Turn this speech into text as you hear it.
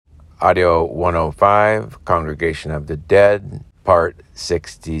Audio 105, Congregation of the Dead, Part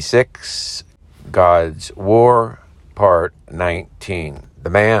 66, God's War, Part 19. The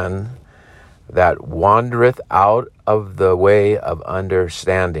man that wandereth out of the way of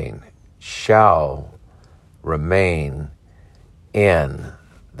understanding shall remain in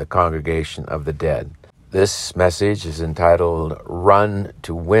the congregation of the dead. This message is entitled Run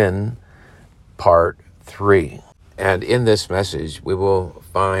to Win, Part 3. And in this message, we will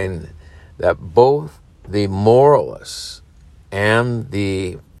find that both the moralist and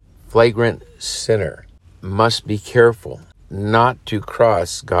the flagrant sinner must be careful not to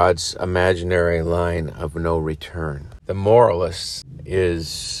cross God's imaginary line of no return. The moralist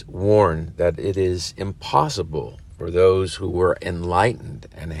is warned that it is impossible for those who were enlightened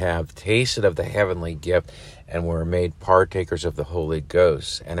and have tasted of the heavenly gift and were made partakers of the Holy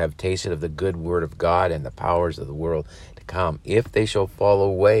Ghost and have tasted of the good word of God and the powers of the world to come, if they shall fall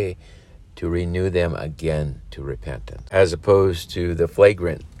away, to renew them again to repentance. As opposed to the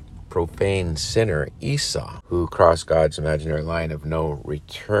flagrant, profane sinner Esau, who crossed God's imaginary line of no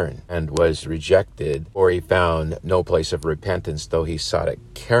return and was rejected, or he found no place of repentance, though he sought it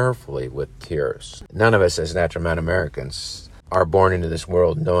carefully with tears. None of us as natural man Americans are born into this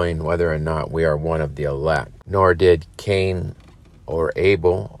world knowing whether or not we are one of the elect, nor did Cain or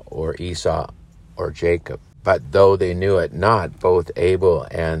Abel or Esau or Jacob. But though they knew it not, both Abel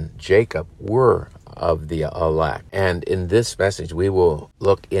and Jacob were of the elect. And in this message, we will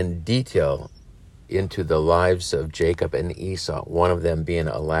look in detail into the lives of Jacob and Esau, one of them being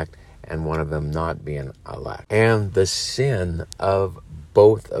elect and one of them not being elect, and the sin of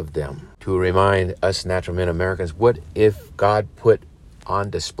both of them, to remind us natural men Americans, what if God put on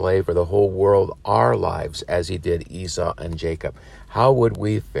display for the whole world our lives as he did Esau and Jacob? How would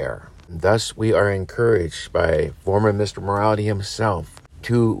we fare? Thus, we are encouraged by former Mr. Morality himself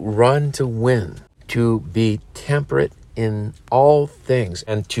to run to win, to be temperate in all things,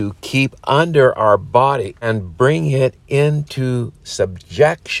 and to keep under our body and bring it into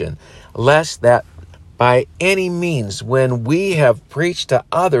subjection, lest that by any means, when we have preached to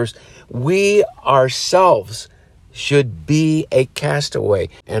others, we ourselves should be a castaway.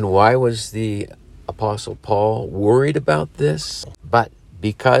 And why was the Apostle Paul worried about this? But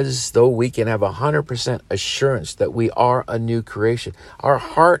because though we can have 100% assurance that we are a new creation, our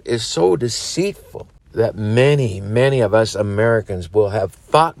heart is so deceitful that many of us Americans will have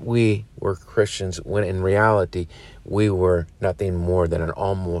thought we were Christians when in reality we were nothing more than an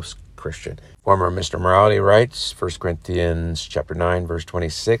almost Christian. Former Mr. Morality writes, 1 Corinthians chapter 9, verse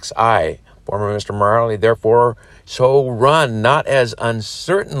 26, I, former Mr. Morality, therefore so run, not as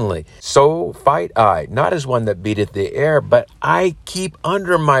uncertainly, so fight I, not as one that beateth the air, but I keep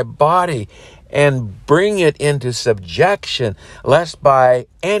under my body and bring it into subjection, lest by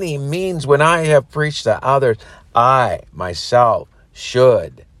any means when I have preached to others, I myself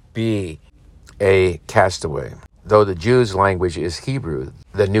should be a castaway. Though the Jews' language is Hebrew,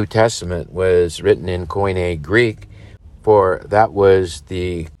 the New Testament was written in Koine Greek, for that was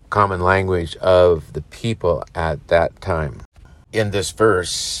the common language of the people at that time. In this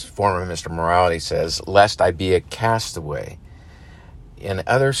verse, former Mr. Morality says, lest I be a castaway. In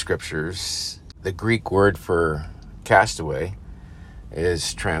other scriptures, the Greek word for castaway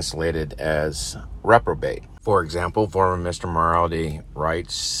is translated as reprobate. For example, former Mr. Morality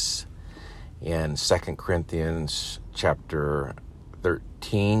writes in 2 Corinthians chapter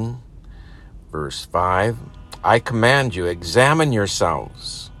 13, verse 5, I command you, examine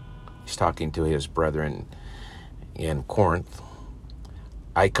yourselves. He's talking to his brethren in Corinth.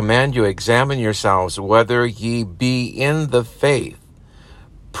 I command you, examine yourselves whether ye be in the faith.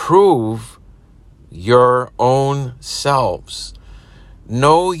 Prove your own selves.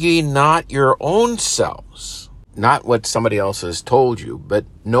 Know ye not your own selves? Not what somebody else has told you, but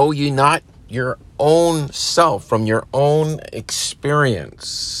know ye not your own self from your own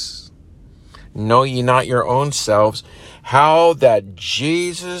experience. Know ye not your own selves, how that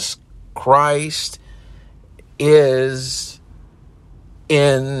Jesus Christ is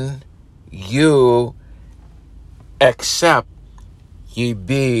in you, except ye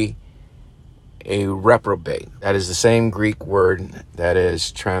be a reprobate. That is the same Greek word that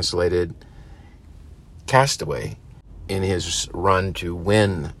is translated castaway in his run to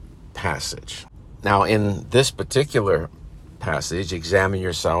win passage. Now, in this particular passage, examine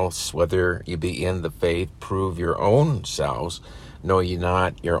yourselves whether you be in the faith, prove your own selves, know ye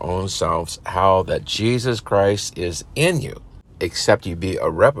not your own selves, how that Jesus Christ is in you, except you be a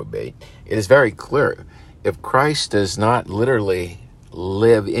reprobate. It is very clear. If Christ does not literally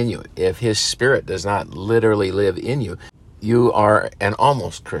live in you, if his spirit does not literally live in you, you are an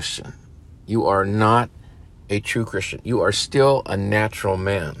almost Christian. You are not a true Christian. You are still a natural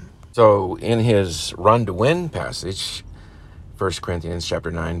man. So in his run to win passage, 1 Corinthians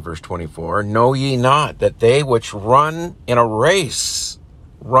chapter 9, verse 24, know ye not that they which run in a race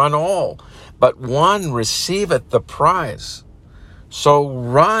run all, but one receiveth the prize. So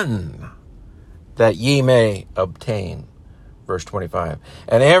run that ye may obtain. Verse 25,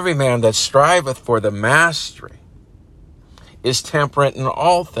 and every man that striveth for the mastery is temperate in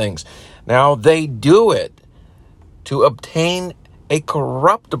all things. Now they do it to obtain a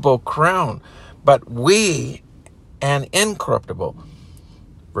corruptible crown, but we an incorruptible.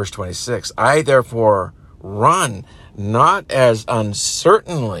 Verse 26, I therefore run not as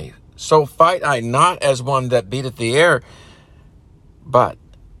uncertainly, so fight I not as one that beateth the air, but,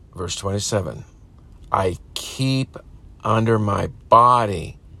 verse 27, I keep under my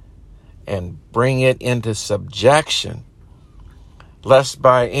body and bring it into subjection, lest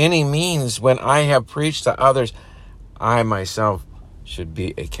by any means, when I have preached to others, I myself should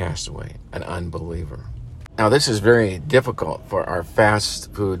be a castaway, an unbeliever. Now, this is very difficult for our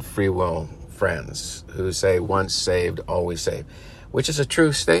fast food free will friends who say once saved, always saved, which is a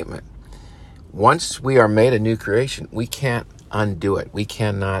true statement. Once we are made a new creation, we can't undo it. We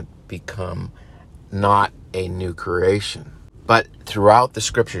cannot become not a new creation. But throughout the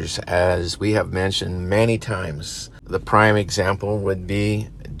scriptures, as we have mentioned many times, the prime example would be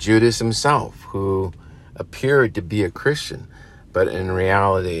Judas himself, who appeared to be a Christian, but in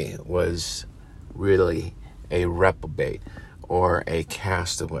reality was really a reprobate or a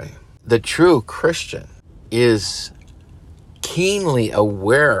castaway. The true Christian is keenly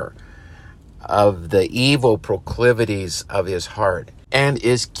aware of the evil proclivities of his heart and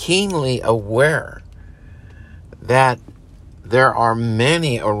is keenly aware that there are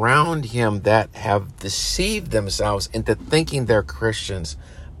many around him that have deceived themselves into thinking they're Christians,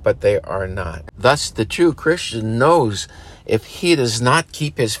 but they are not. Thus, the true Christian knows if he does not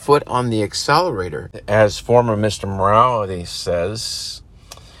keep his foot on the accelerator, as former Mr. Morality says,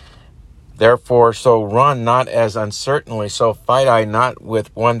 therefore, so run not as uncertainly, so fight I not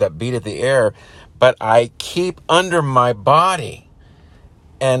with one that beateth the air, but I keep under my body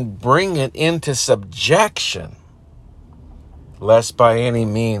and bring it into subjection, lest by any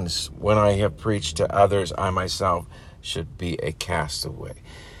means, when I have preached to others, I myself should be a castaway.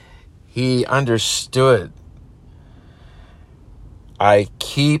 He understood, I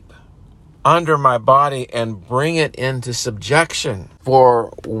keep under my body and bring it into subjection.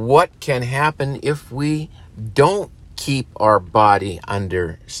 For what can happen if we don't keep our body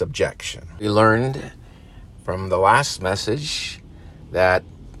under subjection? We learned from the last message that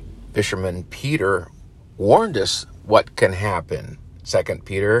fisherman Peter warned us what can happen. 2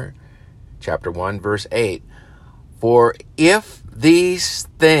 Peter chapter 1, verse 8. For if these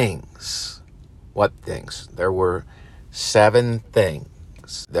things, what things? There were 7 things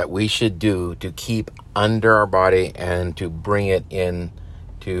that we should do to keep under our body and to bring it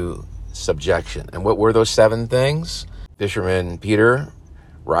into subjection. And what were those 7 things? Fisherman Peter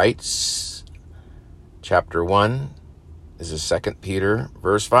writes, chapter 1, this is 2 Peter,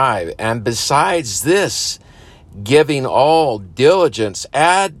 verse 5. And besides this, giving all diligence,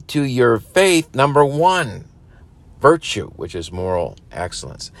 add to your faith, number 1, virtue, which is moral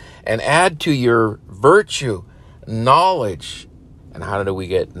excellence. And add to your virtue, knowledge. And how do we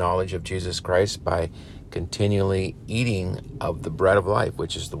get knowledge of Jesus Christ? By continually eating of the bread of life,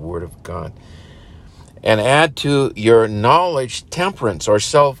 which is the Word of God. And add to your knowledge temperance or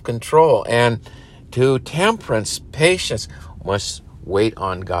self-control. And to temperance, patience. Must wait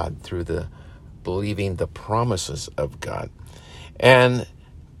on God through the believing the promises of God. And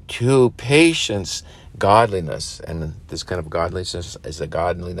to patience, godliness. And this kind of godliness is a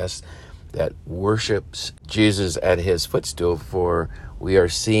godliness that worships Jesus at his footstool, for we are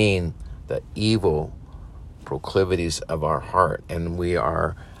seeing the evil proclivities of our heart, and we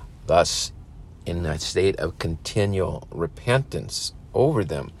are thus in a state of continual repentance over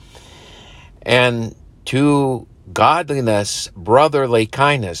them. And to godliness, brotherly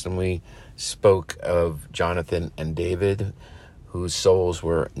kindness. And we spoke of Jonathan and David, whose souls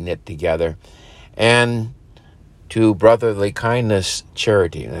were knit together. And to brotherly kindness,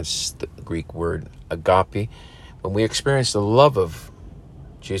 charity. And that's the Greek word agape. When we experience the love of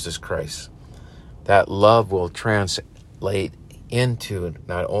Jesus Christ, that love will translate into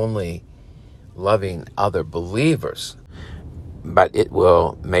not only loving other believers, but it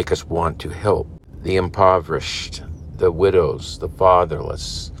will make us want to help the impoverished, the widows, the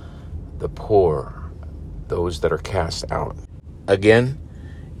fatherless, the poor, those that are cast out. Again,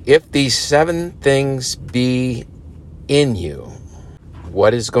 if these 7 things be in you.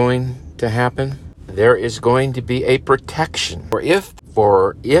 What is going to happen? There is going to be a protection.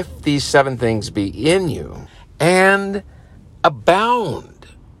 For if these 7 things be in you and abound,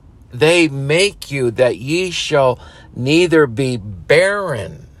 they make you that ye shall neither be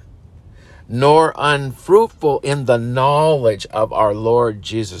barren nor unfruitful in the knowledge of our Lord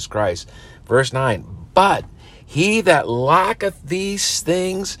Jesus Christ. Verse 9, but he that lacketh these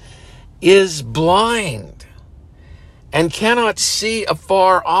things is blind, and cannot see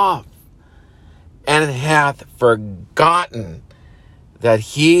afar off, and hath forgotten that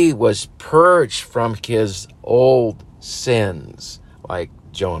he was purged from his old sins, like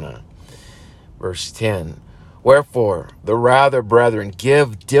Jonah. Verse 10, wherefore, the rather, brethren,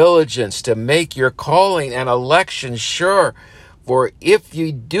 give diligence to make your calling and election sure. For if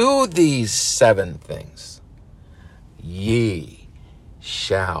ye do these 7 things, ye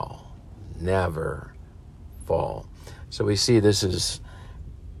shall never fall. So we see this is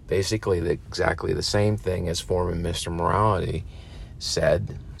basically exactly the same thing as former Mr. Morality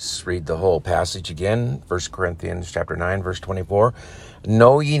said. Let's read the whole passage again. 1 Corinthians chapter 9, verse 24.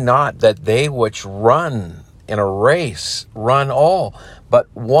 Know ye not that they which run in a race run all, but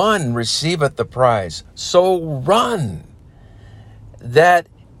one receiveth the prize? So run, that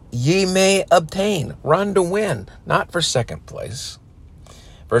ye may obtain. Run to win, not for second place.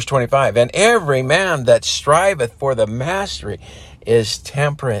 Verse 25, and every man that striveth for the mastery is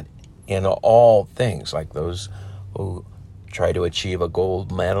temperate in all things, like those who try to achieve a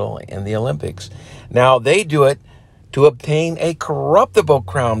gold medal in the Olympics. Now they do it to obtain a corruptible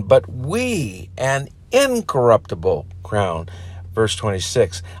crown, but we an incorruptible crown. Verse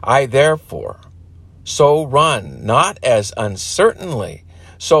 26, I therefore so run, not as uncertainly,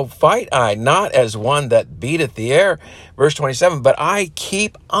 so fight I, not as one that beateth the air. Verse 27, but I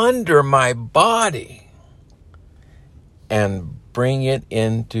keep under my body and bring it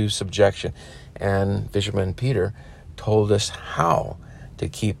into subjection. And Fisherman Peter told us how to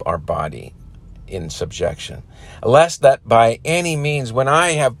keep our body in subjection, lest that by any means, when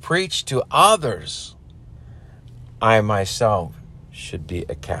I have preached to others, I myself should be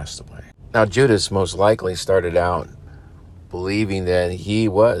a castaway. Now, Judas most likely started out believing that he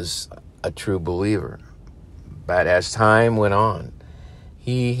was a true believer. But as time went on,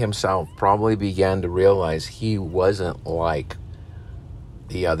 he himself probably began to realize he wasn't like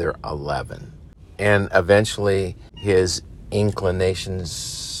the other 11. And eventually his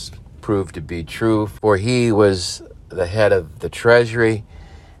inclinations proved to be true, for he was the head of the treasury,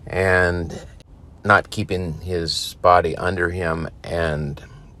 and not keeping his body under him and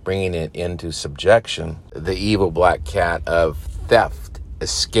bringing it into subjection, the evil black cat of theft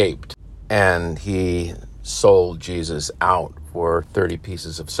escaped, and he sold Jesus out for 30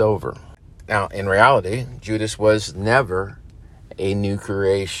 pieces of silver. Now, in reality, Judas was never a new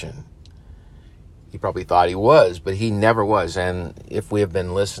creation. He probably thought he was, but he never was. And if we have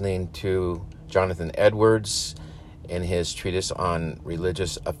been listening to Jonathan Edwards in his treatise on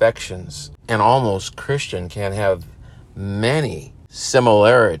religious affections, an almost Christian can have many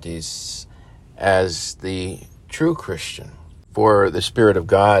similarities as the true Christian, for the Spirit of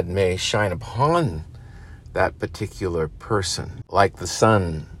God may shine upon that particular person like the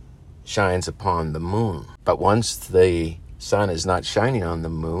sun shines upon the moon. But once the sun is not shining on the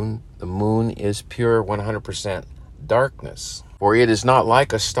moon is pure 100% darkness. For it is not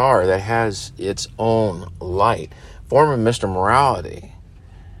like a star that has its own light. Former Mr. Morality,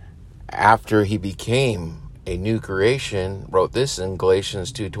 after he became a new creation, wrote this in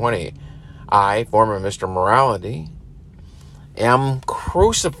Galatians 2:20. I, former Mr. Morality, am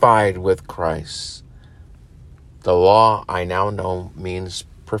crucified with Christ. The law I now know means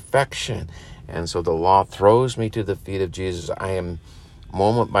perfection. And so the law throws me to the feet of Jesus. I am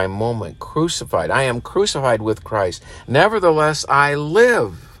moment by moment crucified. I am crucified with Christ. Nevertheless, I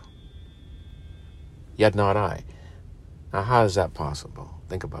live, yet not I. Now, how is that possible?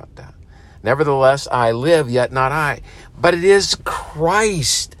 Think about that. Nevertheless, I live, yet not I. But it is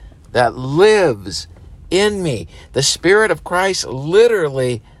Christ that lives in me. The Spirit of Christ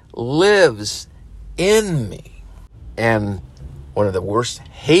literally lives in me. And one of the worst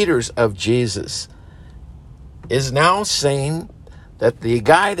haters of Jesus is now saying that the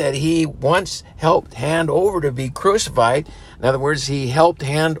guy that he once helped hand over to be crucified, in other words, he helped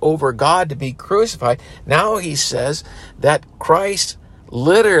hand over God to be crucified, now he says that Christ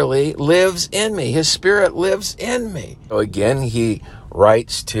literally lives in me. His Spirit lives in me. So again, he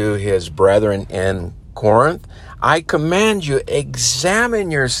writes to his brethren in Corinth, I command you, examine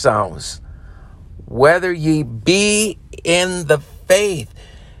yourselves, whether ye be in the faith.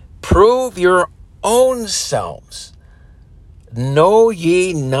 Prove your own selves. know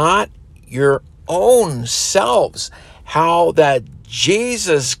ye not your own selves, how that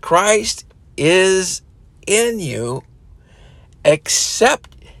Jesus Christ is in you,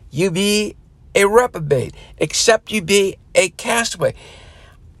 except you be a reprobate, except you be a castaway.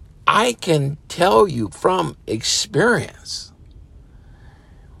 I can tell you from experience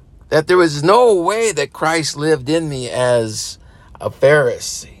that there was no way that Christ lived in me as a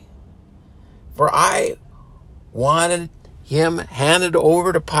Pharisee. For I wanted him handed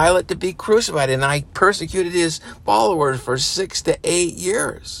over to Pilate to be crucified, and I persecuted his followers for 6 to 8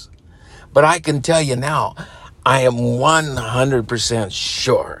 years. But I can tell you now, I am 100%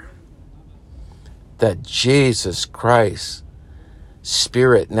 sure that Jesus Christ's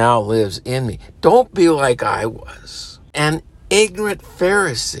Spirit now lives in me. Don't be like I was, an ignorant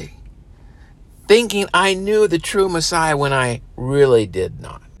Pharisee, thinking I knew the true Messiah when I really did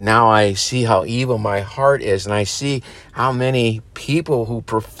not. Now I see how evil my heart is, and I see how many people who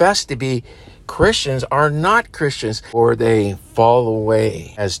profess to be Christians are not Christians, or they fall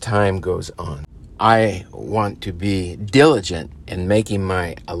away as time goes on. I want to be diligent in making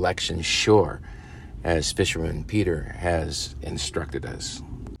my election sure, as Fisherman Peter has instructed us.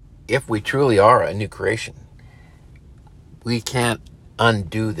 If we truly are a new creation, we can't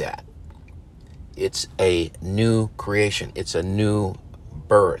undo that. It's a new creation. It's a new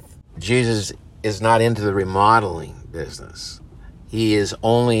birth. Jesus is not into the remodeling business. He is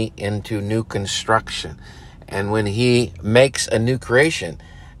only into new construction. And when he makes a new creation,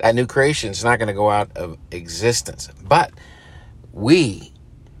 that new creation is not going to go out of existence. But we,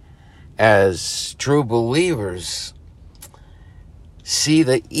 as true believers, see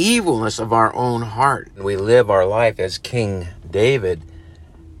the evilness of our own heart. We live our life as King David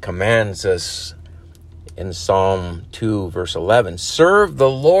commands us in Psalm 2, verse 11. Serve the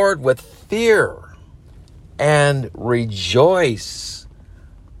Lord with fear and rejoice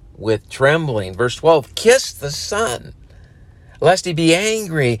with trembling. Verse 12, kiss the Son, lest he be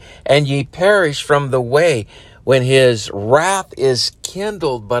angry and ye perish from the way, when his wrath is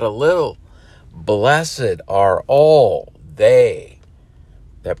kindled but a little. Blessed are all they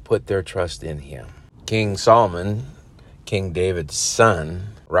that put their trust in him. King Solomon, King David's son,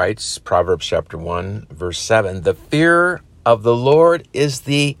 writes, Proverbs chapter 1, verse 7, the fear of the Lord is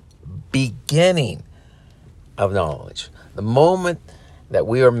the beginning of knowledge. The moment that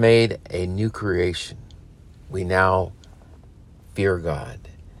we are made a new creation, we now fear God.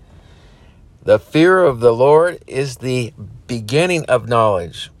 The fear of the Lord is the beginning of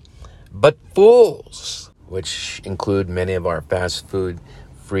knowledge. But fools, which include many of our fast food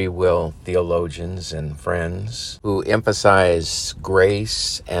free will theologians and friends who emphasize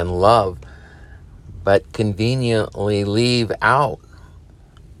grace and love, but conveniently leave out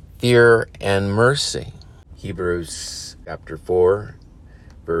fear and mercy. Hebrews chapter 4,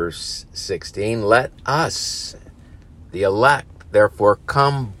 verse 16, let us, the elect, therefore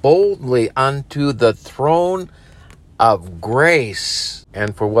come boldly unto the throne of grace.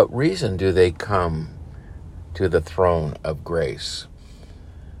 And for what reason do they come to the throne of grace?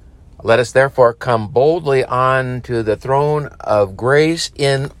 Let us therefore come boldly unto the throne of grace,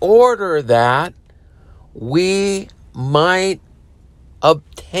 in order that we might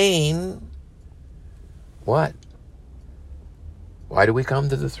obtain what? Why do we come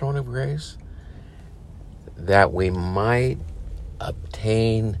to the throne of grace? That we might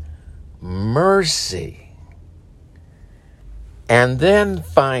obtain mercy and then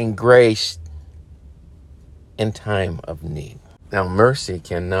find grace in time of need. Now, mercy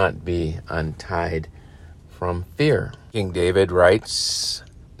cannot be untied from fear. King David writes,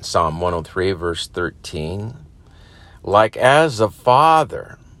 Psalm 103, verse 13, like as a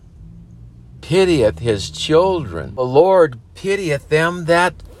father pitieth his children, the Lord pitieth them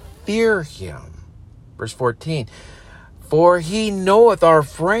that fear him. Verse 14, for he knoweth our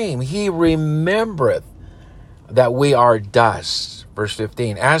frame, he remembereth that we are dust. Verse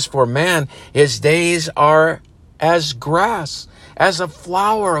 15, as for man, his days are as grass, as a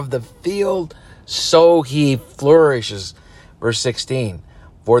flower of the field, so he flourishes. Verse 16,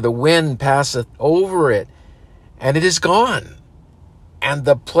 for the wind passeth over it, and it is gone, and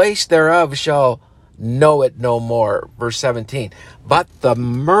the place thereof shall know it no more. Verse 17, but the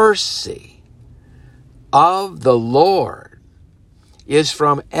mercy of the Lord is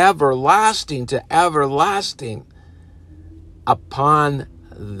from everlasting to everlasting upon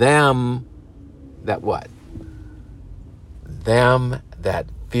them that what? Them that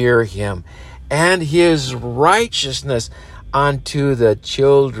fear him, and his righteousness unto the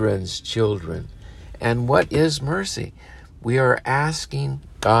children's children. And what is mercy? We are asking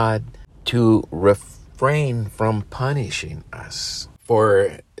God to refrain from punishing us.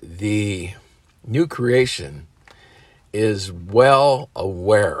 For the new creation is well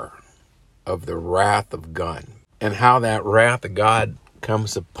aware of the wrath of God and how that wrath of God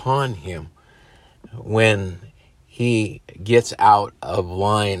comes upon him when he gets out of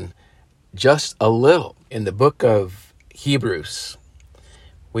line just a little. In the book of Hebrews,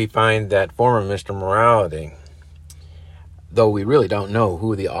 we find that former Mr. Morality, though we really don't know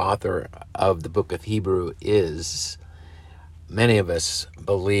who the author of the book of Hebrew is, many of us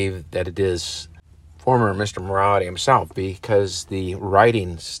believe that it is former Mr. Morality himself, because the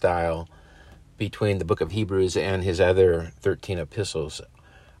writing style between the book of Hebrews and his other 13 epistles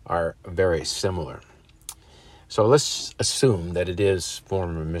are very similar. So let's assume that it is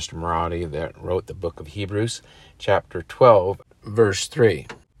former Mr. Morality that wrote the book of Hebrews, chapter 12, verse 3.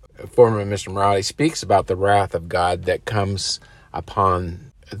 Former Mr. Morality speaks about the wrath of God that comes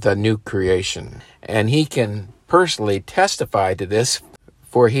upon the new creation. And he can personally testify to this,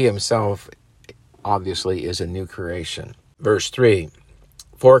 for he himself obviously is a new creation. Verse 3,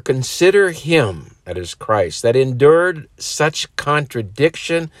 for consider him, that is Christ, that endured such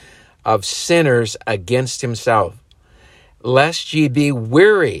contradiction of sinners against himself, lest ye be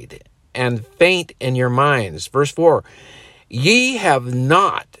wearied and faint in your minds. Verse 4, ye have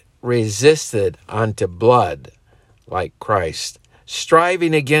not resisted unto blood like Christ,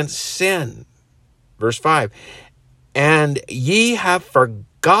 striving against sin. Verse 5, and ye have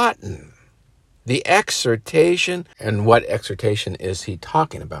forgotten the exhortation. And what exhortation is he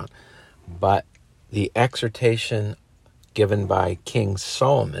talking about? But the exhortation given by King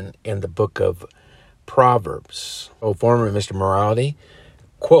Solomon in the book of Proverbs. So former Mr. Morality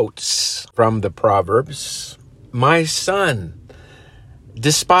quotes from the Proverbs, my son,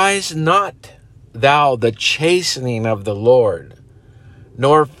 despise not thou the chastening of the Lord,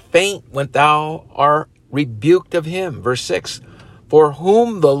 nor faint when thou art rebuked of him. Verse 6, for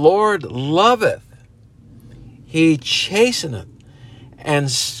whom the Lord loveth, he chasteneth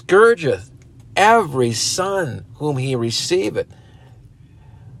and scourgeth every son whom he receiveth.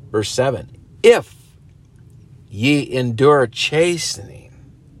 Verse 7, if ye endure chastening,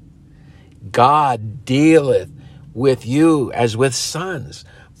 God dealeth with you as with sons.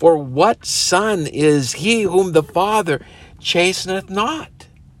 For what son is he whom the Father chasteneth not?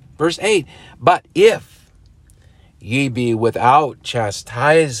 Verse 8, but if ye be without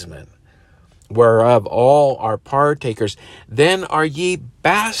chastisement, whereof all are partakers, then are ye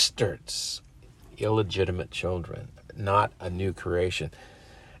bastards, illegitimate children, not a new creation.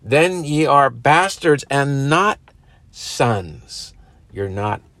 Then ye are bastards and not sons. You're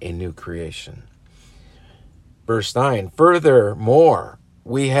not a new creation. Verse 9, furthermore,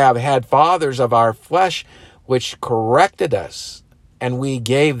 we have had fathers of our flesh which corrected us, and we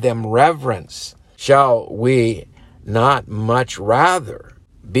gave them reverence. Shall we not much rather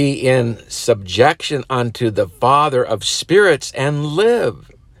be in subjection unto the Father of spirits and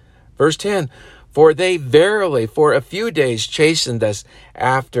live? Verse 10, for they verily for a few days chastened us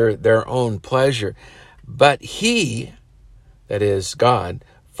after their own pleasure, but he, that is God,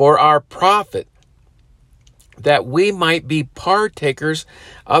 for our profit, that we might be partakers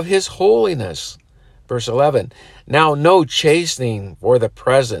of his holiness. Verse 11, now no chastening for the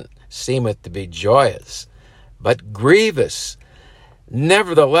present seemeth to be joyous, but grievous.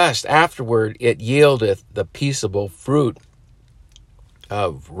 Nevertheless, afterward it yieldeth the peaceable fruit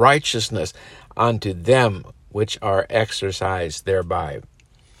of righteousness unto them which are exercised thereby.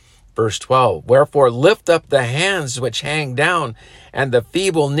 Verse 12, wherefore lift up the hands which hang down and the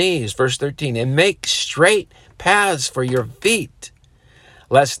feeble knees. Verse 13, and make straight paths for your feet,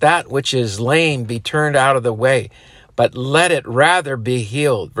 lest that which is lame be turned out of the way, but let it rather be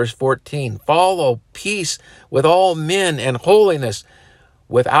healed. Verse 14, follow peace with all men and holiness,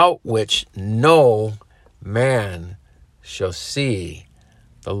 without which no man shall see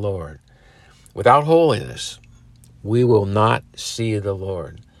the Lord. Without holiness, we will not see the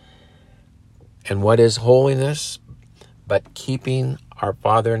Lord. And what is holiness? But keeping our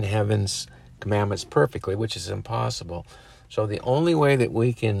Father in heaven's commandments perfectly, which is impossible. So the only way that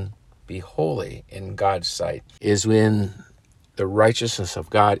we can be holy in God's sight is when the righteousness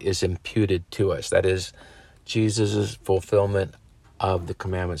of God is imputed to us. That is Jesus' fulfillment of the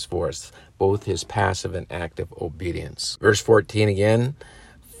commandments for us, both his passive and active obedience. Verse 14 again,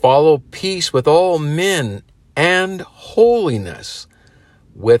 follow peace with all men and holiness,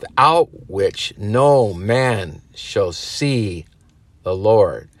 without which no man shall see the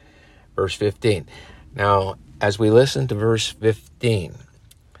Lord. Verse 15. Now, as we listen to verse 15,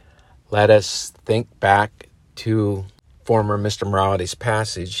 let us think back to former Mr. Morality's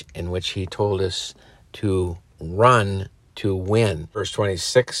passage in which he told us to run to win. Verse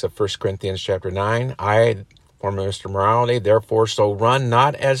 26 of 1 Corinthians chapter 9, I, former Mr. Morality, therefore so run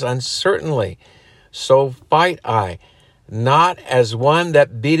not as uncertainly, so fight I, not as one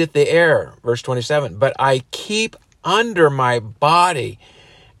that beateth the air. Verse 27, but I keep under my body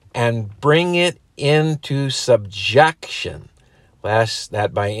and bring it into subjection, lest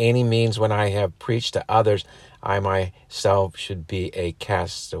that by any means when I have preached to others, I myself should be a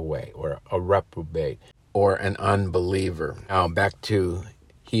castaway or a reprobate or an unbeliever. Now back to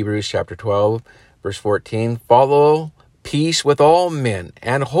Hebrews chapter 12, verse 14. Follow peace with all men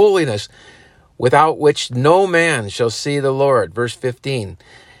and holiness, without which no man shall see the Lord. Verse 15.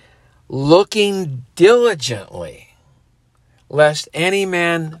 Looking diligently, lest any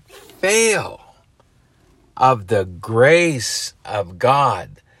man fail of the grace of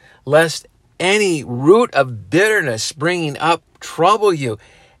God, lest any root of bitterness springing up trouble you,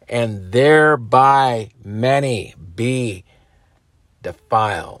 and thereby many be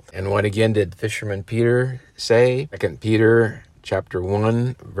defiled. And what again did fisherman Peter say? 2 Peter chapter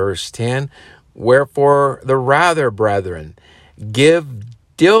 1, verse 10. Wherefore the rather, brethren, give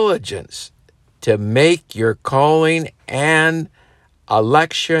diligence to make your calling and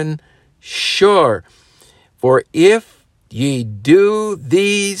election sure. For if ye do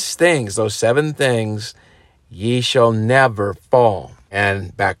these things, those 7 things, ye shall never fall.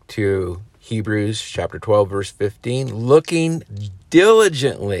 And back to Hebrews chapter 12, verse 15. Looking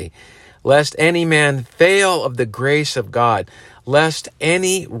diligently, lest any man fail of the grace of God, lest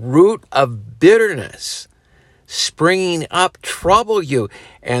any root of bitterness springing up trouble you,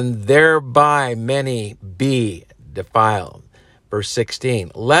 and thereby many be defiled. Verse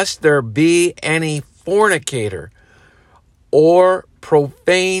 16, lest there be any fornicator or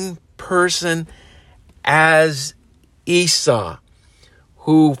profane person as Esau,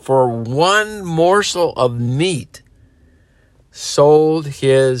 who for one morsel of meat sold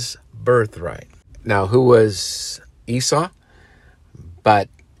his birthright. Now, who was Esau? But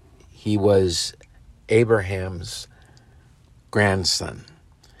he was Abraham's grandson.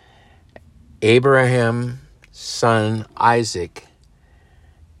 Abraham's son Isaac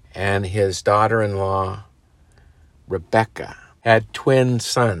and his daughter-in-law Rebekah had twin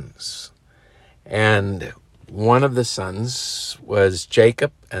sons. And one of the sons was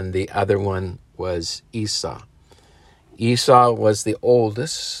Jacob and the other one was Esau. Esau was the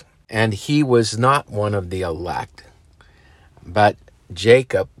oldest, and he was not one of the elect, but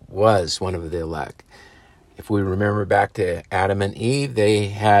Jacob was one of the elect. If we remember back to Adam and Eve, they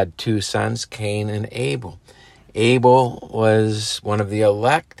had 2 sons, Cain and Abel. Abel was one of the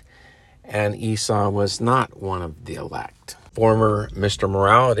elect, and Esau was not one of the elect. Former Mr.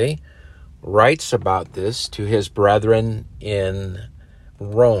 Morality writes about this to his brethren in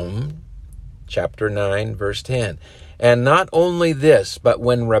Rome, chapter 9, verse 10. And not only this, but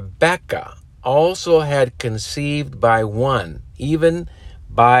when Rebekah also had conceived by one, even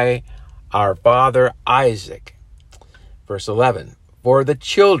by our father Isaac. Verse 11, for the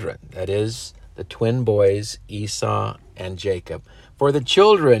children, that is, the twin boys, Esau and Jacob, for the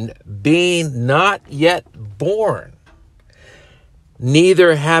children being not yet born,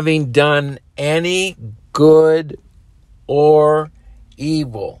 neither having done any good or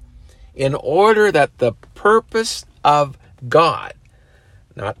evil, in order that the purpose of God,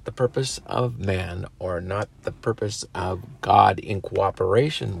 not the purpose of man, or not the purpose of God in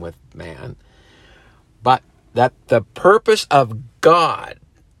cooperation with man, but that the purpose of God,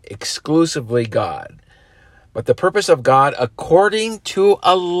 exclusively God, but the purpose of God according to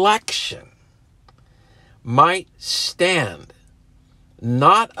election might stand,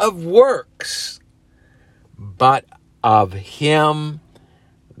 not of works, but of him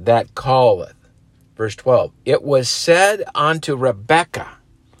that calleth. Verse 12, it was said unto Rebekah,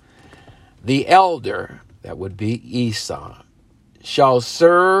 the elder, that would be Esau, shall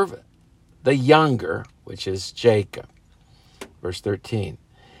serve the younger, which is Jacob. Verse 13,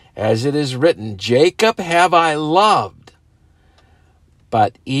 as it is written, Jacob have I loved,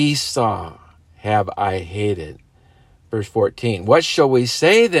 but Esau have I hated. Verse 14, what shall we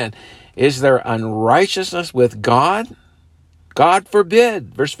say then? Is there unrighteousness with God? God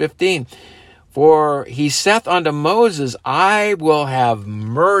forbid. Verse 15, for he saith unto Moses, I will have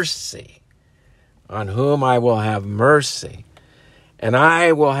mercy on whom I will have mercy, and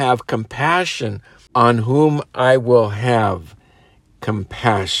I will have compassion on whom I will have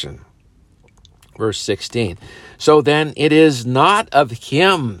compassion. Verse 16, so then it is not of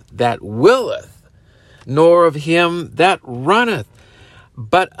him that willeth, nor of him that runneth,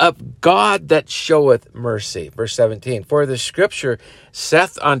 but of God that showeth mercy. Verse 17, for the scripture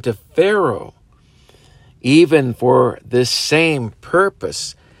saith unto Pharaoh, even for this same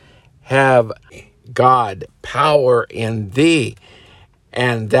purpose have God power in thee,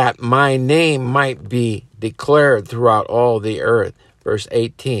 and that my name might be declared throughout all the earth. Verse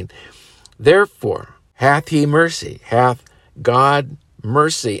 18. Therefore hath he mercy, hath God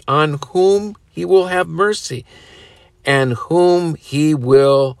mercy, on whom he will have mercy, and whom he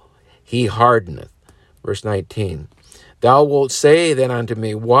will he hardeneth. Verse 19. Thou wilt say then unto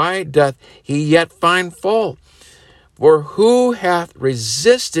me, why doth he yet find fault? For who hath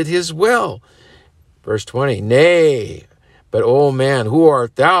resisted his will? Verse 20. Nay, but, O man, who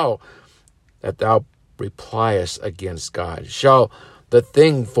art thou that thou repliest against God? Shall the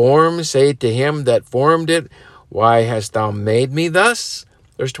thing formed say to him that formed it, why hast thou made me thus?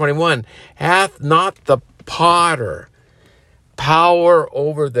 Verse 21. Hath not the potter power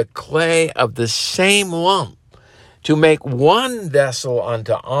over the clay of the same lump, to make one vessel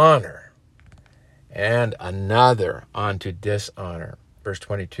unto honor and another unto dishonor? Verse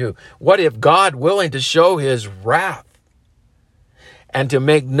 22. What if God, willing to show his wrath and to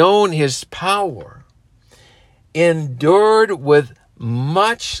make known his power, endured with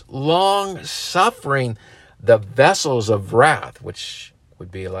much long suffering the vessels of wrath, which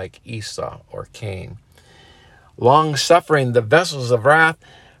would be like Esau or Cain, long suffering the vessels of wrath,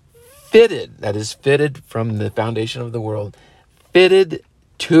 fitted, that is fitted from the foundation of the world, fitted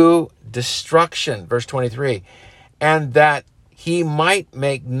to destruction. Verse 23. And that he might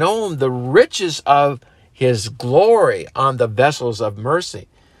make known the riches of his glory on the vessels of mercy,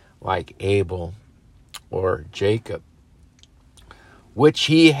 like Abel or Jacob, which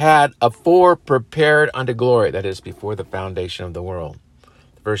he had afore prepared unto glory, that is before the foundation of the world.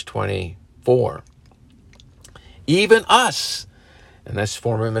 Verse 24. Even us, and that's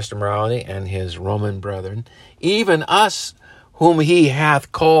former Mr. Morality and his Roman brethren, even us whom he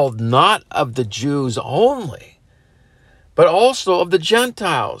hath called not of the Jews only, but also of the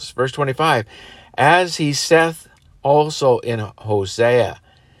Gentiles. Verse 25. As he saith also in Hosea,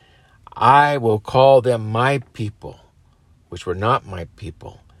 I will call them my people, which were not my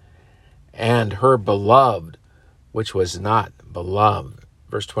people, and her beloved, which was not beloved.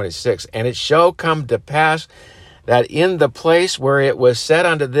 Verse 26. And it shall come to pass that in the place where it was said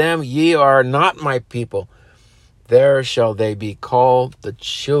unto them, ye are not my people, there shall they be called the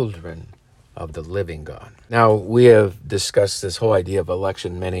children of the living God. Now, we have discussed this whole idea of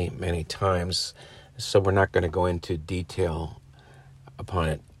election many, many times, so we're not going to go into detail upon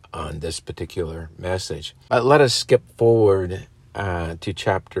it on this particular message. But let us skip forward to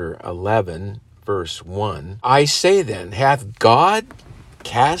chapter 11, verse 1. I say then, hath God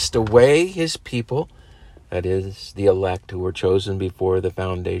cast away his people, that is, the elect who were chosen before the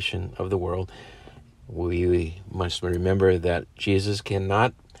foundation of the world? We must remember that Jesus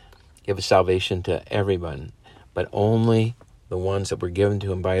cannot give salvation to everyone, but only the ones that were given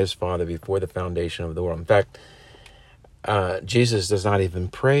to him by his Father before the foundation of the world. In fact, Jesus does not even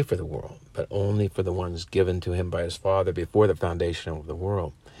pray for the world, but only for the ones given to him by his Father before the foundation of the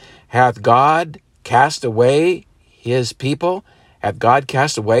world. Hath God cast away his people? Hath God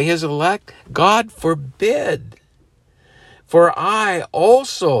cast away his elect? God forbid. For I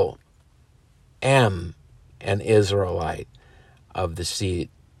also am an Israelite of the seed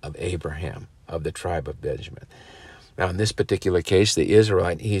of Abraham, of the tribe of Benjamin. Now, in this particular case, the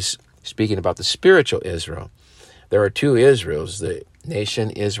Israelite, he's speaking about the spiritual Israel. There are two Israels, the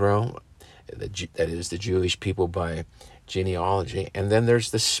nation Israel, that is the Jewish people by genealogy, and then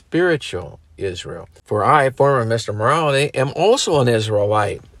there's the spiritual Israel. For I, former Mr. Morality, am also an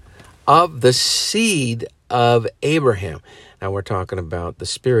Israelite of the seed of Abraham. Now we're talking about the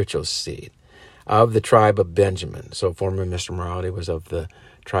spiritual seed of the tribe of Benjamin. So former Mr. Morality was of the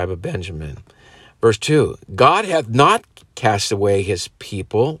tribe of Benjamin. Verse 2, God hath not cast away his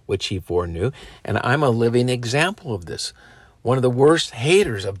people, which he foreknew. And I'm a living example of this. One of the worst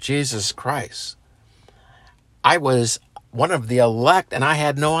haters of Jesus Christ. I was one of the elect, and I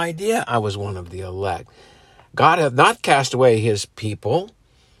had no idea I was one of the elect. God hath not cast away his people,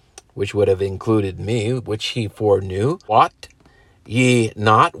 which would have included me, which he foreknew. Wot ye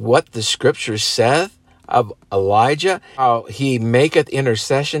not what the scripture saith of Elijah, how he maketh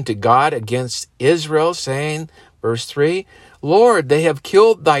intercession to God against Israel, saying, verse 3, Lord, they have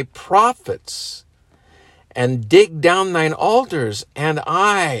killed thy prophets and digged down thine altars, and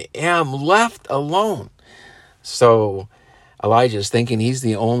I am left alone. So Elijah is thinking he's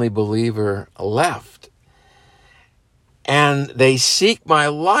the only believer left. And they seek my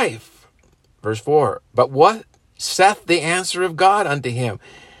life. Verse 4, but what saith the answer of God unto him?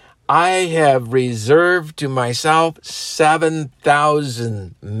 I have reserved to myself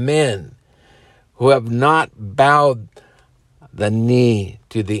 7,000 men who have not bowed the knee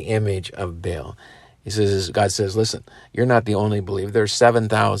to the image of Baal. God says, listen, you're not the only believer. There's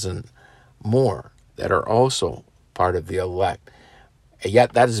 7,000 more that are also part of the elect. And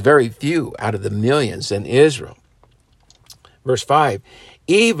yet that is very few out of the millions in Israel. Verse 5,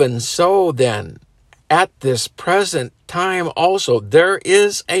 even so then, at this present time also, there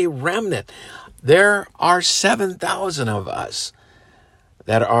is a remnant. There are 7,000 of us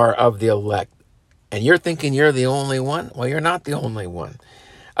that are of the elect. And you're thinking you're the only one? Well, you're not the only one.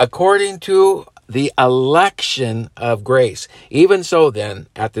 According to the election of grace. Even so then,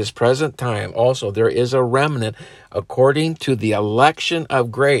 at this present time also, there is a remnant according to the election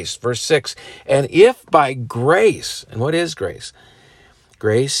of grace. Verse 6, and if by grace, and what is grace?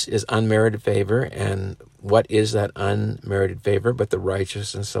 Grace is unmerited favor, and what is that unmerited favor but the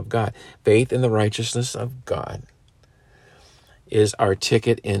righteousness of God? Faith in the righteousness of God is our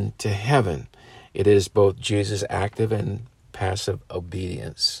ticket into heaven. It is both Jesus' active and passive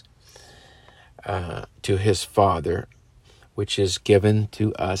obedience to his Father, which is given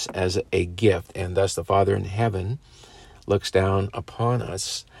to us as a gift. And thus the Father in heaven looks down upon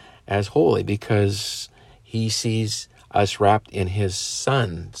us as holy because he sees us wrapped in his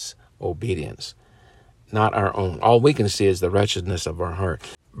Son's obedience, not our own. All we can see is the wretchedness of our heart.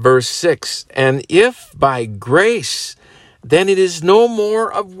 Verse 6, and if by grace, then it is no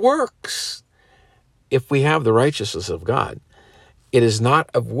more of works. If we have the righteousness of God, it is not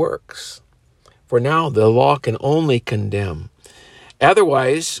of works. For now the law can only condemn.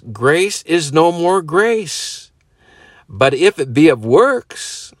 Otherwise, grace is no more grace. But if it be of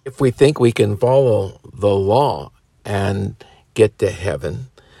works, if we think we can follow the law and get to heaven,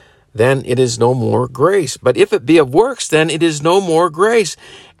 then it is no more grace. But if it be of works, then it is no more grace.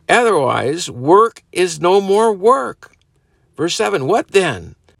 Otherwise, work is no more work. Verse 7, what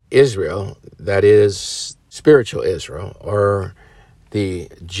then? Israel, that is spiritual Israel, or the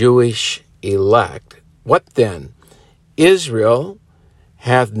Jewish elect, what then? Israel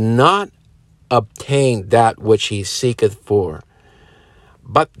hath not obtained that which he seeketh for,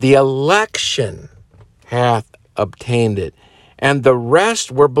 but the election hath obtained it, and the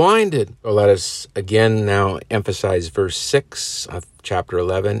rest were blinded. So let us again now emphasize verse 6 of chapter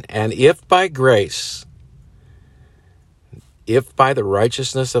 11. And if by grace, if by the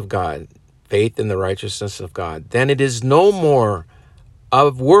righteousness of God, faith in the righteousness of God, then it is no more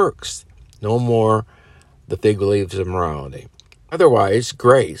of works, no more the fig leaves of morality. Otherwise,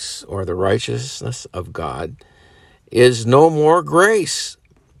 grace, or the righteousness of God, is no more grace.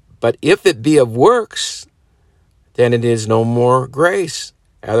 But if it be of works, then it is no more grace.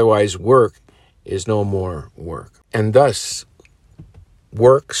 Otherwise, work is no more work. And thus,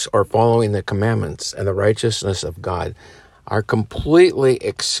 works, or following the commandments and the righteousness of God, are completely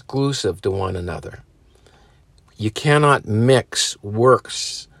exclusive to one another. You cannot mix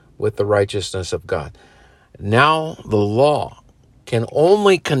works with the righteousness of God. Now the law can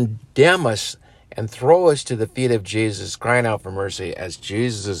only condemn us and throw us to the feet of Jesus, crying out for mercy as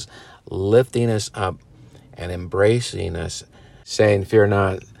Jesus is lifting us up and embracing us, saying, fear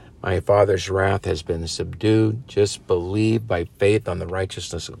not, my Father's wrath has been subdued. Just believe by faith on the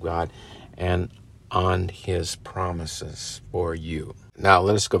righteousness of God and on his promises for you. Now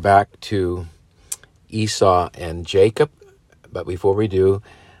let us go back to Esau and Jacob. But before we do,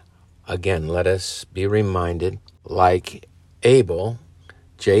 again, let us be reminded, like Abel,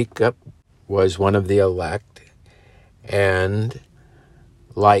 Jacob was one of the elect, and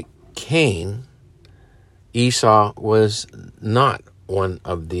like Cain, Esau was not one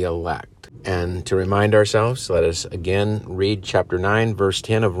of the elect. And to remind ourselves, let us again read chapter 9, verse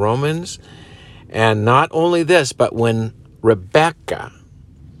 10 of Romans. And not only this, but when Rebekah,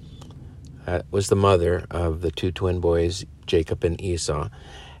 that was the mother of the two twin boys, Jacob and Esau.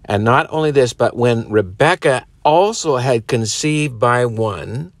 And not only this, but when Rebekah also had conceived by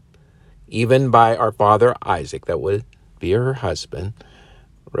one, even by our father Isaac, that would be her husband.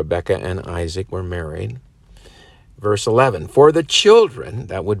 Rebekah and Isaac were married. Verse 11, for the children,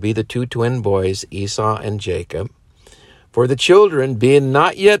 that would be the two twin boys, Esau and Jacob, for the children being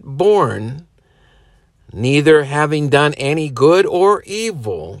not yet born, neither having done any good or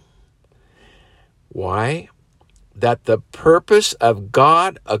evil. Why? That the purpose of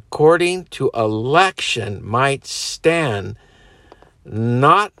God according to election might stand,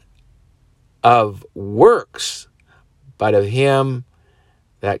 not of works, but of him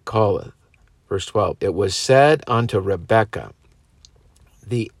that calleth. Verse 12, it was said unto Rebekah,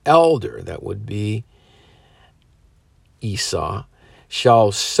 the elder, that would be Esau,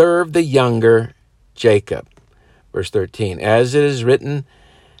 shall serve the younger Jacob. Verse 13, as it is written,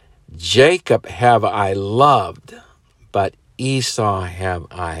 Jacob have I loved, but Esau have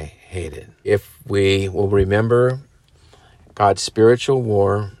I hated. If we will remember, God's spiritual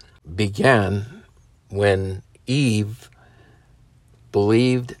war began when Eve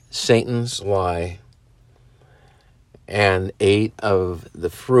believed Satan's lie and ate of the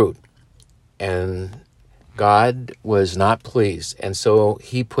fruit. And God was not pleased. And so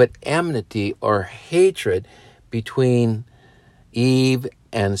he put enmity or hatred between Eve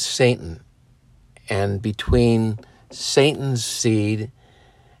and Satan, and between Satan's seed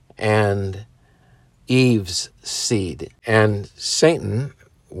and Eve's seed. And Satan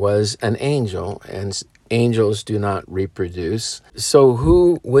was an angel, and angels do not reproduce. So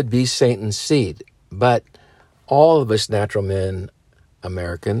who would be Satan's seed? But all of us natural men,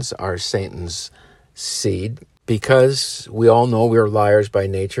 Americans, are Satan's seed, because we all know we're liars by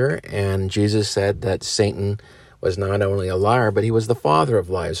nature, and Jesus said that Satan was not only a liar, but he was the father of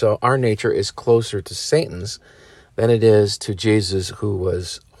lies. So our nature is closer to Satan's than it is to Jesus, who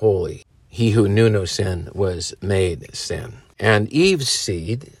was holy. He who knew no sin was made sin. And Eve's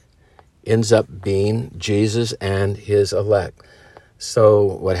seed ends up being Jesus and his elect. So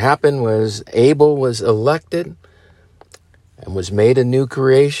what happened was Abel was elected and was made a new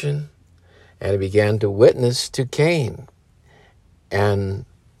creation, and he began to witness to Cain. And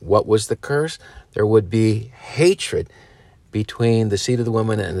what was the curse? There would be hatred between the seed of the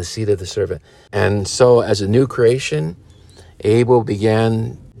woman and the seed of the serpent. And so as a new creation, Abel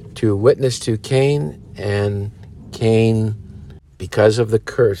began to witness to Cain, and Cain, because of the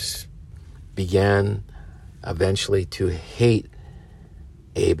curse, began eventually to hate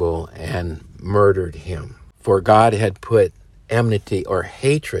Abel and murdered him. For God had put enmity or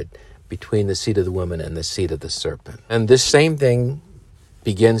hatred between the seed of the woman and the seed of the serpent. And this same thing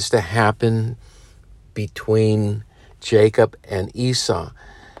begins to happen between Jacob and Esau.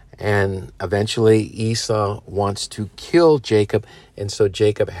 And eventually Esau wants to kill Jacob, and so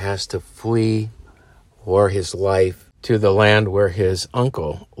Jacob has to flee for his life to the land where his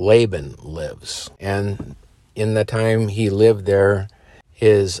uncle Laban lives. And in the time he lived there,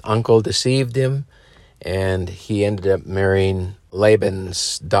 his uncle deceived him, and he ended up marrying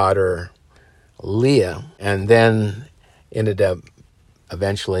Laban's daughter Leah, and then ended up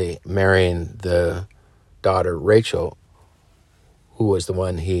eventually marrying the daughter Rachel, who was the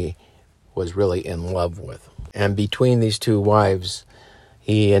one he was really in love with. And between these two wives,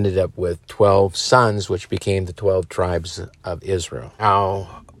 he ended up with 12 sons, which became the 12 tribes of Israel.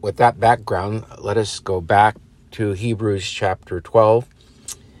 Now, with that background, let us go back to Hebrews chapter 12,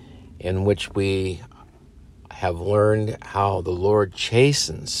 in which we have learned how the Lord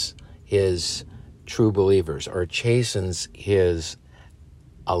chastens his true believers, or chastens his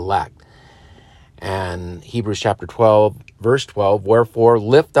elect. And Hebrews chapter 12, verse 12, wherefore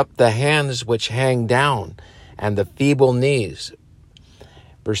lift up the hands which hang down, and the feeble knees.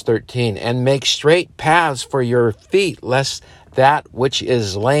 Verse 13, and make straight paths for your feet, lest that which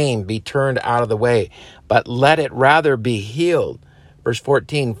is lame be turned out of the way, but let it rather be healed. Verse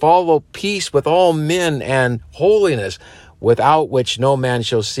 14, follow peace with all men and holiness, without which no man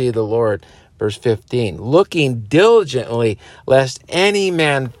shall see the Lord. Verse 15, looking diligently, lest any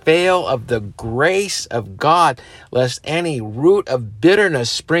man fail of the grace of God, lest any root of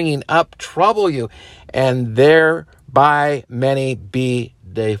bitterness springing up trouble you, and thereby many be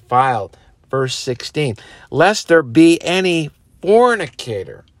defiled. Verse 16, lest there be any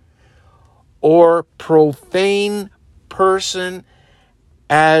fornicator or profane person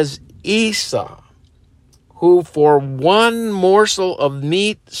as Esau, who for one morsel of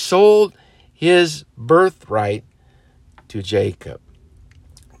meat sold his birthright to Jacob.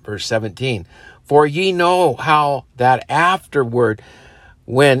 Verse 17, for ye know how that afterward,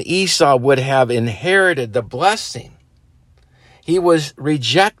 when Esau would have inherited the blessing, he was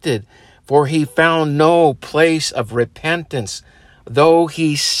rejected, for he found no place of repentance, though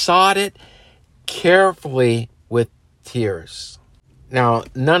he sought it carefully with tears. Now,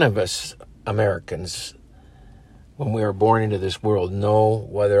 none of us Americans, when we are born into this world, know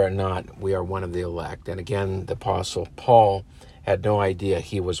whether or not we are one of the elect. And again, the Apostle Paul had no idea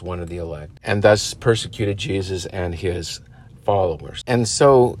he was one of the elect, and thus persecuted Jesus and his followers. And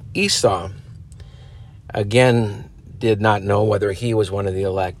so Esau, again, did not know whether he was one of the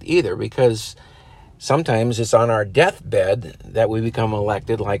elect either, because sometimes it's on our deathbed that we become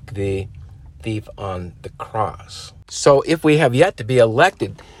elected, like the thief on the cross. So if we have yet to be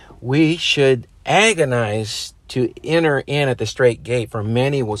elected, we should agonize to enter in at the straight gate, for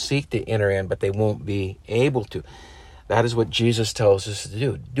many will seek to enter in, but they won't be able to. That is what Jesus tells us to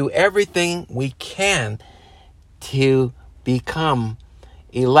do. Do everything we can to become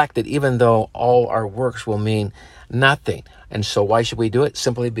elected, even though all our works will mean nothing. And so why should we do it?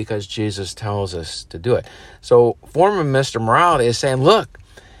 Simply because Jesus tells us to do it. So former Mr. Morality is saying, look,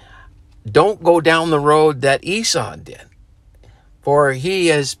 don't go down the road that Esau did. For he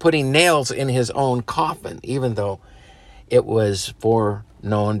is putting nails in his own coffin, even though it was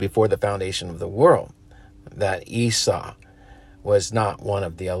foreknown before the foundation of the world that Esau was not one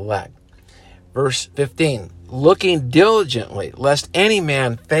of the elect. Verse 15, looking diligently, lest any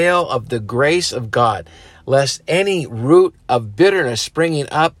man fail of the grace of God, lest any root of bitterness springing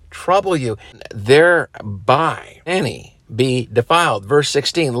up trouble you, thereby any be defiled. Verse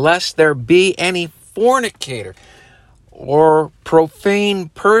 16, lest there be any fornicator or profane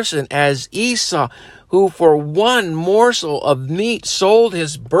person as Esau, who for one morsel of meat sold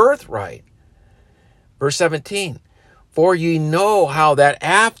his birthright. Verse 17, for ye know how that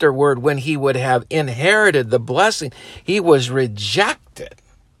afterward, when he would have inherited the blessing, he was rejected.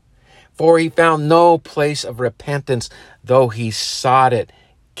 For he found no place of repentance, though he sought it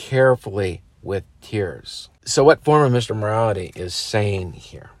carefully with tears. So what former Mr. Morality is saying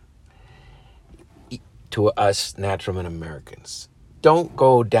here to us naturalmen Americans, don't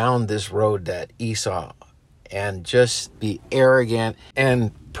go down this road that Esau and just be arrogant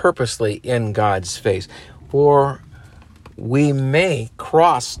and purposely in God's face. For we may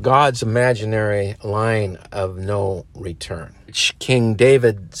cross God's imaginary line of no return, which King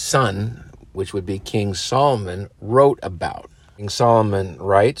David's son, which would be King Solomon, wrote about. King Solomon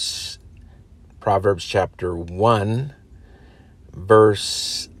writes, Proverbs chapter 1,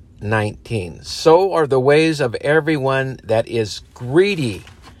 verse 19, so are the ways of everyone that is greedy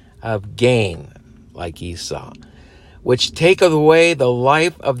of gain, like Esau, which taketh away the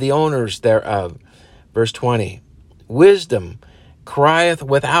life of the owners thereof. Verse 20, wisdom crieth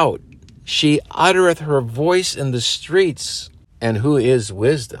without, she uttereth her voice in the streets. And who is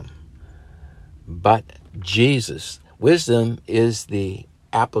wisdom but Jesus? Wisdom is the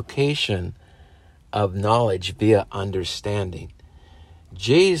application of knowledge via understanding.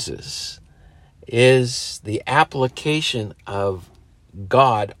 Jesus is the application of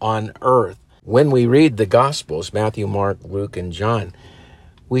God on earth. When we read the Gospels, Matthew, Mark, Luke, and John,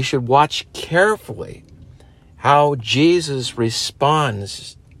 we should watch carefully how Jesus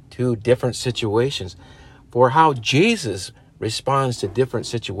responds to different situations. For how Jesus responds to different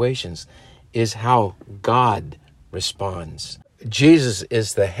situations is how God responds. Jesus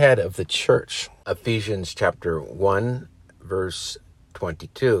is the head of the church. Ephesians chapter 1, verse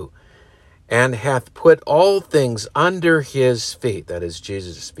 22, and hath put all things under his feet, that is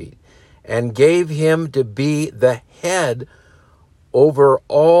Jesus' feet, and gave him to be the head over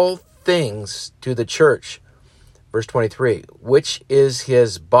all things to the church. Verse 23, which is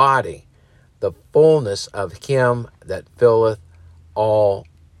his body, the fullness of him that filleth all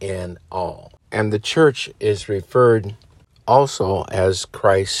in all. And the church is referred also as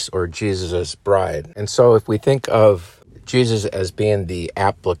Christ or Jesus' bride. And so if we think of Jesus as being the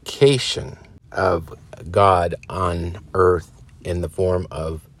application of God on earth in the form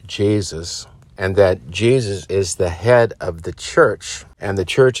of Jesus, and that Jesus is the head of the church, and the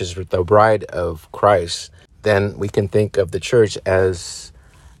church is the bride of Christ, then we can think of the church as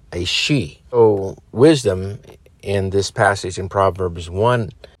a she. So wisdom in this passage in Proverbs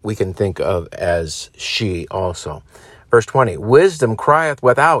 1, we can think of as she also. Verse 20, wisdom crieth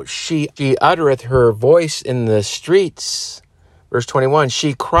without, she uttereth her voice in the streets. Verse 21,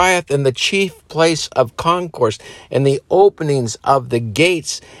 she crieth in the chief place of concourse, in the openings of the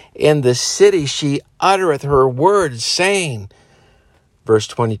gates, in the city she uttereth her words, saying. Verse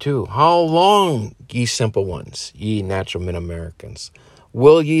 22, how long, ye simple ones, ye natural men Americans,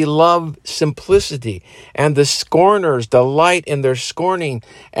 will ye love simplicity, and the scorners delight in their scorning,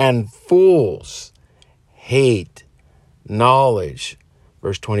 and fools hate knowledge.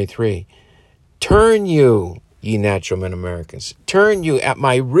 Verse 23, turn you, ye natural men Americans, turn you at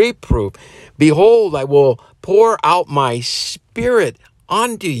my reproof. Behold, I will pour out my spirit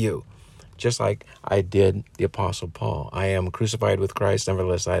unto you. Just like I did the Apostle Paul. I am crucified with Christ,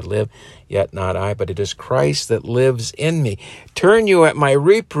 nevertheless I live, yet not I, but it is Christ that lives in me. Turn you at my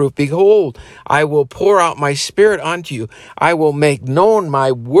reproof. Behold, I will pour out my spirit unto you. I will make known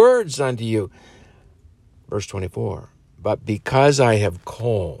my words unto you. Verse 24, but because I have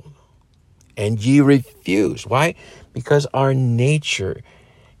called, and ye refuse. Why? Because our nature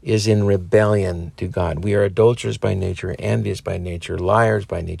is in rebellion to God. We are adulterers by nature, envious by nature, liars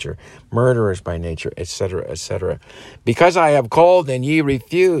by nature, murderers by nature, etc., etc. Because I have called and ye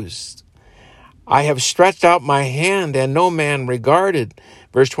refused. I have stretched out my hand and no man regarded.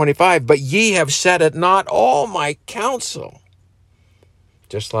 Verse 25, but ye have set at naught all my counsel.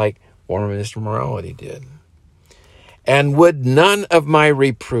 just like former Mr. Morality did. And would none of my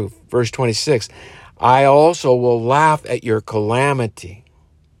reproof, verse 26, I also will laugh at your calamity,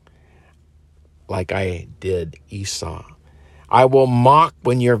 like I did Esau. I will mock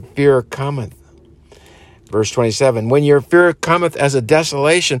when your fear cometh. Verse 27, when your fear cometh as a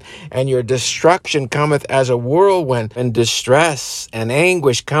desolation, and your destruction cometh as a whirlwind, and distress and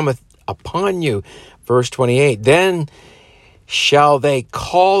anguish cometh upon you. Verse 28, then shall they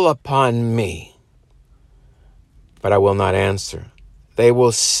call upon me, but I will not answer. They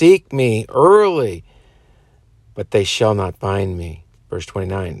will seek me early, but they shall not find me. Verse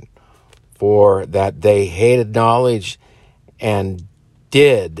 29, for that they hated knowledge and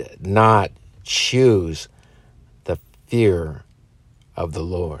did not choose the fear of the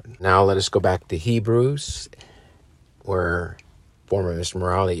Lord. Now let us go back to Hebrews, where former Mr.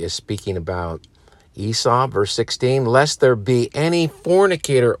 Morality is speaking about Esau, verse 16, lest there be any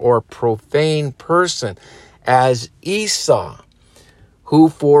fornicator or profane person as Esau, who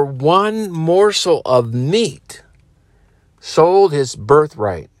for one morsel of meat sold his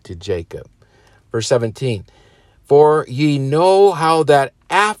birthright to Jacob. Verse 17, for ye know how that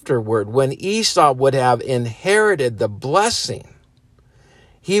afterward, when Esau would have inherited the blessing,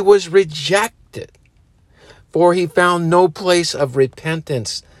 he was rejected, for he found no place of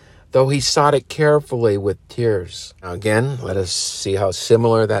repentance, though he sought it carefully with tears. Now again, let us see how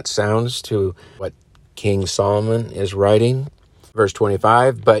similar that sounds to what King Solomon is writing. Verse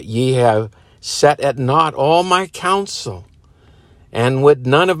 25, but ye have set at naught all my counsel, and with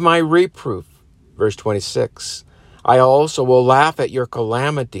none of my reproof. Verse 26, I also will laugh at your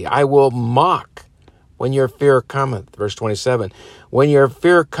calamity. I will mock when your fear cometh. Verse 27, when your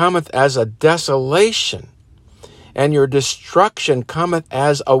fear cometh as a desolation, and your destruction cometh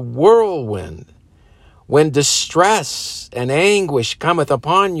as a whirlwind, when distress and anguish cometh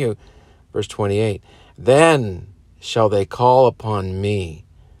upon you. Verse 28, then shall they call upon me,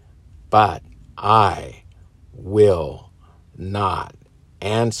 but I will not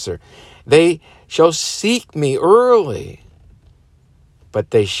answer. They shall seek me early,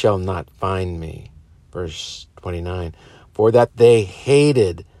 but they shall not find me. Verse 29, for that they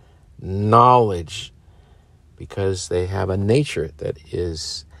hated knowledge, because they have a nature that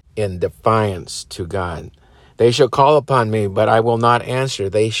is in defiance to God. They shall call upon me, but I will not answer.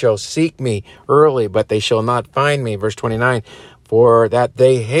 They shall seek me early, but they shall not find me. Verse 29, for that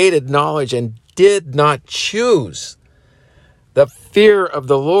they hated knowledge and did not choose the fear of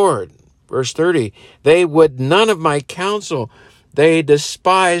the Lord. Verse 30, they would none of my counsel. They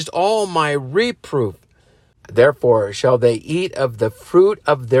despised all my reproof. Therefore shall they eat of the fruit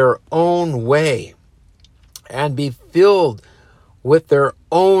of their own way, and be filled with their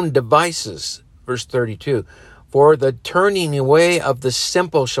own devices. Verse 32, for the turning away of the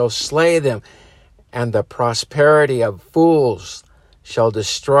simple shall slay them, and the prosperity of fools shall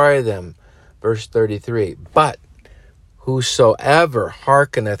destroy them. Verse 33, but whosoever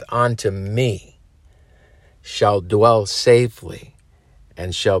hearkeneth unto me shall dwell safely,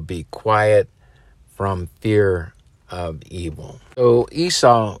 and shall be quiet from fear of evil. So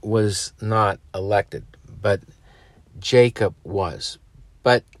Esau was not elected, but Jacob was.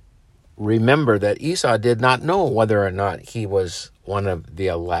 But remember that Esau did not know whether or not he was one of the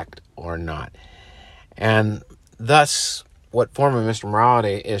elect or not. And thus, what former Mr.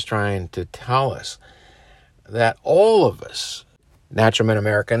 Morality is trying to tell us, that all of us, natural-born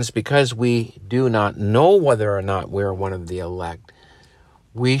Americans, because we do not know whether or not we're one of the elect,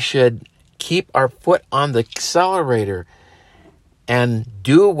 we should keep our foot on the accelerator and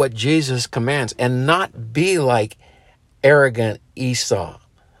do what Jesus commands, and not be like arrogant Esau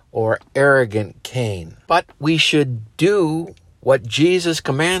or arrogant Cain. But we should do what Jesus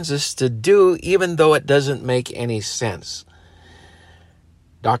commands us to do, even though it doesn't make any sense.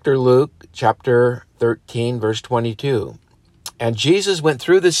 Dr. Luke, chapter 13, verse 22. And Jesus went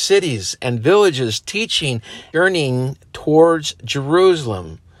through the cities and villages, teaching, journeying towards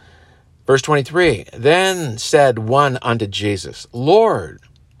Jerusalem. Verse 23, then said one unto Jesus, Lord,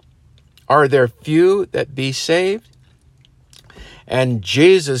 are there few that be saved? And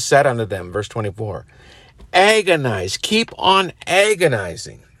Jesus said unto them, verse 24, agonize, keep on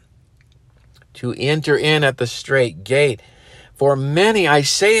agonizing to enter in at the strait gate. For many, I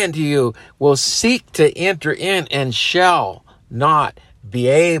say unto you, will seek to enter in and shall not be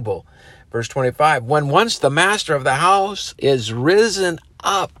able. Verse 25, when once the master of the house is risen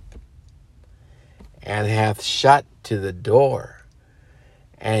up and hath shut to the door,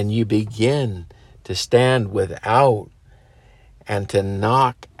 and you begin to stand without and to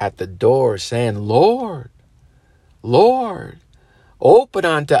knock at the door, saying, Lord, Lord, Open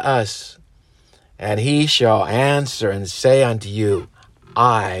unto us. And he shall answer and say unto you,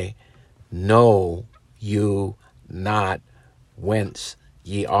 I know you not whence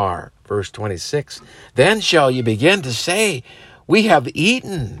ye are. Verse 26. Then shall ye begin to say, we have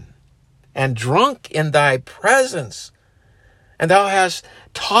eaten and drunk in thy presence, and thou hast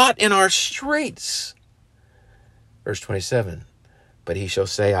taught in our streets. Verse 27. But he shall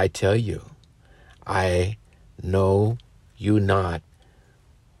say, I tell you, I know you not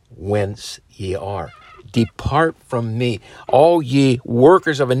whence ye are. Depart from me, all ye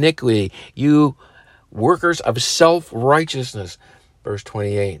workers of iniquity, you workers of self-righteousness. Verse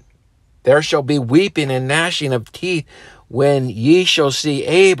 28. There shall be weeping and gnashing of teeth when ye shall see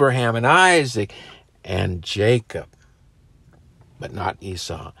Abraham and Isaac and Jacob, but not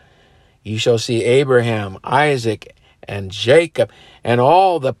Esau. Ye shall see Abraham, Isaac, and Jacob, and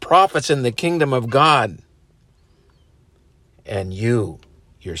all the prophets in the kingdom of God, and you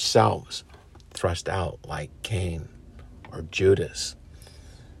yourselves thrust out like Cain or Judas.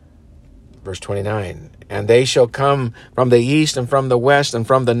 Verse 29, and they shall come from the east and from the west and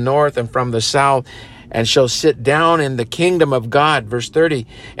from the north and from the south, and shall sit down in the kingdom of God. Verse 30,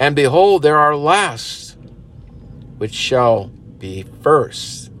 and behold, there are last, which shall be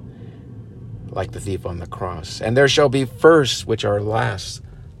first, like the thief on the cross. And there shall be first, which are last,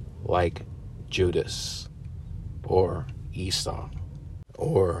 like Judas, or Esau,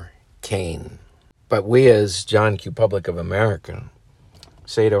 or Cain. But we as John Q. Public of America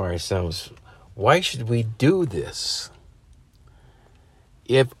say to ourselves, why should we do this?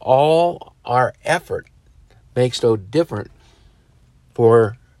 If all our effort makes no difference,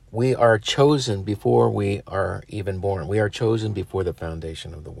 for we are chosen before we are even born. We are chosen before the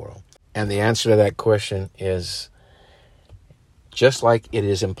foundation of the world. And the answer to that question is, just like it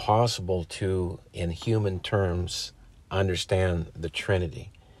is impossible to, in human terms, understand the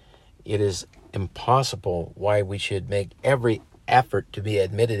Trinity, it is impossible why we should make every effort to be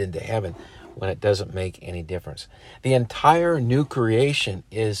admitted into heaven when it doesn't make any difference. The entire new creation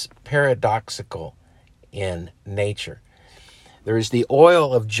is paradoxical in nature. There is the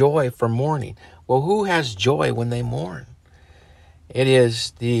oil of joy for mourning. Well, who has joy when they mourn? It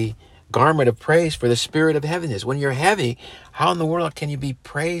is the garment of praise for the spirit of heaviness. When you're heavy, how in the world can you be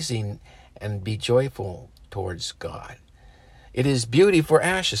praising and be joyful towards God? It is beauty for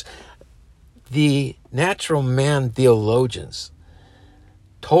ashes. The natural man theologians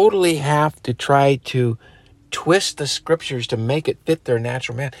totally have to try to twist the scriptures to make it fit their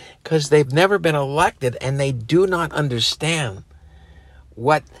natural man, because they've never been elected and they do not understand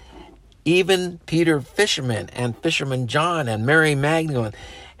what even Peter Fisherman and Fisherman John and Mary Magdalene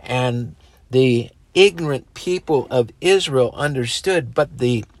and the ignorant people of Israel understood, but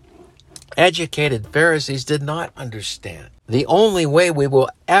the educated Pharisees did not understand. The only way we will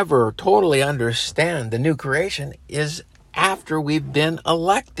ever totally understand the new creation is after we've been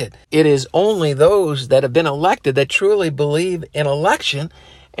elected. It is only those that have been elected that truly believe in election,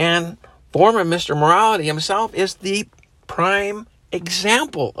 and former Mr. Morality himself is the prime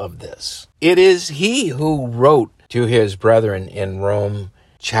example of this. It is he who wrote to his brethren in Rome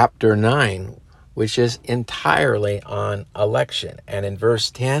chapter 9, which is entirely on election. And in verse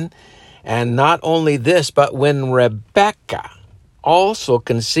 10, and not only this, but when Rebekah also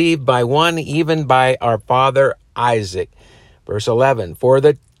conceived by one, even by our father Isaac. Verse 11, for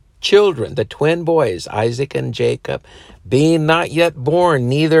the children, the twin boys, Isaac and Jacob, being not yet born,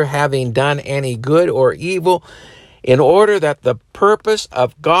 neither having done any good or evil, in order that the purpose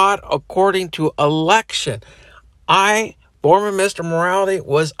of God according to election. I, former Mr. Morality,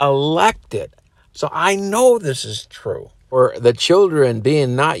 was elected, so I know this is true. For the children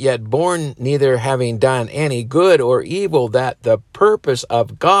being not yet born, neither having done any good or evil, that the purpose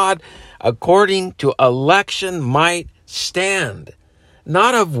of God according to election might stand,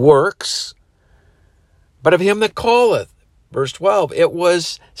 not of works, but of him that calleth. Verse 12, it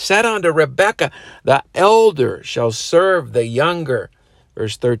was said unto Rebekah, the elder shall serve the younger.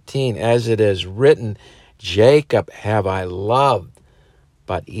 Verse 13, as it is written, Jacob have I loved,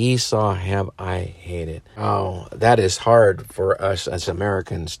 but Esau have I hated. Oh, that is hard for us as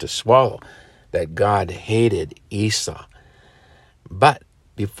Americans to swallow, that God hated Esau. But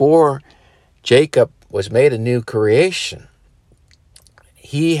before Jacob was made a new creation,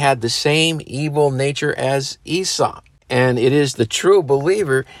 he had the same evil nature as Esau. And it is the true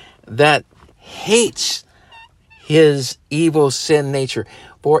believer that hates his evil sin nature.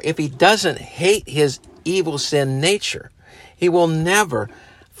 For if he doesn't hate his evil sin nature, he will never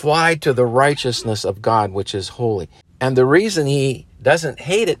fly to the righteousness of God, which is holy. And the reason he doesn't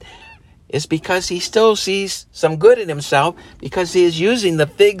hate it is because he still sees some good in himself, because he is using the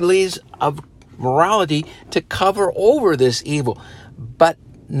fig leaves of morality to cover over this evil. But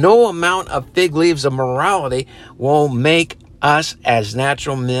no amount of fig leaves of morality will make us as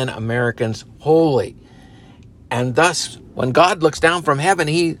natural men Americans holy. And thus, when God looks down from heaven,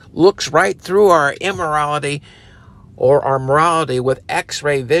 he looks right through our immorality or our morality with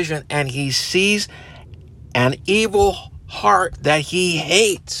X-ray vision, and he sees an evil heart that he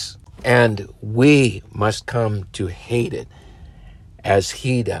hates. And we must come to hate it as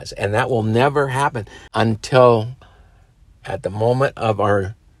he does. And that will never happen until at the moment of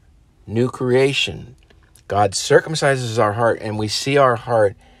our new creation, God circumcises our heart and we see our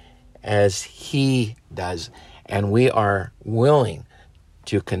heart as he does. And we are willing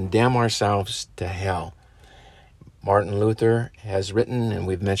to condemn ourselves to hell. Martin Luther has written, and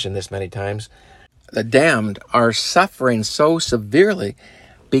we've mentioned this many times, the damned are suffering so severely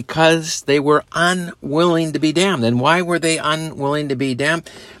because they were unwilling to be damned. And why were they unwilling to be damned?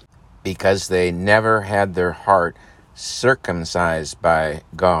 Because they never had their heart circumcised by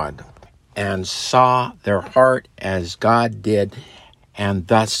God and saw their heart as God did, and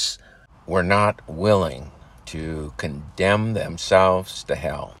thus were not willing to condemn themselves to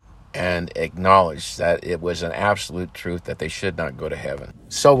hell and acknowledge that it was an absolute truth that they should not go to heaven.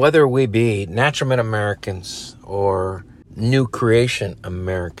 So whether we be natural men Americans or new creation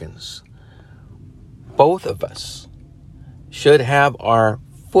Americans, both of us should have our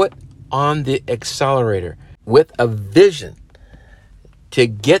foot on the accelerator with a vision to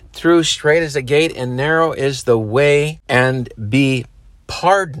get through straight as a gate and narrow is the way, and be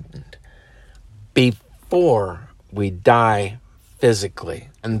pardoned before we die physically.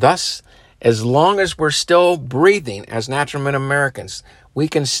 And thus, as long as we're still breathing as natural men Americans, we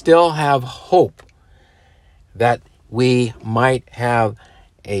can still have hope that we might have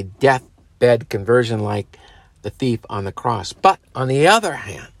a deathbed conversion like the thief on the cross. But on the other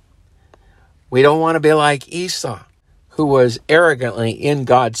hand, we don't want to be like Esau, who was arrogantly in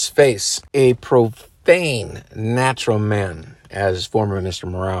God's face, a profane natural man, as former Mr.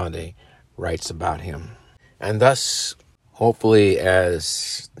 Morality writes about him. And thus, hopefully,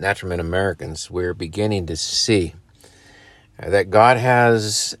 as natural men Americans, we're beginning to see that God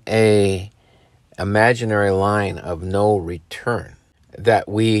has a imaginary line of no return that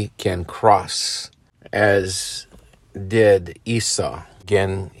we can cross, as did Esau.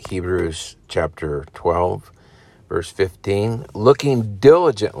 Again, Hebrews chapter 12, verse 15, looking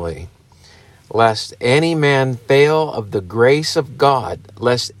diligently, lest any man fail of the grace of God,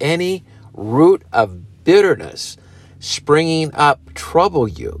 lest any root of bitterness springing up trouble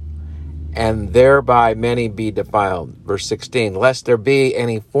you, and thereby many be defiled. Verse 16, lest there be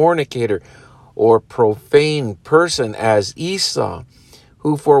any fornicator or profane person as Esau,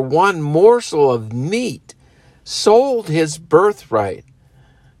 who for one morsel of meat sold his birthright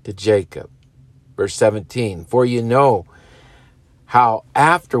to Jacob. Verse 17, for you know how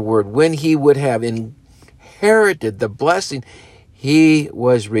afterward, when he would have inherited the blessing, he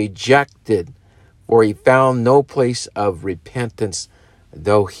was rejected, for he found no place of repentance,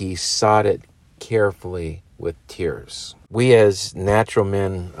 though he sought it carefully with tears. We as natural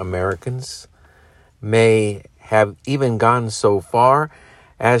men Americans may have even gone so far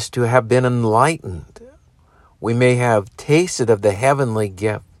as to have been enlightened. We may have tasted of the heavenly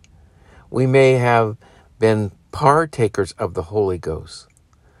gift. We may have been partakers of the Holy Ghost.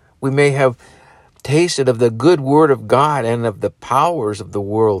 We may have tasted of the good word of God and of the powers of the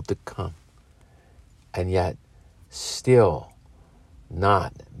world to come, and yet still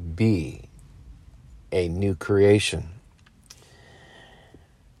not be a new creation.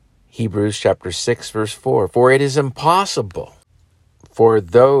 Hebrews chapter 6, verse 4, for it is impossible for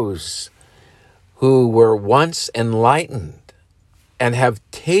those who were once enlightened and have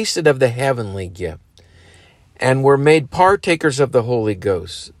tasted of the heavenly gift and were made partakers of the Holy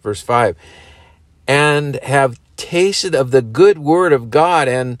Ghost, verse 5, and have tasted of the good word of God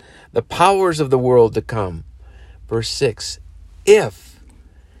and the powers of the world to come, verse 6, if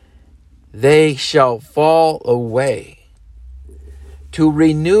they shall fall away, to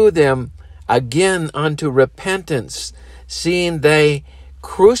renew them again unto repentance, seeing they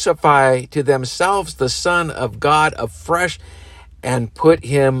crucify to themselves the Son of God afresh and put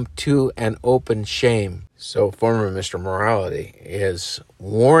him to an open shame. So former Mr. Morality is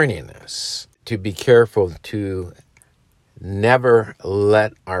warning us to be careful to never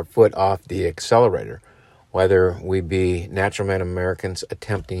let our foot off the accelerator, whether we be natural men Americans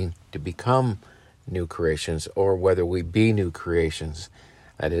attempting to become new creations, or whether we be new creations,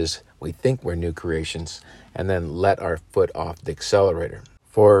 that is, we think we're new creations, and then let our foot off the accelerator.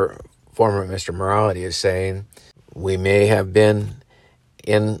 For former Mr. Morality is saying, we may have been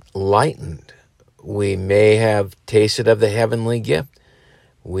enlightened. We may have tasted of the heavenly gift.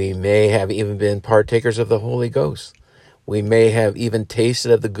 We may have even been partakers of the Holy Ghost. We may have even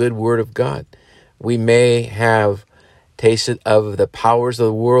tasted of the good word of God. We may have tasted of the powers of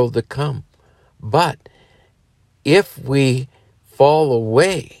the world to come. But if we fall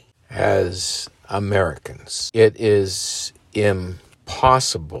away as Americans, it is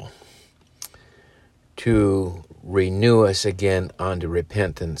impossible to renew us again unto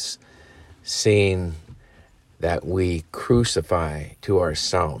repentance, seeing that we crucify to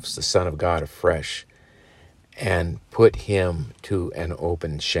ourselves the Son of God afresh and put him to an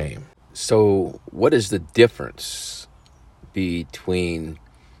open shame. So what is the difference between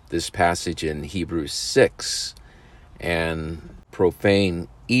this passage in Hebrews 6 and profane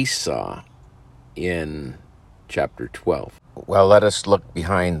Esau in chapter 12? Well, let us look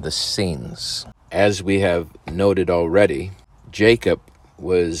behind the scenes. As we have noted already, Jacob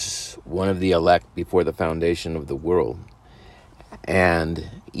was one of the elect before the foundation of the world,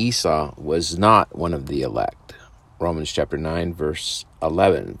 and Esau was not one of the elect. Romans chapter 9, verse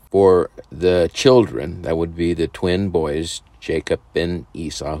 11. For the children, that would be the twin boys, Jacob and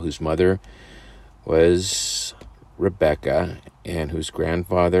Esau, whose mother was Rebekah and whose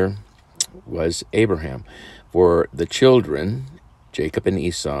grandfather was Abraham. For the children, Jacob and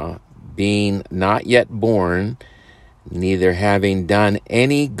Esau, being not yet born, neither having done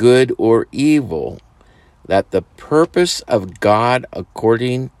any good or evil, that the purpose of God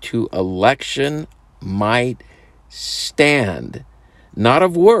according to election might stand, not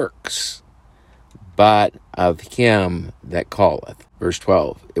of works, but of him that calleth. Verse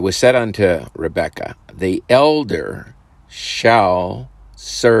 12, it was said unto Rebekah, the elder shall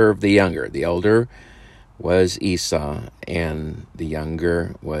serve the younger. The elder was Esau, and the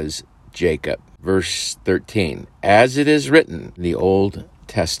younger was Jacob. Verse 13, as it is written in the Old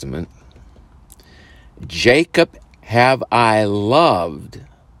Testament, Jacob have I loved,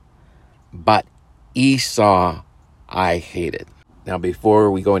 but Esau I hated. Now,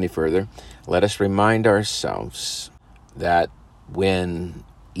 before we go any further, let us remind ourselves that when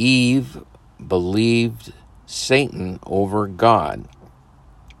Eve believed Satan over God,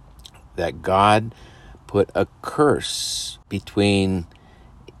 that God put a curse between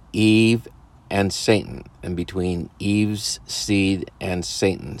Eve and Satan, and between Eve's seed and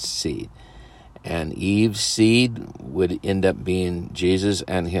Satan's seed. And Eve's seed would end up being Jesus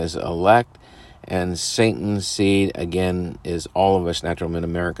and his elect, and Satan's seed, again, is all of us natural men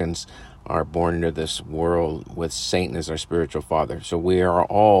Americans are born into this world with Satan as our spiritual father. So we are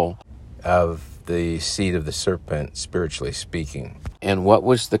all of the seed of the serpent, spiritually speaking. And what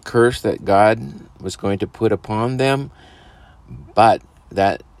was the curse that God was going to put upon them? But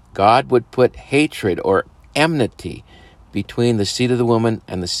that God would put hatred or enmity between the seed of the woman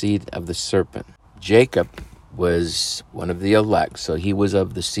and the seed of the serpent. Jacob was one of the elect, so he was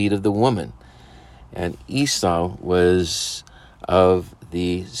of the seed of the woman. And Esau was of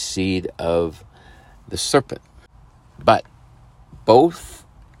the seed of the serpent. But both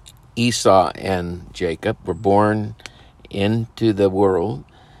Esau and Jacob were born into the world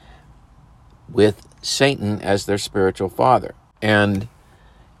with Satan as their spiritual father. And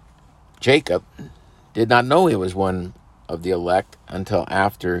Jacob did not know he was one of the elect until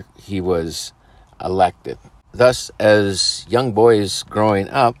after he was elected. Thus, as young boys growing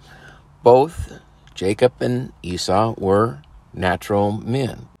up, both Jacob and Esau were natural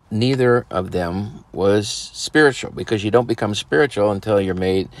men. Neither of them was spiritual, because you don't become spiritual until you're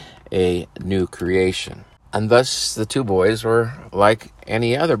made a new creation. And thus, the two boys were like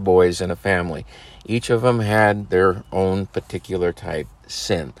any other boys in a family. Each of them had their own particular type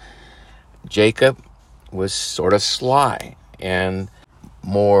sin. Jacob was sort of sly and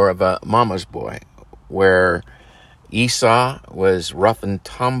more of a mama's boy, where Esau was rough and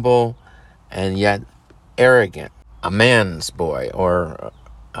tumble and yet arrogant, a man's boy or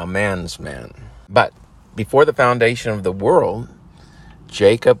a man's man. But before the foundation of the world,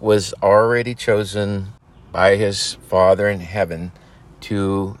 Jacob was already chosen by his Father in heaven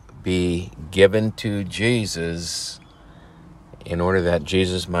to be given to Jesus in order that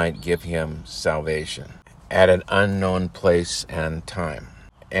Jesus might give him salvation at an unknown place and time,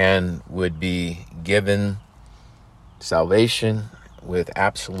 and would be given salvation with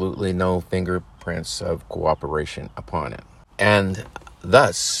absolutely no fingerprints of cooperation upon it. And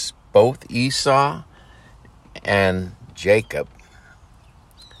thus, both Esau and Jacob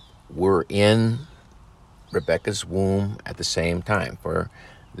were in Rebekah's womb at the same time, for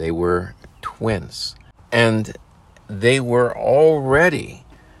they were twins. And they were already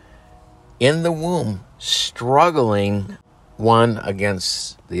in the womb, struggling one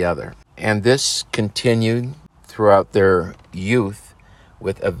against the other. And this continued throughout their youth,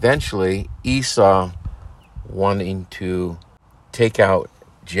 with eventually Esau wanting to take out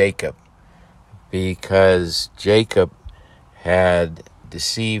Jacob because Jacob had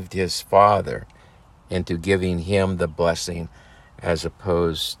deceived his father into giving him the blessing as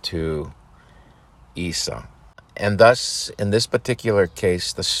opposed to Esau. And thus, in this particular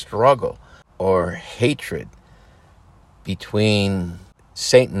case, the struggle or hatred between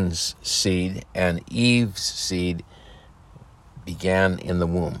Satan's seed and Eve's seed began in the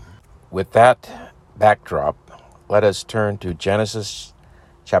womb. With that backdrop, let us turn to Genesis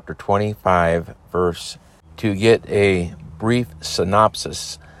chapter 25, verse, to get a brief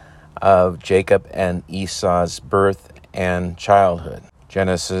synopsis of Jacob and Esau's birth and childhood.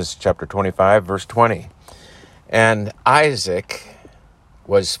 Genesis chapter 25, verse 20. And Isaac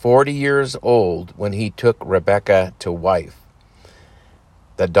was 40 years old when he took Rebekah to wife,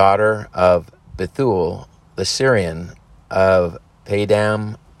 the daughter of Bethuel, the Syrian of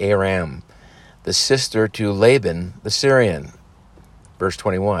Padam Aram, the sister to Laban, the Syrian. Verse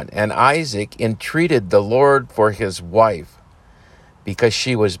 21. And Isaac entreated the Lord for his wife, because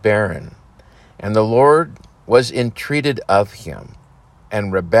she was barren. And the Lord was entreated of him.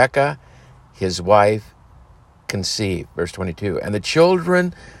 And Rebekah, his wife, conceived. Verse 22. And the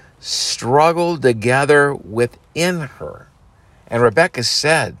children struggled together within her. And Rebekah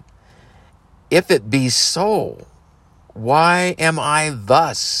said, If it be so, why am I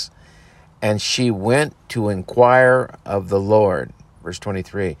thus? And she went to inquire of the Lord. Verse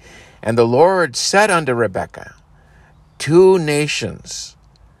 23. And the Lord said unto Rebekah, 2 nations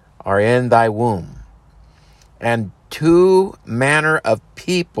are in thy womb, and 2 manner of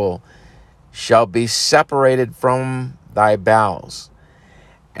people shall be separated from thy bowels.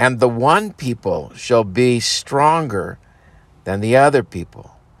 And the one people shall be stronger than the other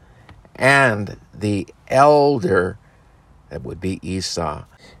people. And the elder, that would be Esau,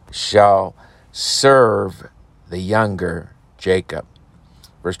 shall serve the younger Jacob.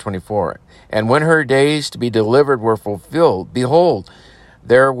 Verse 24. And when her days to be delivered were fulfilled, behold,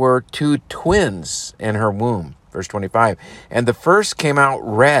 there were 2 twins in her womb. Verse 25. And the first came out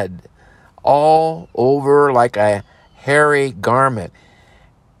red, all over like a hairy garment.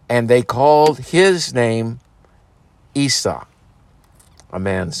 And they called his name Esau, a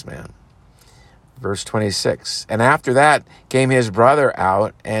man's man. Verse 26. And after that came his brother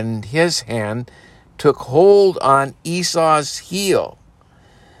out, and his hand took hold on Esau's heel,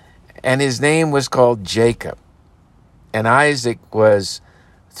 and his name was called Jacob. And Isaac was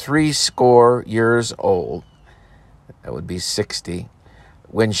 80 years old, that would be 60,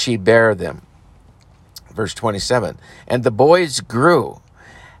 when she bare them. Verse 27. And the boys grew,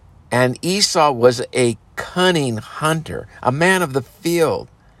 and Esau was a cunning hunter, a man of the field,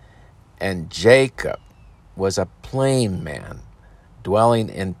 and Jacob was a plain man, dwelling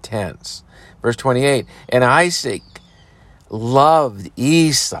in tents. Verse 28. And Isaac loved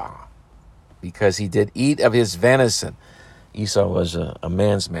Esau, because he did eat of his venison. Esau was a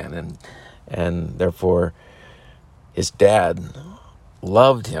man's man, and therefore his dad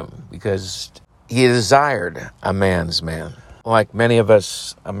loved him because he desired a man's man, like many of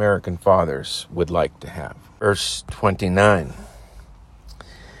us American fathers would like to have. Verse 29.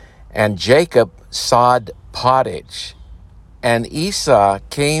 And Jacob sawed pottage, and Esau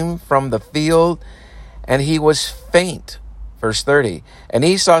came from the field, and he was faint. Verse 30. And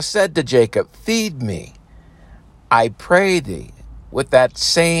Esau said to Jacob, Feed me, I pray thee, with that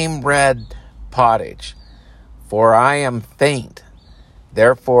same red pottage, for I am faint.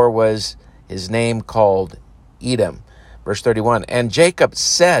 Therefore was his name called Edom. Verse 31. And Jacob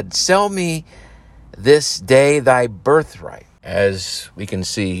said, Sell me this day thy birthright. As we can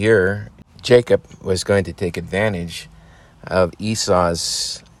see here, Jacob was going to take advantage of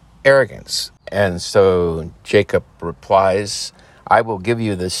Esau's arrogance. And so Jacob replies, I will give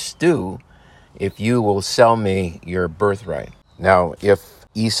you the stew if you will sell me your birthright. Now, if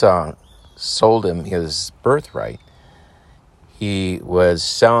Esau sold him his birthright, he was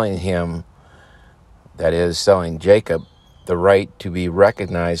selling him, that is, selling Jacob, the right to be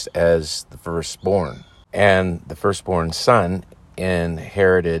recognized as the firstborn. And the firstborn son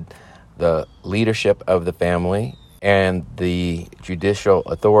inherited the leadership of the family and the judicial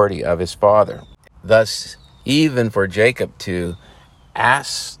authority of his father. Thus, even for Jacob to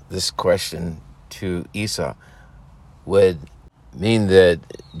ask this question to Esau would mean that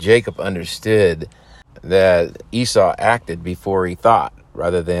Jacob understood that Esau acted before he thought,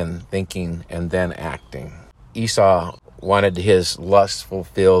 rather than thinking and then acting. Esau wanted his lust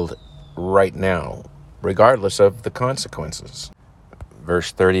fulfilled right now, regardless of the consequences.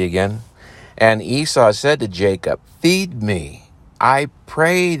 Verse 30 again. And Esau said to Jacob, feed me, I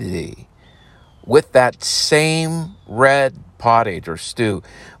pray thee, with that same red pottage or stew,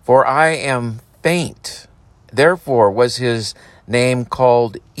 for I am faint. Therefore was his name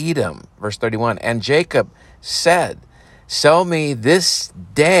called Edom. Verse 31. And Jacob said, sell me this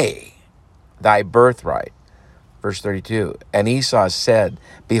day thy birthright. Verse 32. And Esau said,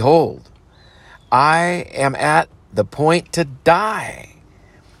 behold, I am at the point to die,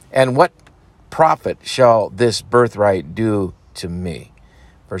 and what profit shall this birthright do to me?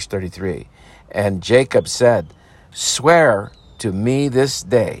 Verse 33. And Jacob said, swear to me this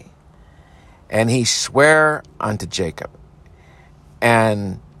day. And he sware unto Jacob.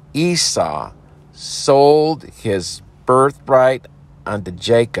 And Esau sold his birthright unto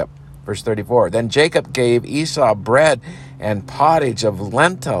Jacob. Verse 34. Then Jacob gave Esau bread and pottage of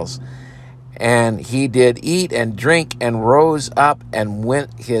lentils, and he did eat and drink, and rose up and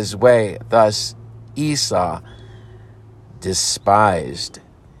went his way. Thus Esau despised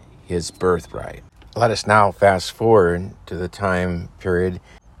his birthright. Let us now fast forward to the time period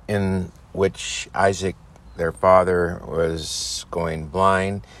in which Isaac, their father, was going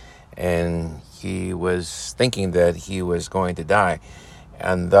blind, and he was thinking that he was going to die.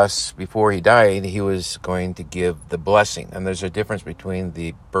 And thus, before he died, he was going to give the blessing. And there's a difference between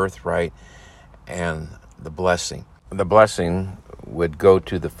the birthright and the blessing. The blessing would go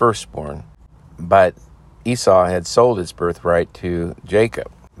to the firstborn, but Esau had sold his birthright to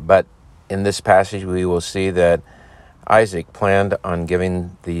Jacob. But in this passage, we will see that Isaac planned on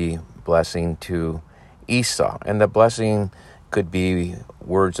giving the blessing to Esau. And the blessing could be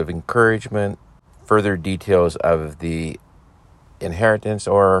words of encouragement, further details of the inheritance,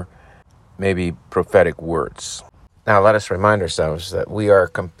 or maybe prophetic words. Now let us remind ourselves that we are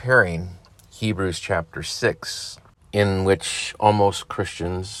comparing Hebrews chapter 6, in which almost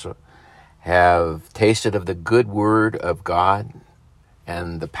Christians have tasted of the good word of God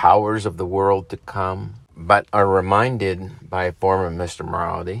and the powers of the world to come, but are reminded by a form of Mr.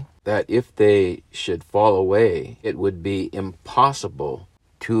 Morality that if they should fall away, it would be impossible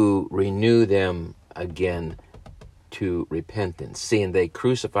to renew them again to repentance, seeing they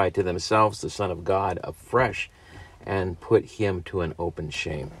crucified to themselves the Son of God afresh and put him to an open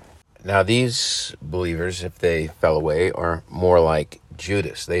shame. Now these believers, if they fell away, are more like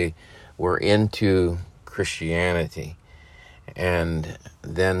Judas. They were into Christianity and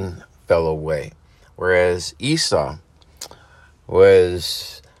then fell away. Whereas Esau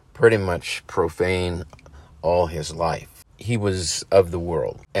was pretty much profane all his life. He was of the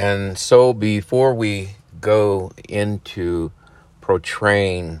world. And so before we go into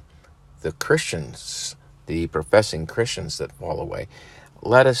portraying the Christians, the professing Christians that fall away,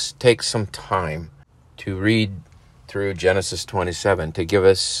 let us take some time to read through Genesis 27 to give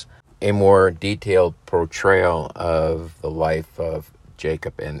us a more detailed portrayal of the life of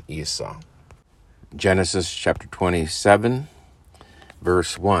Jacob and Esau. Genesis chapter 27,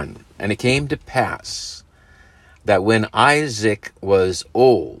 verse 1. And it came to pass that when Isaac was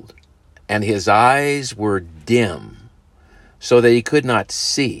old, and his eyes were dim, so that he could not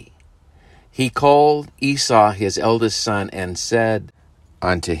see, he called Esau his eldest son, and said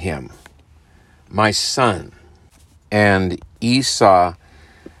unto him, my son. And Esau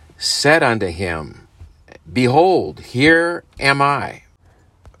said unto him, behold, here am I.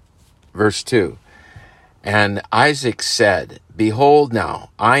 Verse 2. And Isaac said, behold,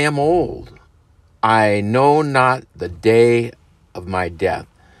 now I am old, I know not the day of my death.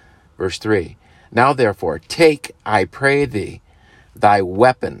 Verse 3. Now therefore take, I pray thee, thy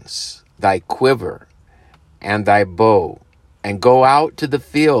weapons, thy quiver, and thy bow, and go out to the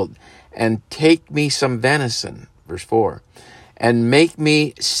field, and take me some venison. Verse 4. And make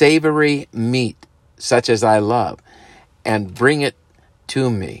me savory meat, such as I love, and bring it to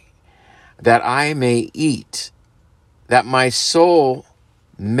me, that I may eat, that my soul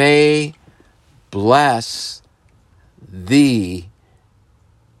may bless thee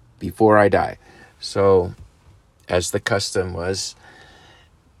before I die. So, as the custom was,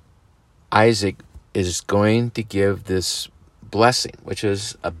 Isaac is going to give this blessing, which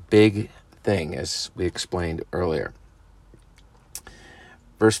is a big thing, as we explained earlier.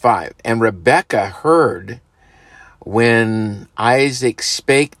 Verse 5, and Rebekah heard when Isaac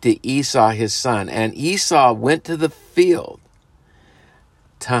spake to Esau his son, and Esau went to the field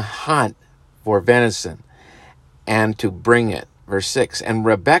to hunt for venison and to bring it. Verse 6, and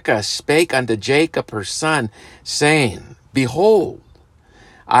Rebekah spake unto Jacob her son, saying, behold,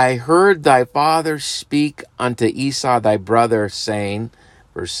 I heard thy father speak unto Esau thy brother, saying,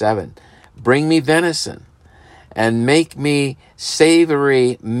 Verse 7, bring me venison, and make me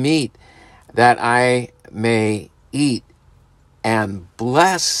savory meat, that I may eat, and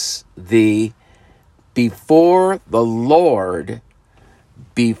bless thee before the Lord,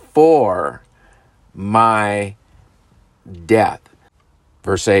 before my death.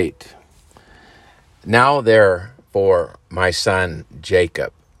 Verse 8, now therefore, my son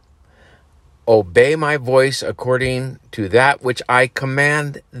Jacob, obey my voice according to that which I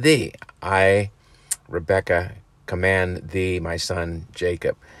command thee. I, Rebekah, command thee, my son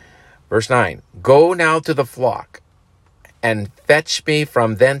Jacob. Verse 9, go now to the flock, and fetch me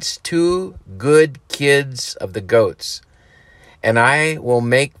from thence 2 good kids of the goats, and I will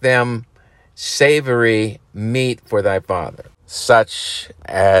make them savory meat for thy father, such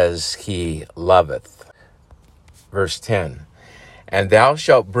as he loveth. Verse 10, and thou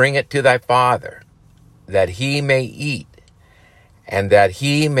shalt bring it to thy father, that he may eat, and that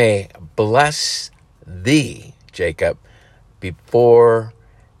he may bless thee, Jacob, before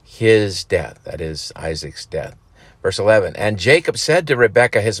his death, that is Isaac's death. Verse 11, and Jacob said to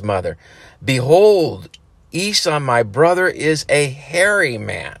Rebekah his mother, behold, Esau my brother is a hairy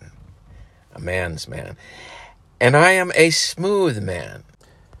man, a man's man, and I am a smooth man.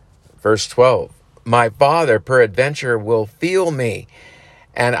 Verse 12, my father peradventure will feel me,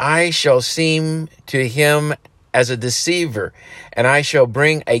 and I shall seem to him as a deceiver, and I shall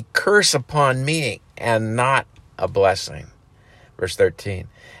bring a curse upon me, and not a blessing. Verse 13,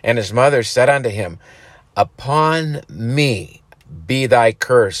 and his mother said unto him, upon me be thy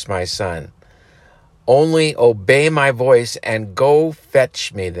curse, my son. Only obey my voice, and go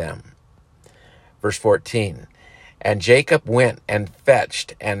fetch me them. Verse 14, and Jacob went and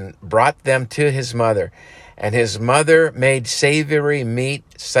fetched, and brought them to his mother. And his mother made savory meat,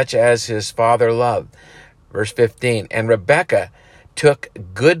 such as his father loved. Verse 15, and Rebekah took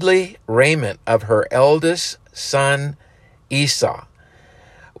goodly raiment of her eldest son Esau,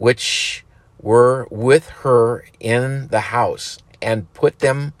 which were with her in the house, and put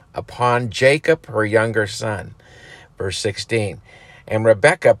them upon Jacob her younger son. Verse 16, and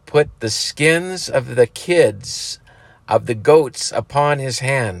Rebekah put the skins of the kids of the goats upon his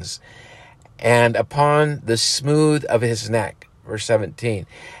hands, and upon the smooth of his neck. Verse 17,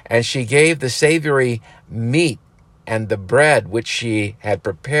 and she gave the savory meat and the bread which she had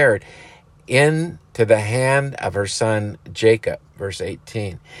prepared into the hand of her son Jacob. Verse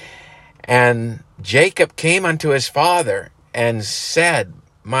 18, and Jacob came unto his father and said,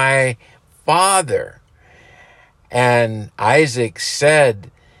 my father. And Isaac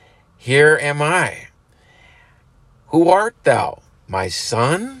said, here am I. Who art thou, my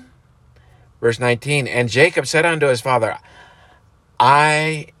son? Verse 19, and Jacob said unto his father,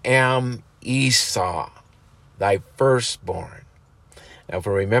 I am Esau, thy firstborn. Now, if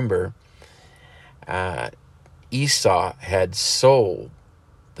we remember, Esau had sold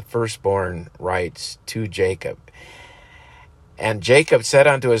the firstborn rights to Jacob. And Jacob said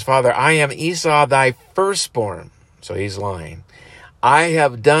unto his father, I am Esau, thy firstborn. So he's lying. I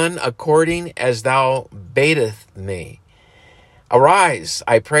have done according as thou badest me. Arise,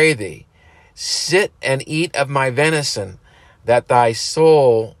 I pray thee, sit and eat of my venison, that thy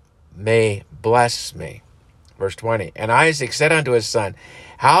soul may bless me. Verse 20, and Isaac said unto his son,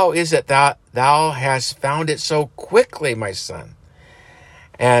 how is it that thou hast found it so quickly, my son?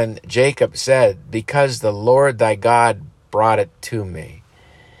 And Jacob said, because the Lord thy God brought it to me.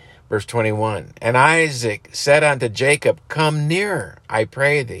 Verse 21, and Isaac said unto Jacob, come near, I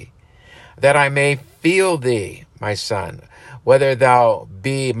pray thee, that I may feel thee, my son, whether thou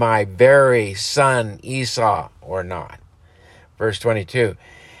be my very son Esau or not. Verse 22,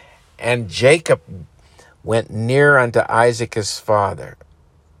 and Jacob went near unto Isaac his father,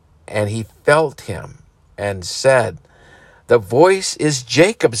 and he felt him, and said, the voice is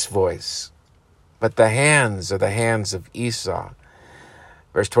Jacob's voice, but the hands are the hands of Esau.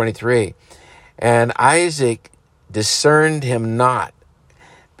 Verse 23, and Isaac discerned him not,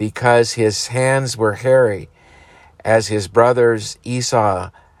 because his hands were hairy, as his brother's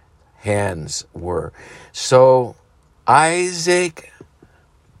Esau's hands were. So Isaac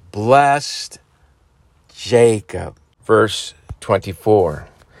blessed Jacob. Verse 24,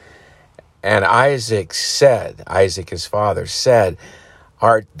 and Isaac said, Isaac his father said,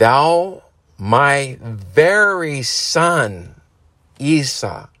 art thou my very son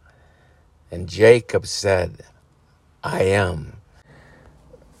Esau? And Jacob said, I am.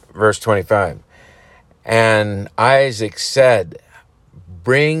 Verse 25, and Isaac said,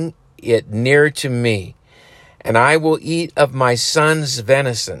 bring it near to me, and I will eat of my son's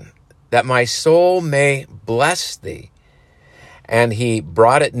venison, that my soul may bless thee. and he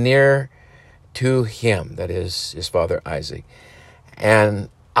brought it near to him, that is his father Isaac. And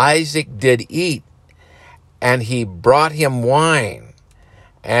Isaac did eat, and he brought him wine,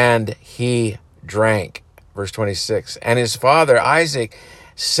 and he drank. Verse 26, and his father Isaac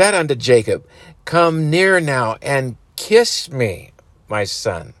said unto Jacob, come near now and kiss me, my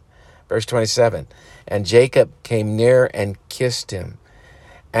son. Verse 27, and Jacob came near and kissed him.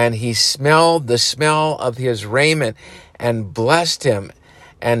 And he smelled the smell of his raiment and blessed him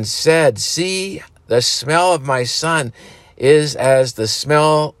and said, see, the smell of my son is as the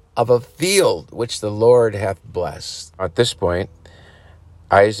smell of a field which the Lord hath blessed. At this point,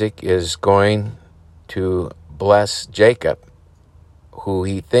 Isaac is going to bless Jacob, who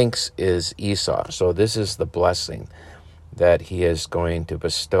he thinks is Esau. So this is the blessing that he is going to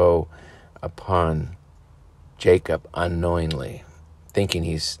bestow upon Jacob unknowingly, thinking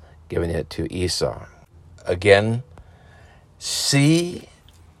he's giving it to Esau. Again, see,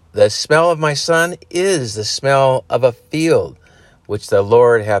 the smell of my son is the smell of a field which the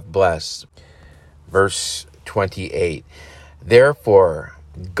Lord hath blessed. Verse 28, therefore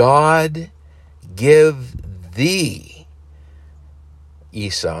God give thee,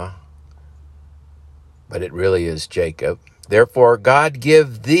 Esau, but it really is Jacob. Therefore God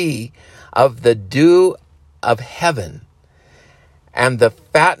give thee of the dew of heaven and the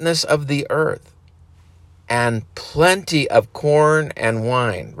fatness of the earth and plenty of corn and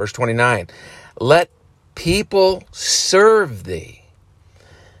wine. Verse 29, let people serve thee.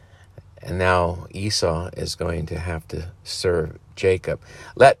 And now Esau is going to have to serve Jacob.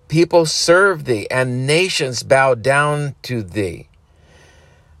 Let people serve thee, and nations bow down to thee.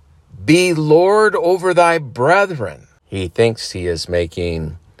 Be Lord over thy brethren. He thinks he is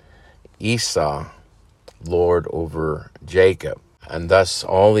making Esau Lord over Jacob. And thus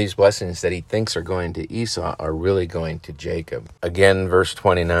all these blessings that he thinks are going to Esau are really going to Jacob. Again, verse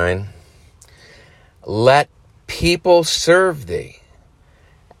 29, let people serve thee,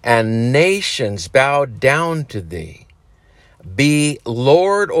 and nations bow down to thee. Be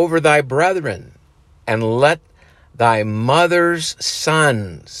Lord over thy brethren, and let thy mother's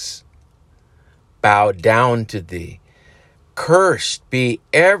sons bow down to thee. Cursed be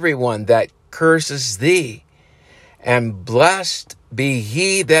everyone that curses thee, and blessed be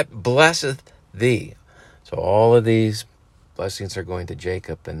he that blesseth thee. So all of these blessings are going to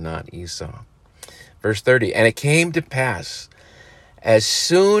Jacob and not Esau. Verse 30, and it came to pass, as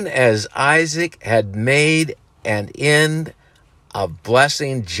soon as Isaac had made an end of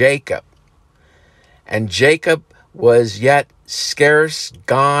blessing Jacob, and Jacob was yet scarce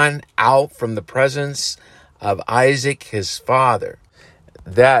gone out from the presence of Isaac his father,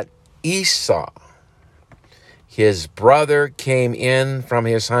 that Esau, his brother, came in from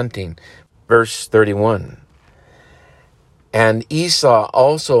his hunting. Verse 31, and Esau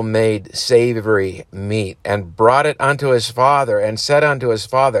also made savory meat, and brought it unto his father, and said unto his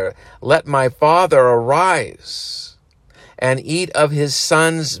father, let my father arise, and eat of his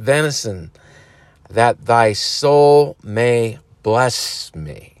son's venison, that thy soul may bless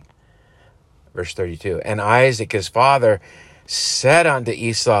me. Verse 32, and Isaac his father said unto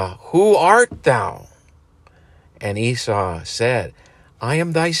Esau, who art thou? And Esau said, I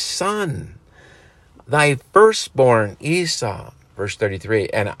am thy son, thy firstborn Esau. Verse 33,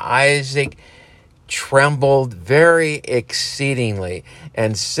 and Isaac trembled very exceedingly,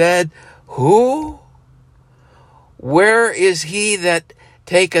 and said, who? Where is he that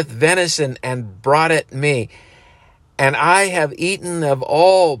taketh venison and brought it me? And I have eaten of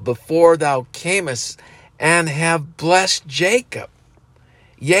all before thou camest, and have blessed Jacob.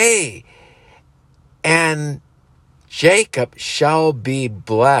 Yea, and Jacob shall be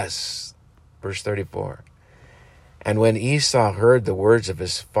blessed. Verse 34. And when Esau heard the words of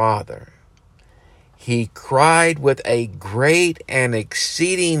his father, he cried with a great and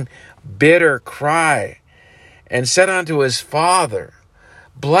exceeding bitter cry, and said unto his father,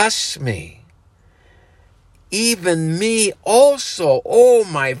 bless me, even me also, O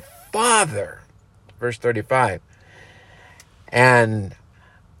my father. Verse 35. And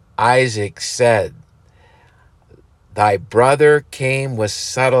Isaac said, thy brother came with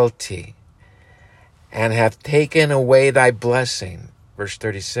subtlety, and hath taken away thy blessing. Verse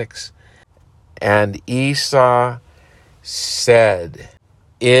 36. And Esau said,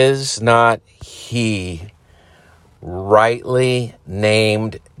 is not he rightly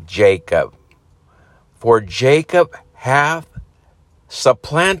named Jacob? For Jacob hath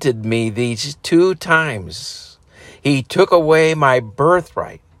supplanted me these 2 times. He took away my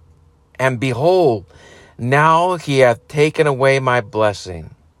birthright, and behold, now he hath taken away my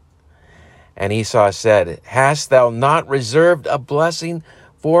blessing. And Esau said, Hast thou not reserved a blessing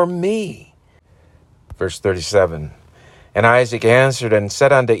for me? Verse 37. And Isaac answered and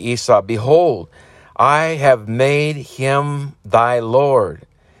said unto Esau, Behold, I have made him thy Lord,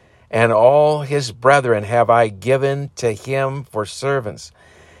 and all his brethren have I given to him for servants.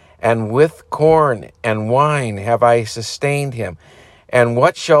 And with corn and wine have I sustained him. And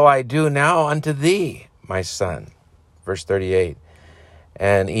what shall I do now unto thee, my son? Verse 38.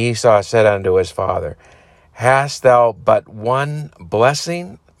 And Esau said unto his father, Hast thou but one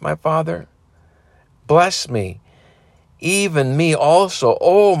blessing, my father? Bless me, even me also,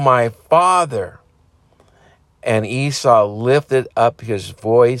 O my father. And Esau lifted up his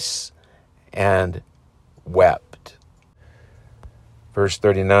voice and wept. Verse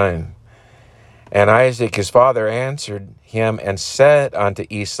 39. And Isaac his father answered him and said unto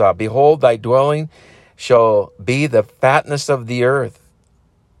Esau, Behold, thy dwelling shall be the fatness of the earth,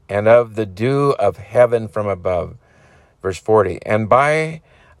 and of the dew of heaven from above. Verse 40. And by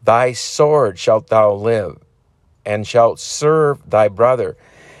thy sword shalt thou live, and shalt serve thy brother.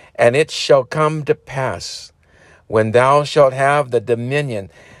 And it shall come to pass, when thou shalt have the dominion,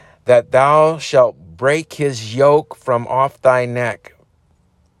 that thou shalt break his yoke from off thy neck.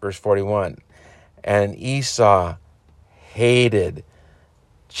 Verse 41. And Esau hated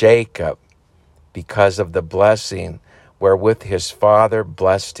Jacob because of the blessing wherewith his father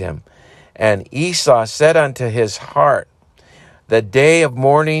blessed him. And Esau said unto his heart, The day of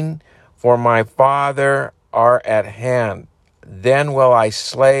mourning for my father are at hand. Then will I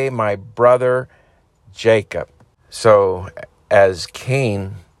slay my brother Jacob. So as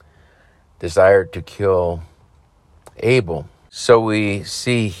Cain desired to kill Abel, so we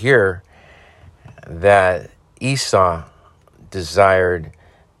see here that Esau desired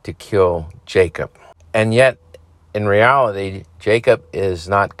to kill Jacob. And yet, in reality, Jacob is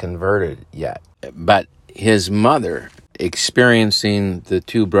not converted yet. But his mother, experiencing the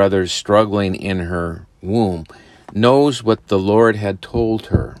two brothers struggling in her womb, knows what the Lord had told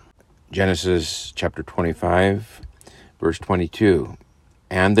her. Genesis chapter 25, verse 22.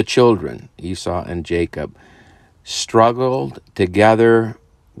 And the children, Esau and Jacob, struggled together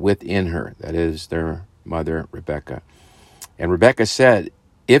within her, that is, their mother Rebekah. And Rebekah said,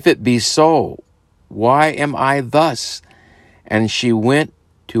 If it be so, why am I thus? And she went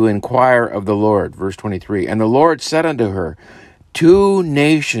to inquire of the Lord. Verse 23. And the Lord said unto her, 2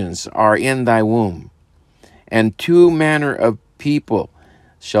 nations are in thy womb, and 2 manner of people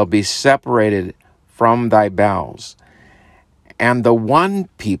shall be separated from thy bowels. And the one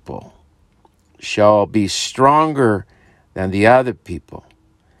people shall be stronger than the other people,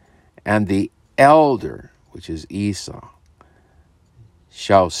 and the elder, which is Esau,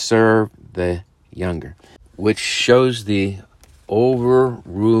 shall serve the younger, which shows the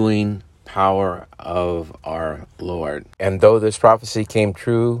overruling power of our Lord. And though this prophecy came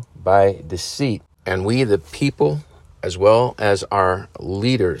true by deceit, and we, the people, as well as our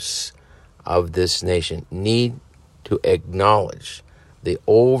leaders of this nation, need to acknowledge the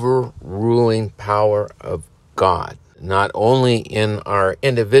overruling power of God, not only in our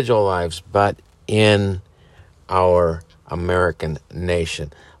individual lives, but in our American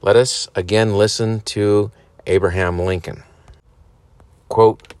nation. Let us again listen to Abraham Lincoln.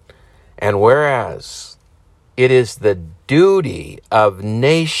 Quote, And whereas it is the duty of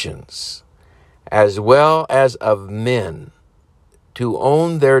nations as well as of men to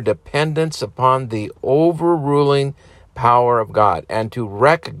own their dependence upon the overruling power of God, and to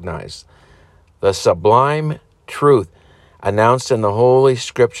recognize the sublime truth announced in the Holy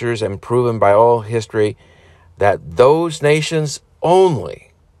Scriptures and proven by all history, that those nations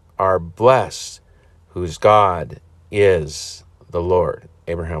only are blessed whose God is the Lord.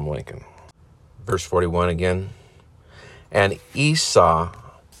 Abraham Lincoln. Verse 41 again. And Esau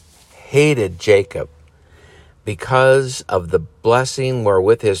hated Jacob because of the blessing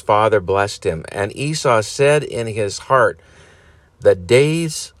wherewith his father blessed him. And Esau said in his heart, The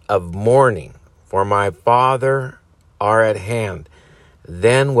days of mourning for my father are at hand.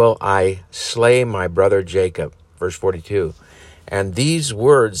 Then will I slay my brother Jacob. Verse 42. And these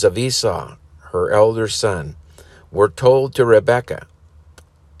words of Esau, her elder son, were told to Rebekah.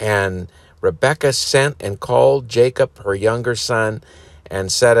 And Rebekah sent and called Jacob her younger son, and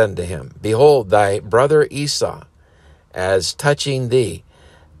said unto him, Behold, thy brother Esau, as touching thee,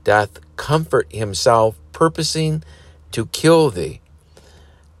 doth comfort himself, purposing to kill thee.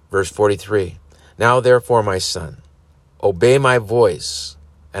 Verse 43. Now therefore, my son, obey my voice,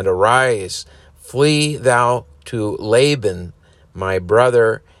 and arise, flee thou to Laban, my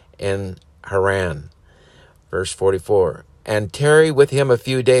brother, in Haran. Verse 44. and tarry with him a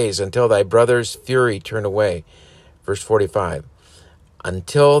few days until thy brother's fury turn away. Verse 45.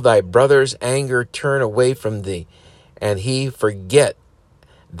 Until thy brother's anger turn away from thee, and he forget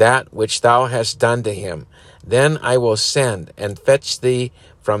that which thou hast done to him. Then I will send and fetch thee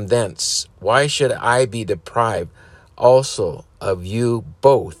from thence. Why should I be deprived also of you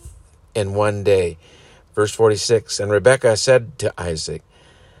both in one day? Verse 46. And Rebekah said to Isaac,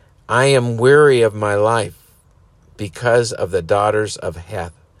 I am weary of my life because of the daughters of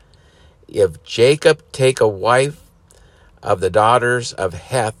Heth. If Jacob take a wife of the daughters of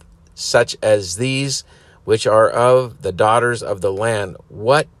Heth, such as these which are of the daughters of the land,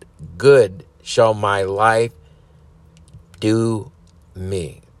 what good shall my life do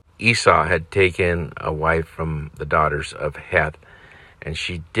me? Esau had taken a wife from the daughters of Heth, and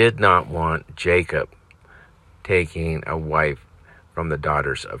she did not want Jacob taking a wife from the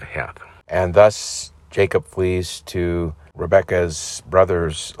daughters of Heth. And thus Jacob flees to Rebekah's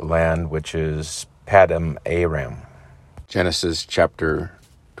brother's land, which is Paddan Aram. Genesis chapter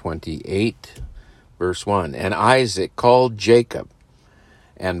 28, verse 1. And Isaac called Jacob,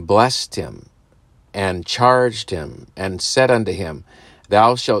 and blessed him, and charged him, and said unto him,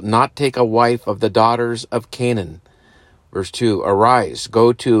 Thou shalt not take a wife of the daughters of Canaan. Verse 2. Arise,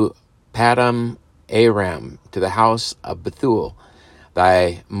 go to Paddan Aram, to the house of Bethuel,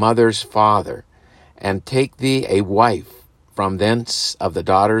 thy mother's father, and take thee a wife from thence of the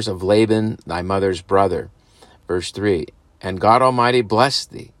daughters of Laban, thy mother's brother. Verse 3. And God Almighty bless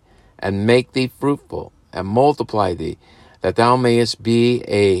thee, and make thee fruitful, and multiply thee, that thou mayest be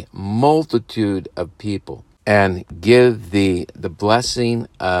a multitude of people, and give thee the blessing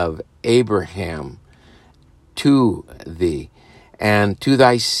of Abraham to thee, and to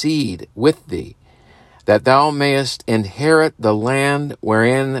thy seed with thee, that thou mayest inherit the land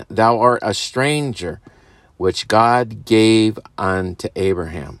wherein thou art a stranger, which God gave unto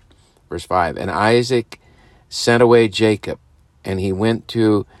Abraham. Verse 5. And Isaac sent away Jacob, and he went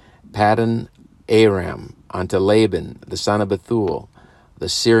to Paddan Aram unto Laban, the son of Bethuel, the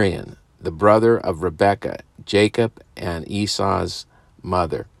Syrian, the brother of Rebekah, Jacob and Esau's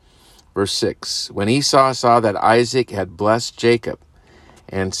mother. Verse 6. When Esau saw that Isaac had blessed Jacob,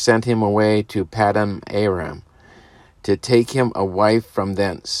 and sent him away to Paddan Aram, to take him a wife from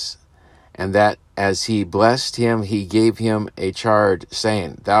thence, and that as he blessed him, he gave him a charge,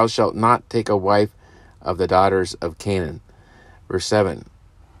 saying, Thou shalt not take a wife of the daughters of Canaan. Verse 7.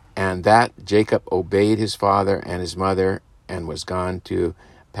 And that Jacob obeyed his father and his mother, and was gone to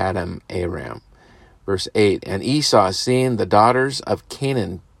Paddan Aram. Verse 8. And Esau, seeing the daughters of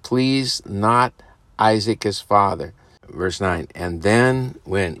Canaan, pleased not Isaac his father. Verse 9. And then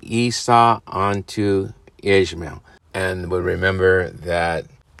went Esau unto Ishmael. And we remember that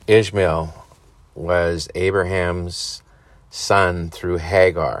Ishmael was Abraham's son through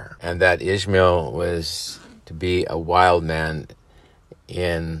Hagar, and that Ishmael was to be a wild man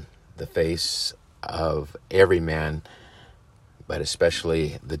in the face of every man, but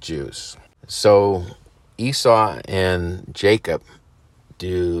especially the Jews. So Esau and Jacob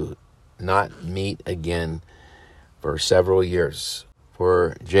do not meet again for several years.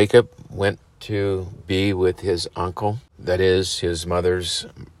 For Jacob went to be with his uncle, that is, his mother's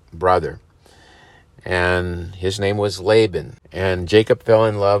brother, and his name was Laban. And Jacob fell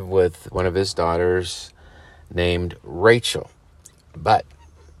in love with one of his daughters named Rachel. But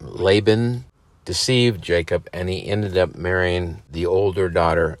Laban deceived Jacob, and he ended up marrying the older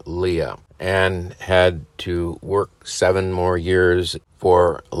daughter, Leah, and had to work 7 more years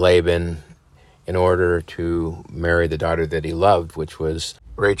for Laban in order to marry the daughter that he loved, which was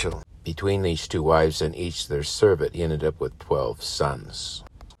Rachel. Between these 2 wives and each their servant, he ended up with 12 sons.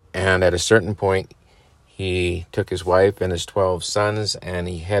 And at a certain point, he took his wife and his 12 sons, and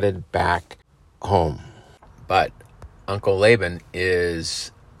he headed back home. But Uncle Laban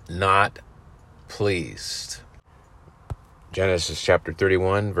is not pleased. Genesis chapter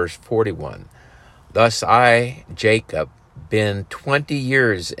 31, verse 41. Thus I, Jacob, been 20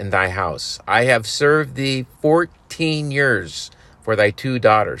 years in thy house. I have served thee 14 years for thy 2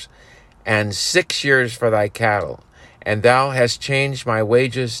 daughters, and 6 years for thy cattle, and thou hast changed my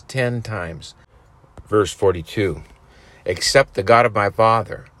wages 10 times. Verse 42. Except the God of my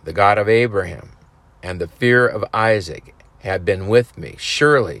father, the God of Abraham, and the fear of Isaac had been with me,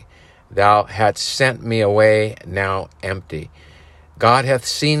 surely thou hadst sent me away now empty. God hath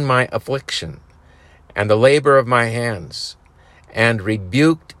seen my affliction, and the labor of my hands, and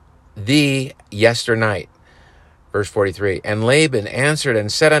rebuked thee yesternight. Verse 43. And Laban answered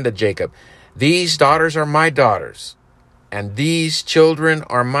and said unto Jacob, These daughters are my daughters, and these children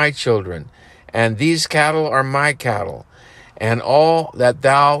are my children, and these cattle are my cattle. and all that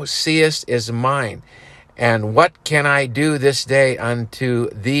thou seest is mine. And what can I do this day unto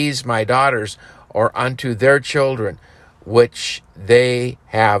these my daughters, or unto their children, which they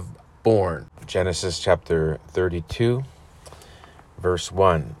have borne? Genesis chapter 32, verse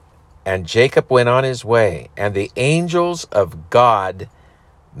 1. And Jacob went on his way, and the angels of God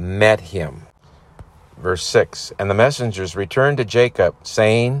met him. Verse 6. And the messengers returned to Jacob,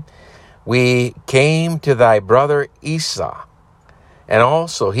 saying, We came to thy brother Esau, and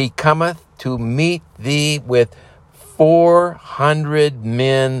also he cometh to meet thee with 400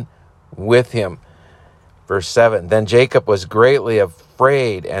 men with him. Verse 7. Then Jacob was greatly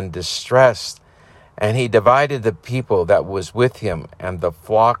afraid and distressed, and he divided the people that was with him, and the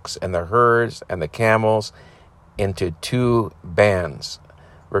flocks, and the herds, and the camels, into 2 bands.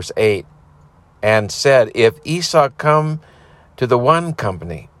 Verse 8. And said, If Esau come to the one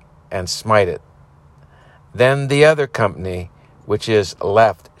company, and smite it, then the other company which is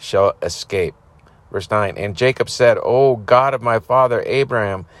left shall escape. Verse 9. And Jacob said, O God of my father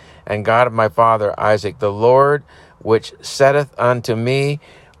Abraham, and God of my father Isaac, the Lord which saith unto me,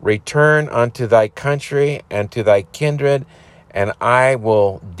 Return unto thy country and to thy kindred, and I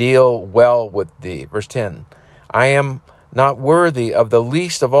will deal well with thee. Verse 10. I am not worthy of the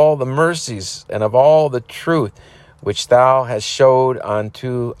least of all the mercies and of all the truth which thou hast showed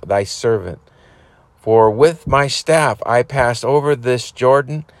unto thy servant. For with my staff I passed over this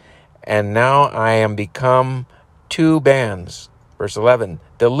Jordan, and now I am become 2 bands. Verse 11.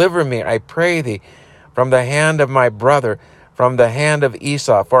 Deliver me, I pray thee, from the hand of my brother, from the hand of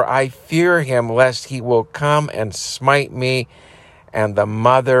Esau, for I fear him, lest he will come and smite me and the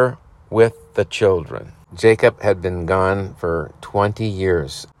mother with the children. Jacob had been gone for 20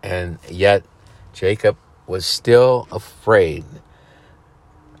 years, and yet Jacob was still afraid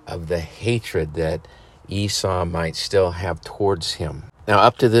of the hatred that Esau might still have towards him. Now,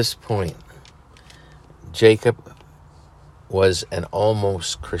 up to this point, Jacob was an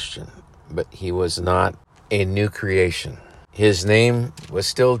almost Christian, but he was not a new creation. His name was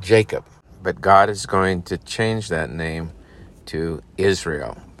still Jacob, but God is going to change that name to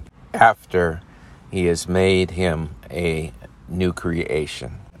Israel after he has made him a new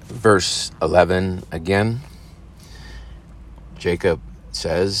creation. Verse 11 again, Jacob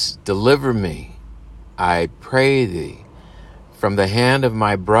says, Deliver me, I pray thee, from the hand of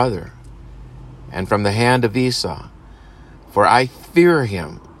my brother and from the hand of Esau, for I fear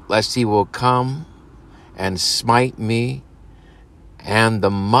him, lest he will come and smite me and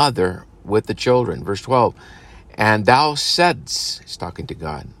the mother with the children. Verse 12, And thou saidst, he's talking to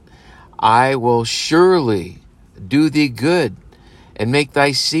God, I will surely do thee good, and make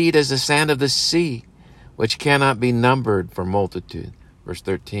thy seed as the sand of the sea, which cannot be numbered for multitude. Verse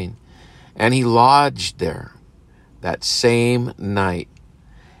 13. And he lodged there that same night,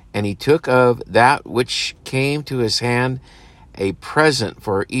 and he took of that which came to his hand a present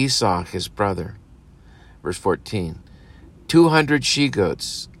for Esau his brother. Verse 14. 200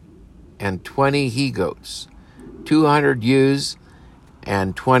 she-goats, and 20 he-goats, 200 ewes,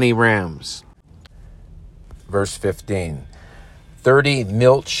 and 20 rams. Verse 15. 30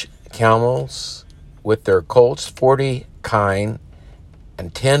 milch camels with their colts, 40 kine,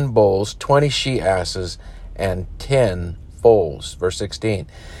 and 10 bulls, 20 she-asses, and 10 foals. Verse 16.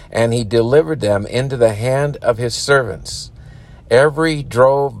 And he delivered them into the hand of his servants, every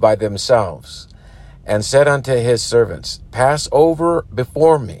drove by themselves, and said unto his servants, Pass over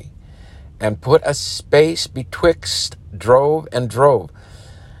before me, and put a space betwixt drove and drove.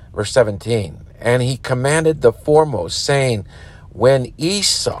 Verse 17. And he commanded the foremost, saying, When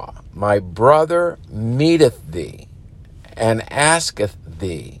Esau, my brother, meeteth thee, and asketh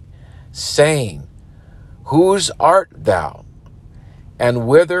thee, saying, Whose art thou? And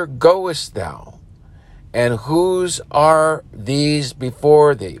whither goest thou? And whose are these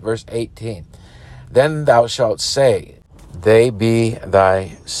before thee? Verse 18. Then thou shalt say, They be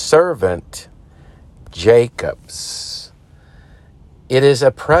thy servant Jacob's. It is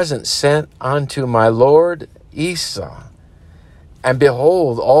a present sent unto my lord Esau. And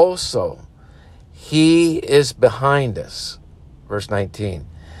behold, also, he is behind us. Verse 19.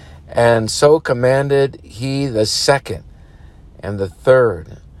 And so commanded he the second and the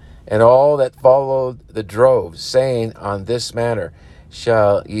third, and all that followed the drove, saying, On this manner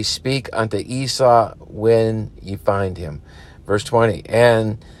shall ye speak unto Esau when ye find him. Verse 20.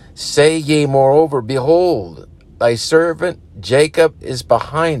 And say ye moreover, Behold, thy servant Jacob is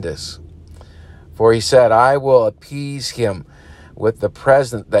behind us. For he said, I will appease him with the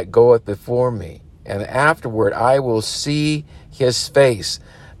present that goeth before me, and afterward I will see his face.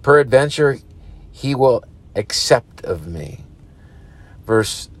 Peradventure he will accept of me.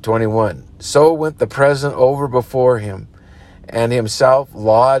 Verse 21, so went the present over before him, and himself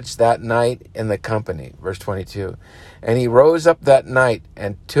lodged that night in the company. Verse 22, and he rose up that night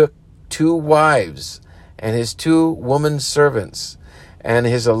and took 2 wives and his 2 woman servants and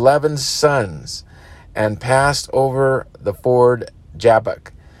his 11 sons and passed over the ford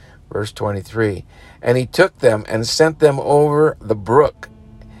Jabbok. Verse 23, and he took them and sent them over the brook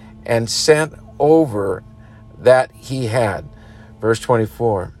and sent over that he had. Verse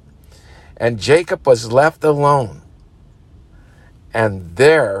 24, and Jacob was left alone, and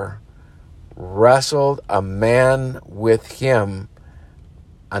there wrestled a man with him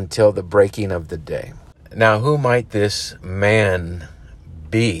until the breaking of the day. Now, who might this man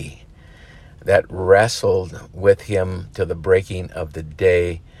be that wrestled with him till the breaking of the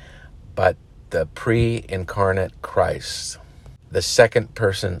day but the pre-incarnate Christ, the second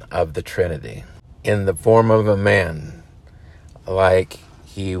person of the Trinity, in the form of a man, like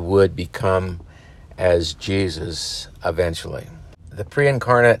he would become as Jesus eventually. The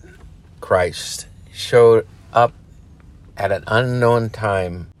pre-incarnate Christ showed up at an unknown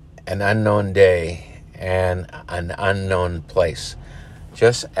time, an unknown day, and an unknown place,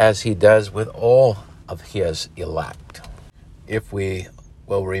 just as he does with all of his elect. If we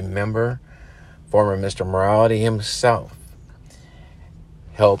will remember, former Mr. Morality himself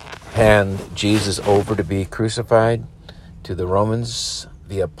helped hand Jesus over to be crucified to the Romans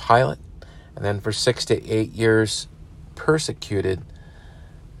via Pilate, and then for 6 to 8 years persecuted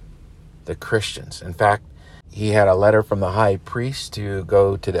the Christians. In fact, he had a letter from the high priest to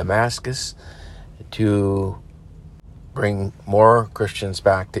go to Damascus to bring more Christians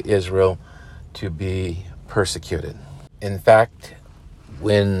back to Israel to be persecuted. In fact,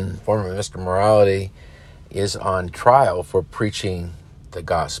 when former Mr. Morality is on trial for preaching the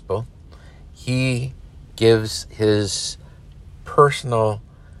gospel, he gives his personal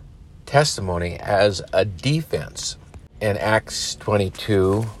testimony as a defense. In Acts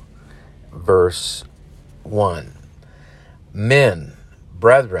 22, verse 1, men,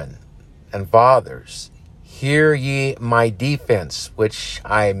 brethren, and fathers, hear ye my defense, which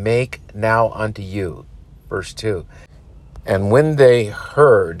I make now unto you. Verse 2, and when they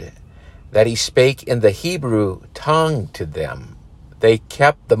heard that he spake in the Hebrew tongue to them, they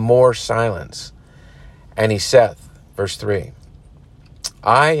kept the more silence. And he saith, verse 3,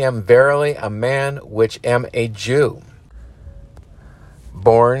 I am verily a man which am a Jew,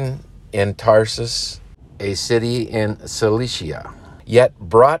 born in Tarsus, a city in Cilicia, yet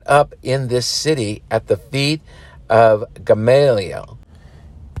brought up in this city at the feet of Gamaliel,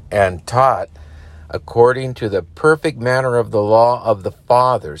 and taught according to the perfect manner of the law of the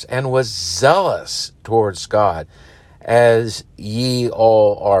fathers, and was zealous towards God, as ye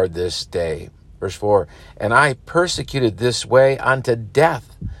all are this day. Verse 4, and I persecuted this way unto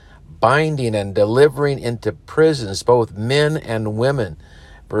death, binding and delivering into prisons both men and women.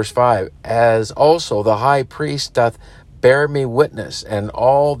 Verse 5, as also the high priest doth bear me witness, and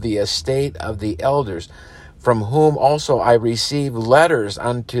all the estate of the elders, from whom also I received letters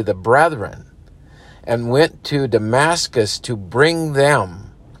unto the brethren, and went to Damascus to bring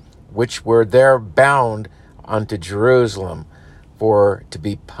them which were there bound unto Jerusalem for to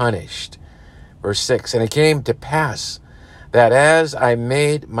be punished. Verse 6, and it came to pass that as I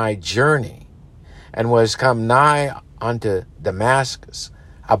made my journey and was come nigh unto Damascus,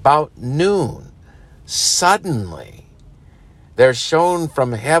 about noon, suddenly there shone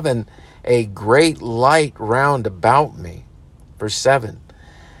from heaven a great light round about me. Verse 7,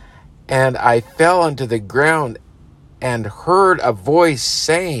 and I fell unto the ground and heard a voice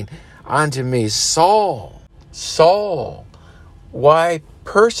saying unto me, Saul, Saul, why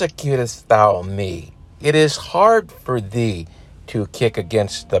persecutest thou me? It is hard for thee to kick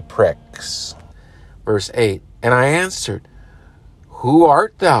against the pricks. Verse 8, and I answered, Who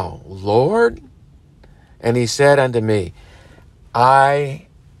art thou, Lord? And he said unto me, I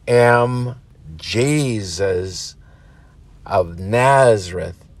am Jesus of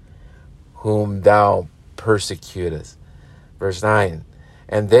Nazareth, whom thou persecutest. Verse 9,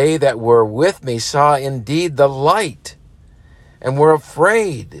 and they that were with me saw indeed the light, and were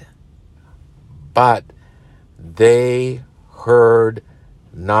afraid, but they heard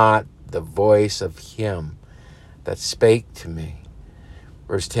not the voice of him that spake to me.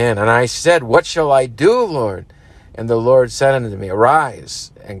 Verse 10, and I said, What shall I do, Lord? And the Lord said unto me,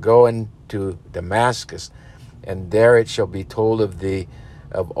 Arise, and go into Damascus, and there it shall be told of thee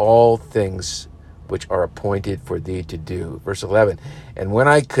of all things which are appointed for thee to do. Verse 11, and when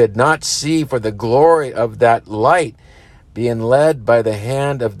I could not see for the glory of that light, being led by the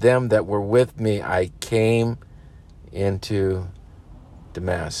hand of them that were with me, I came into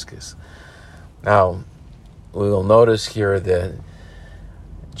Damascus. Now, we will notice here that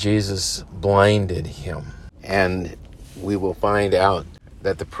Jesus blinded him. And we will find out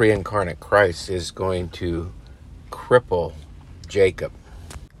that the pre-incarnate Christ is going to cripple Jacob.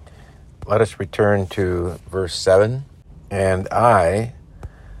 Let us return to verse 7. And I,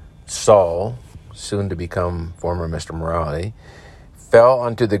 Saul, soon to become former Mr. Morality, fell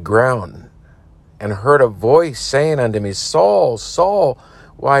unto the ground and heard a voice saying unto me, Saul, Saul,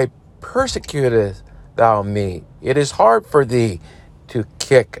 why persecutest thou me? It is hard for thee to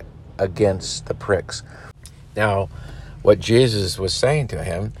kick against the pricks. Now, what Jesus was saying to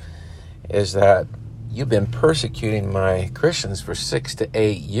him is that you've been persecuting my Christians for 6 to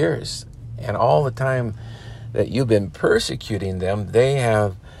 8 years. And all the time that you've been persecuting them, they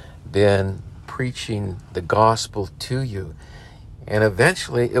have been preaching the gospel to you. And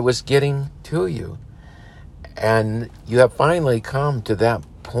eventually it was getting to you. And you have finally come to that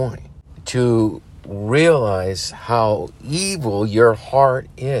point to realize how evil your heart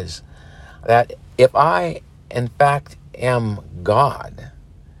is. That if I, in fact, am God,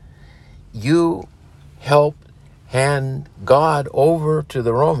 you help hand God over to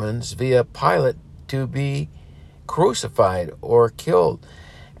the Romans via Pilate to be crucified or killed.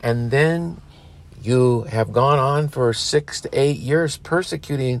 And then you have gone on for 6 to 8 years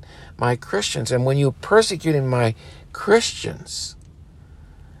persecuting my Christians. And when you're persecuting my Christians,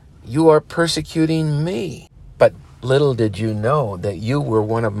 you are persecuting me. But little did you know that you were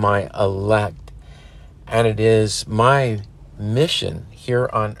one of my elect. And it is my mission here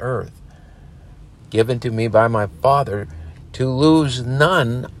on earth, given to me by my Father, to lose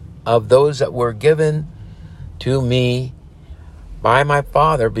none of those that were given to me by my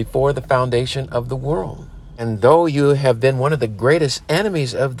Father before the foundation of the world. And though you have been one of the greatest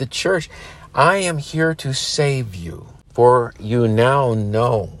enemies of the church, I am here to save you. For you now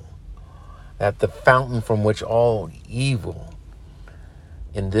know that the fountain from which all evil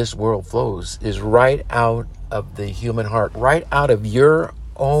in this world flows is right out of the human heart, right out of your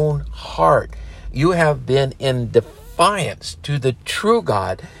own heart. You have been in defiance to the true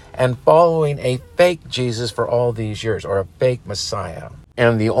God and following a fake Jesus for all these years, or a fake Messiah.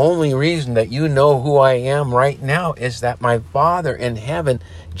 And the only reason that you know who I am right now is that my Father in heaven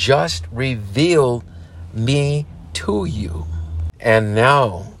just revealed me to you. And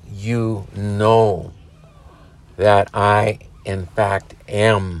now you know that I, in fact,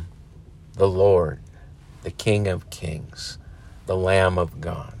 am the Lord, the King of Kings, the Lamb of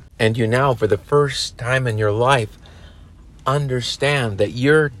God. And you now, for the first time in your life, understand that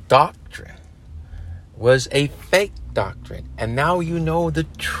your doctrine was a fake doctrine. And now you know the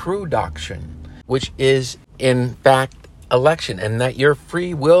true doctrine, which is, in fact, election. And that your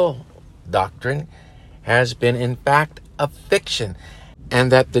free will doctrine has been, in fact, a fiction.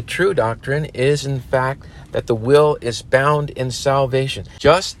 And that the true doctrine is, in fact, that the will is bound in salvation.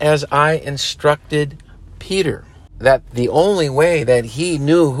 Just as I instructed Peter, that the only way that he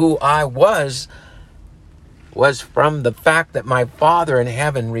knew who I was from the fact that my Father in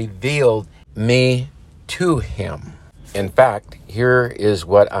heaven revealed me to him. In fact, here is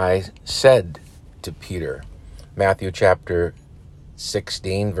what I said to Peter. Matthew chapter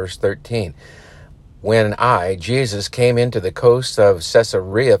 16, verse 13. When I, Jesus, came into the coast of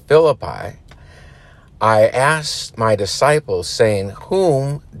Caesarea Philippi, I asked my disciples, saying,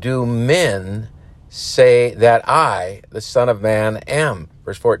 Whom do men say that I, the Son of Man, am?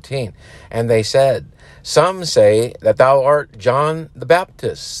 Verse 14. And they said, Some say that thou art John the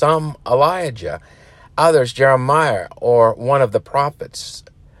Baptist, some Elijah, others Jeremiah, or one of the prophets.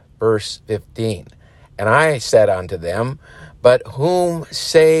 Verse 15. And I said unto them, But whom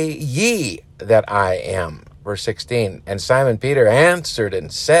say ye that I am? Verse 16. And Simon Peter answered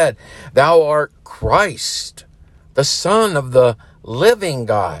and said, Thou art Christ, the Son of the living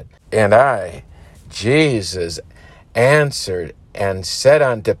God. And I, Jesus, answered and said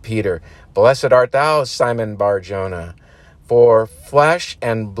unto Peter, Blessed art thou, Simon Bar-Jonah, for flesh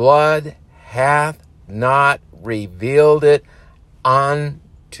and blood hath not revealed it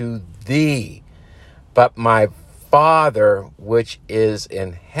unto thee, but my Father which is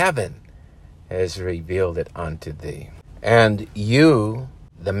in heaven has revealed it unto thee. And you,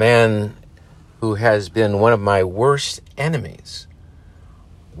 the man who has been one of my worst enemies,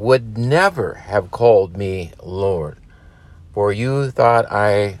 would never have called me Lord, for you thought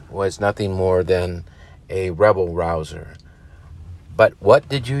I was nothing more than a rebel rouser. But what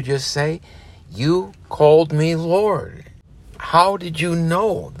did you just say? You called me Lord. How did you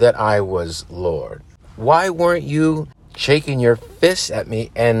know that I was Lord? Why weren't you shaking your fists at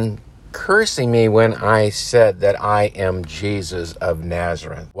me and cursing me when I said that I am Jesus of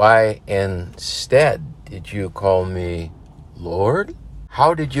Nazareth? Why instead did you call me Lord?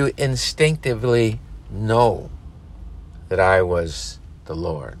 How did you instinctively know that I was the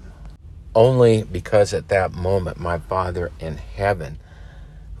Lord? Only because at that moment my Father in heaven,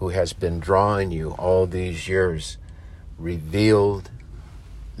 who has been drawing you all these years, revealed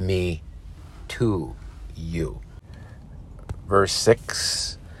me to you. Verse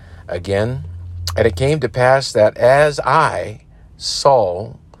 6 again. And it came to pass that as I,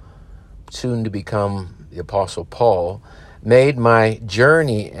 Saul, soon to become the Apostle Paul, made my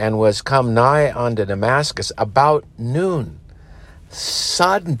journey and was come nigh unto Damascus about noon,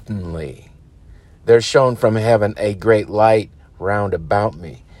 suddenly there shone from heaven a great light round about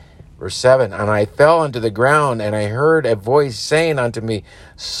me. Verse 7, and I fell unto the ground, and I heard a voice saying unto me,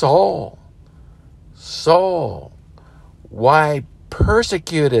 Saul, Saul, why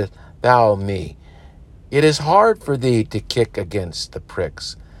persecutest thou me? It is hard for thee to kick against the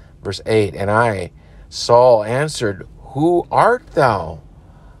pricks. Verse 8, and I, Saul, answered, Who art thou,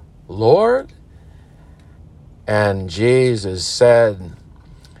 Lord? And Jesus said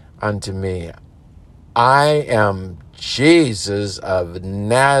unto me, I am Jesus of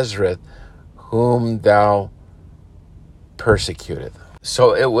Nazareth, whom thou persecutest.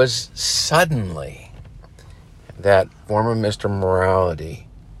 So it was suddenly that former Mr. Morality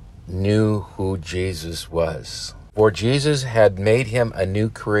knew who Jesus was. For Jesus had made him a new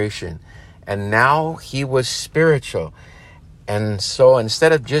creation, and now he was spiritual. And so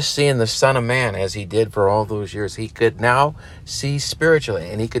instead of just seeing the Son of Man as he did for all those years, he could now see spiritually,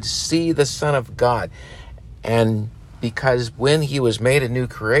 and he could see the Son of God. And because when he was made a new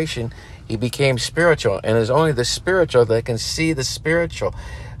creation, he became spiritual, and it's only the spiritual that can see the spiritual.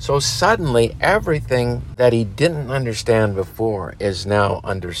 So suddenly everything that he didn't understand before is now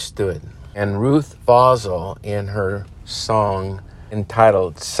understood. And Ruth Fossil, in her song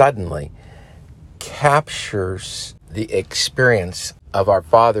entitled Suddenly, captures the experience of our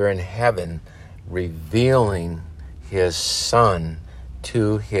Father in heaven revealing his Son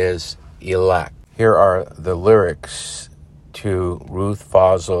to his elect. Here are the lyrics to Ruth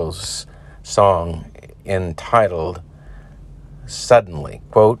Fossil's song entitled Suddenly.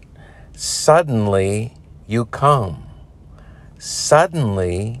 Quote, suddenly you come.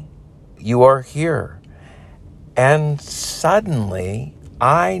 Suddenly you are here. And suddenly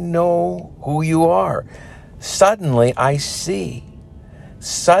I know who you are. Suddenly I see.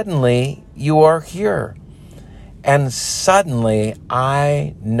 Suddenly you are here. And suddenly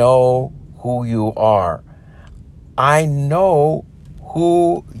I know who you are. I know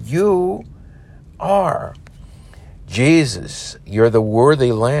who you are. Jesus, you're the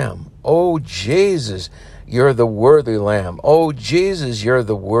worthy Lamb. Oh, Jesus, you're the worthy Lamb. Oh, Jesus, you're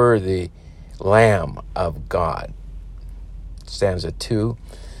the worthy Lamb of God. Stanza 2.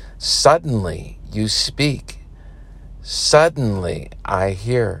 Suddenly you speak. Suddenly I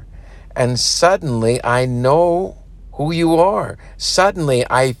hear. And suddenly I know who you are. Suddenly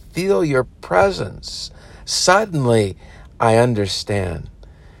I feel your presence. Suddenly I understand.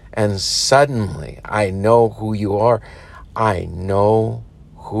 And suddenly I know who you are. I know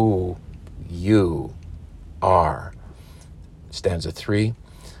who you are. Stanza 3.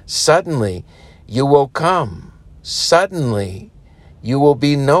 Suddenly you will come. Suddenly you will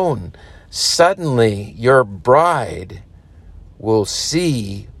be known. Suddenly your bride will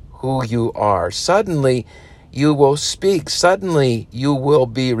see who you are. Suddenly you will speak. Suddenly you will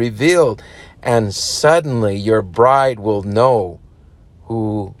be revealed. And suddenly your bride will know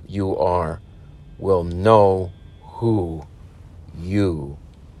who you are, will know who you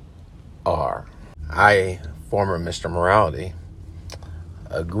are. I, former Mr. Morality,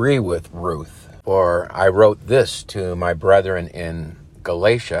 agree with Ruth, for I wrote this to my brethren in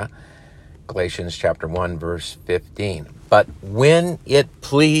Galatia, Galatians chapter 1, verse 15. But when it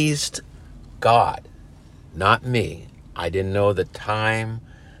pleased God, not me, I didn't know the time,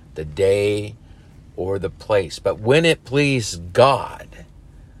 the day, or the place, but when it pleased God,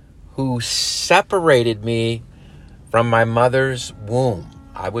 who separated me from my mother's womb,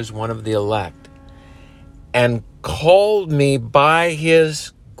 I was one of the elect, and called me by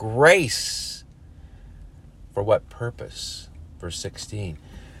his grace. For what purpose? Verse 16.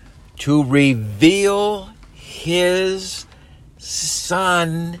 To reveal his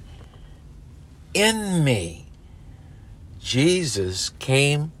Son in me. Jesus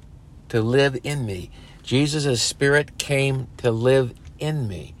came to live in me. Jesus' Spirit came to live in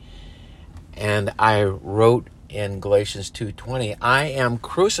me. And I wrote in Galatians 2:20, I am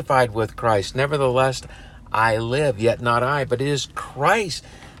crucified with Christ. Nevertheless, I live, yet not I, but it is Christ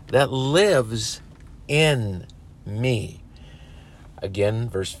that lives in me. Again,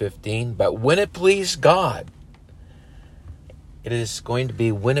 verse 15, but when it pleased God, it is going to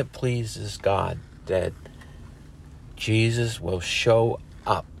be when it pleases God that Jesus will show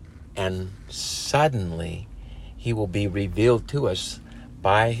up, and suddenly he will be revealed to us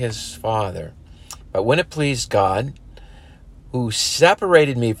by his Father. But when it pleased God, who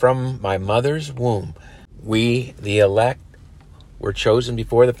separated me from my mother's womb, we, the elect, were chosen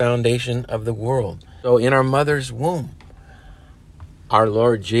before the foundation of the world. So in our mother's womb, our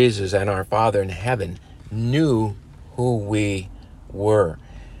Lord Jesus and our Father in heaven knew who we were.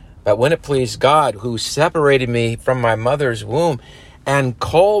 But when it pleased God, who separated me from my mother's womb and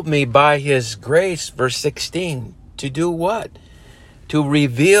called me by his grace, verse 16, to do what? To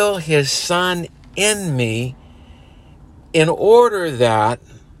reveal his Son in me, in order that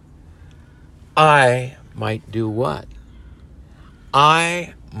I might do what?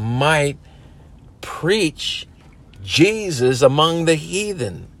 I might preach Jesus among the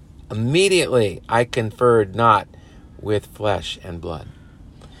heathen. Immediately I conferred not with flesh and blood.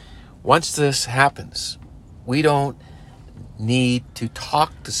 Once this happens, we don't need to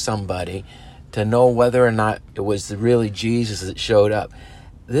talk to somebody to know whether or not it was really Jesus that showed up.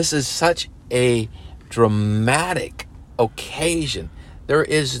 This is such a dramatic occasion. There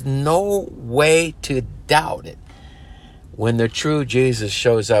is no way to doubt it when the true Jesus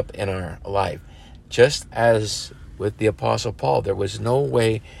shows up in our life. Just as with the Apostle Paul, there was no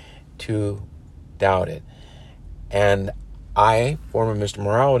way to doubt it. And I, former Mr.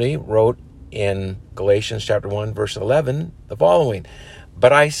 Morality, wrote in Galatians chapter 1, verse 11, the following: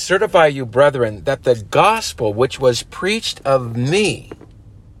 but I certify you, brethren, that the gospel which was preached of me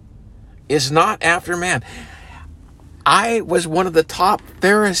is not after man. I was one of the top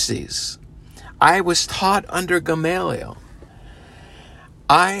Pharisees. I was taught under Gamaliel.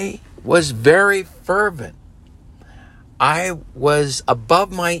 I was very fervent. I was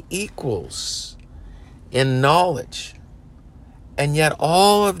above my equals in knowledge. And yet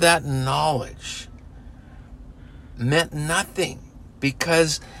all of that knowledge meant nothing,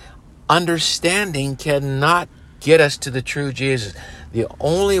 because understanding cannot get us to the true Jesus. The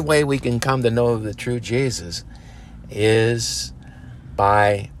only way we can come to know the true Jesus is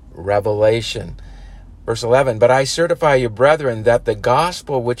by revelation. Verse 11, but I certify you, brethren, that the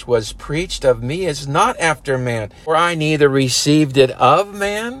gospel which was preached of me is not after man. For I neither received it of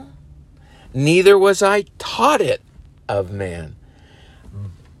man, neither was I taught it of man,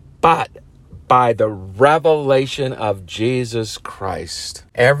 but by the revelation of Jesus Christ.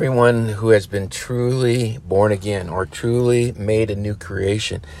 Everyone who has been truly born again or truly made a new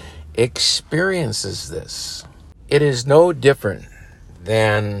creation experiences this. It is no different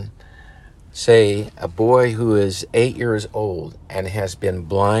than, say, a boy who is 8 years old and has been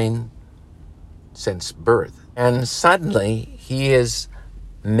blind since birth, and suddenly he is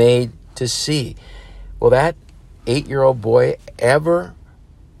made to see. Will that 8-year-old boy ever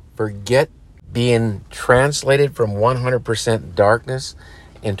forget being translated from 100% darkness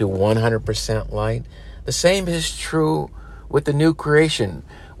into 100% light? The same is true with the new creation.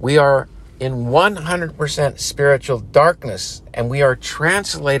 We are in 100% spiritual darkness, and we are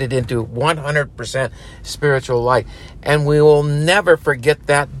translated into 100% spiritual light. And we will never forget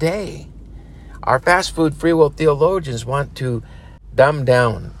that day. Our fast food free will theologians want to dumb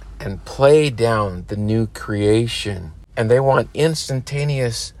down and play down the new creation. And they want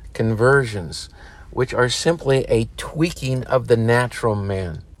instantaneous conversions, which are simply a tweaking of the natural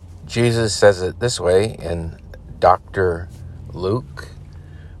man. Jesus says it this way in Dr. Luke,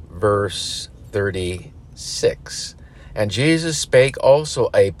 verse 36. And Jesus spake also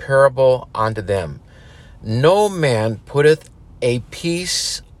a parable unto them. No man putteth a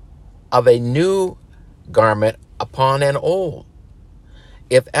piece of a new garment upon an old.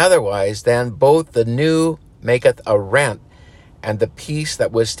 If otherwise, then both the new maketh a rent, and the piece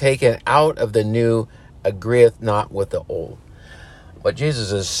that was taken out of the new agreeth not with the old. What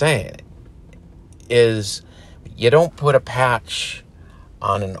Jesus is saying is, you don't put a patch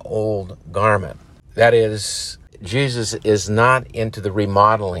on an old garment. That is, Jesus is not into the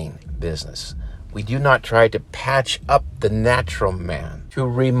remodeling business. We do not try to patch up the natural man, to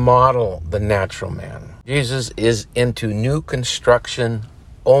remodel the natural man. Jesus is into new construction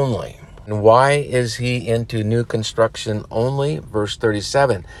only. And why is he into new construction only? Verse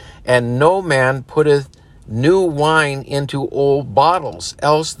 37, and no man putteth new wine into old bottles,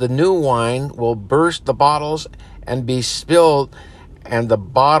 else the new wine will burst the bottles and be spilled, and the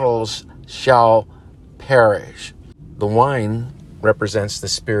bottles shall perish. The wine represents the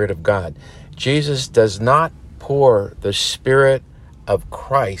Spirit of God. Jesus does not pour the Spirit of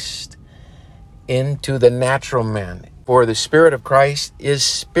Christ into the natural man. For the Spirit of Christ is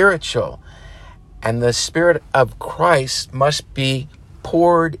spiritual, and the Spirit of Christ must be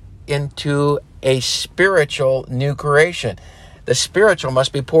poured into a spiritual new creation. The spiritual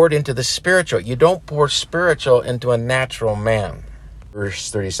must be poured into the spiritual. You don't pour spiritual into a natural man.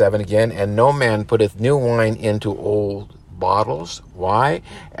 Verse 37 again, and no man putteth new wine into old bottles. Why?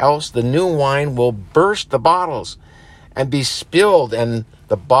 Else the new wine will burst the bottles and be spilled, and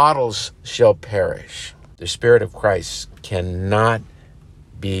the bottles shall perish. The Spirit of Christ cannot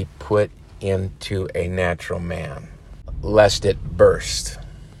be put into a natural man, lest it burst.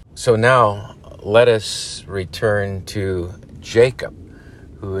 So now let us return to Jacob,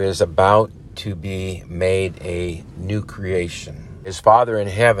 who is about to be made a new creation. His Father in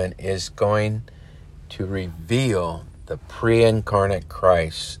heaven is going to reveal the pre-incarnate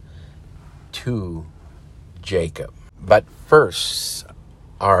Christ to Jacob. But first,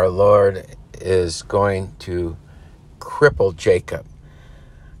 our Lord is going to cripple Jacob,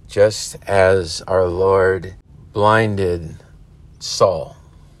 just as our Lord blinded Saul.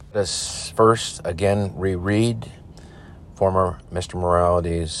 Let us first again reread former Mr.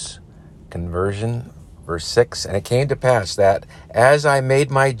 Morality's conversion, verse 6. And it came to pass that as I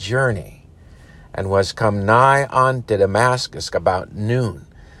made my journey and was come nigh unto Damascus about noon,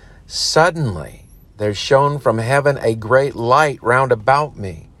 suddenly there shone from heaven a great light round about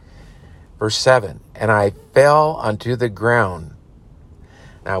me. Verse 7. And I fell unto the ground.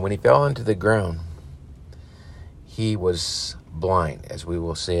 Now, when he fell unto the ground, he was blind, as we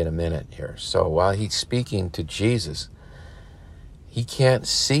will see in a minute here. So while he's speaking to Jesus, he can't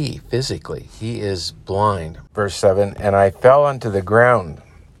see physically. He is blind. Verse 7, and I fell unto the ground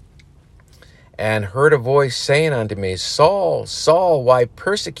and heard a voice saying unto me, Saul, Saul, why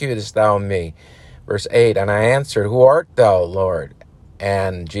persecutest thou me? Verse 8, and I answered, Who art thou, Lord?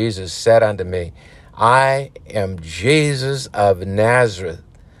 And Jesus said unto me, I am Jesus of Nazareth,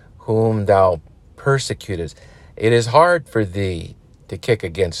 whom thou persecutest. It is hard for thee to kick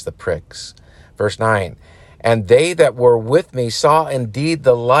against the pricks. Verse 9, and they that were with me saw indeed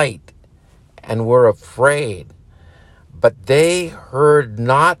the light, and were afraid. But they heard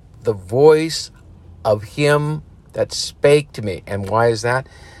not the voice of him that spake to me. And why is that?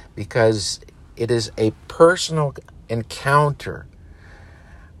 Because it is a personal encounter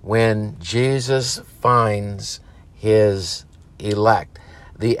when Jesus finds his elect.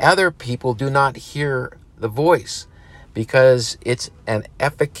 The other people do not hear the voice because it's an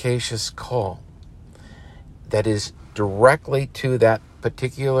efficacious call that is directly to that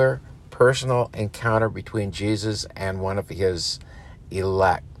particular personal encounter between Jesus and one of his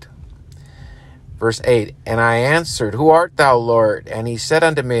elect. Verse 8, and I answered, Who art thou, Lord? And he said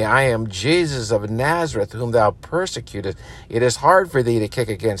unto me, I am Jesus of Nazareth, whom thou persecutest. It is hard for thee to kick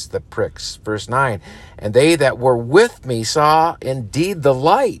against the pricks. Verse 9, and they that were with me saw indeed the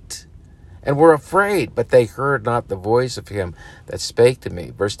light, and were afraid, but they heard not the voice of him that spake to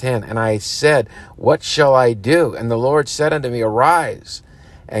me. Verse 10, and I said, What shall I do? And the Lord said unto me, Arise,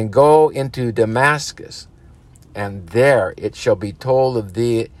 and go into Damascus, and there it shall be told of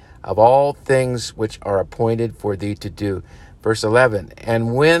thee of all things which are appointed for thee to do. Verse 11,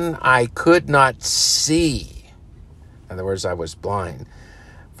 and when I could not see, in other words, I was blind,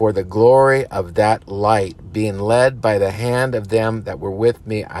 for the glory of that light, being led by the hand of them that were with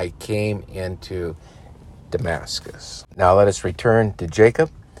me, I came into Damascus. Now let us return to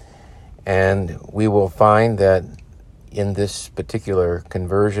Jacob, and we will find that in this particular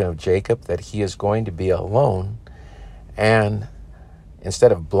conversion of Jacob, that he is going to be alone, and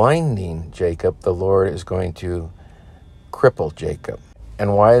instead of blinding Jacob, the Lord is going to cripple Jacob.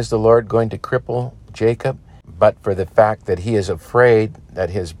 And why is the Lord going to cripple Jacob? But for the fact that he is afraid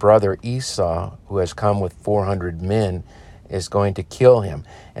that his brother Esau, who has come with 400 men, is going to kill him.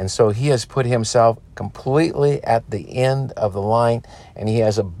 And so he has put himself completely at the end of the line, and he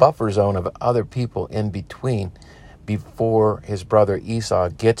has a buffer zone of other people in between before his brother Esau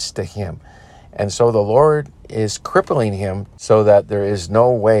gets to him. And so the Lord is crippling him so that there is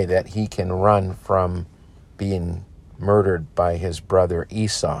no way that he can run from being murdered by his brother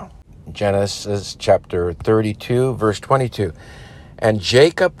Esau. Genesis chapter 32, verse 22. And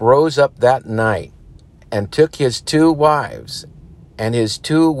Jacob rose up that night and took his 2 wives and his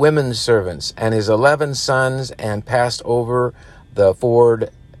 2 women servants and his 11 sons and passed over the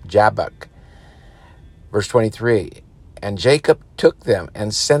ford Jabbok. Verse 23. And Jacob took them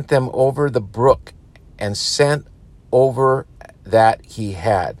and sent them over the brook and sent over that he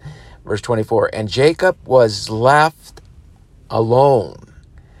had. Verse 24. And Jacob was left alone,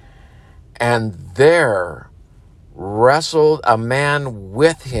 and there wrestled a man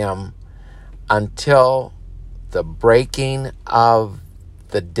with him until the breaking of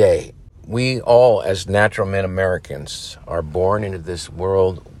the day. We all, as natural men Americans, are born into this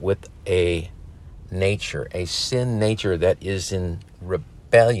world with a nature, a sin nature that is in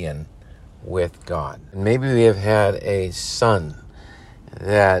rebellion with God. And maybe we have had a son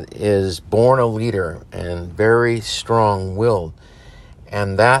that is born a leader and very strong-willed,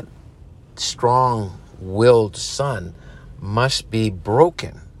 and that strong-willed son must be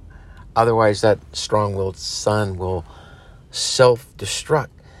broken. Otherwise, that strong-willed son will self-destruct.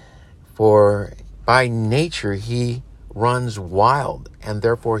 For by nature, he runs wild, and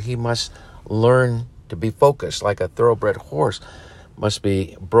therefore he must learn to be focused, like a thoroughbred horse must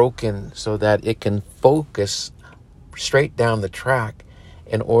be broken so that it can focus straight down the track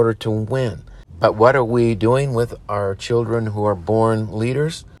in order to win. But what are we doing with our children who are born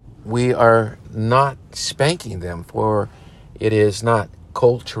leaders? We are not spanking them, for it is not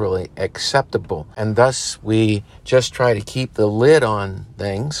culturally acceptable. And thus we just try to keep the lid on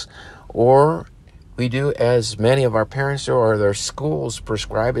things, or we do as many of our parents do, or their schools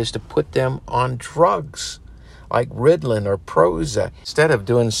prescribe, is to put them on drugs like Ritalin or Prozac, instead of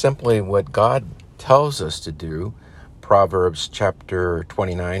doing simply what God tells us to do. Proverbs chapter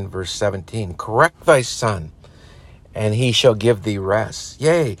 29, verse 17, correct thy son, and he shall give thee rest.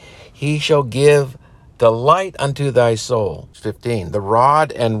 Yea, he shall give delight unto thy soul. 15, the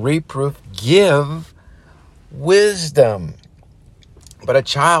rod and reproof give wisdom, but a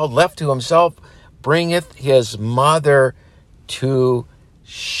child left to himself bringeth his mother to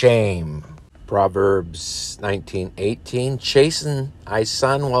shame. Proverbs 19:18, chasten thy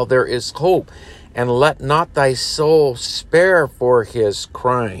son while there is hope, and let not thy soul spare for his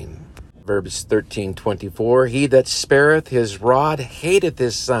crying. Proverbs 13:24, he that spareth his rod hateth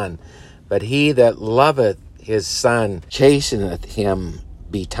his son, but he that loveth his son chasteneth him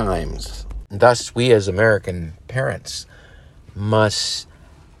betimes. Thus, we as American parents must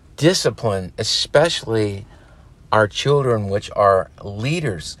discipline, especially our children, which are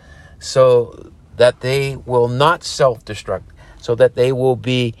leaders, so that they will not self-destruct, so that they will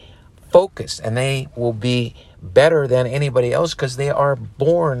be focused and they will be better than anybody else because they are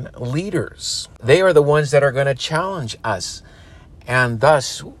born leaders. They are the ones that are going to challenge us. And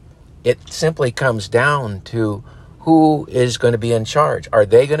thus, it simply comes down to who is going to be in charge. Are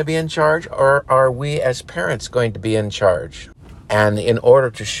they going to be in charge, or are we as parents going to be in charge? And in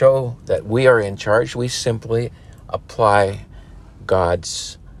order to show that we are in charge, we simply apply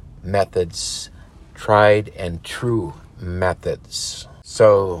God's methods, tried and true methods,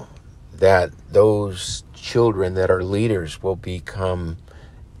 so that those children that are leaders will become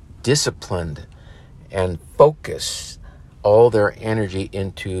disciplined and focus all their energy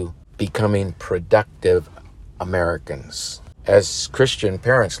into becoming productive Americans. As Christian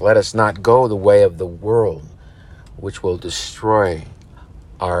parents, let us not go the way of the world, which will destroy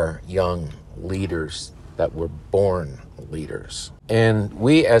our young leaders that were born leaders. And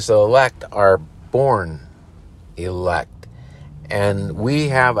we as the elect are born elect. And we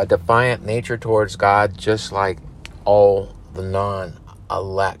have a defiant nature towards God, just like all the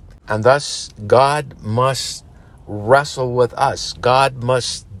non-elect. And thus, God must wrestle with us. God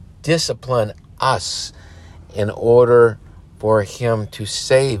must discipline us in order for him to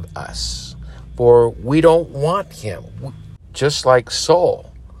save us. For we don't want him. Just like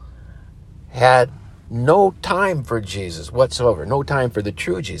Saul had no time for Jesus whatsoever, no time for the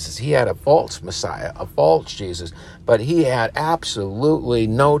true Jesus. He had a false Messiah, a false Jesus, but he had absolutely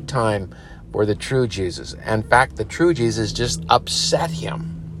no time for the true Jesus. In fact, the true Jesus just upset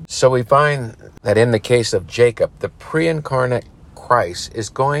him. So we find that in the case of Jacob, the pre-incarnate Christ is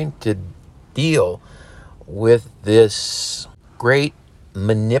going to deal with this great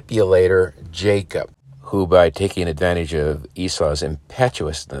manipulator, Jacob, who by taking advantage of Esau's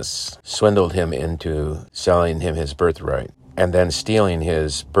impetuousness swindled him into selling him his birthright and then stealing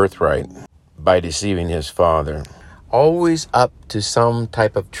his birthright by deceiving his father. Always up to some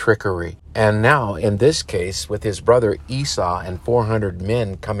type of trickery. And now, in this case, with his brother Esau and 400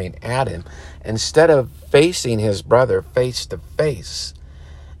 men coming at him, instead of facing his brother face to face,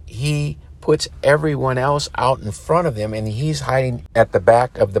 he puts everyone else out in front of him, and he's hiding at the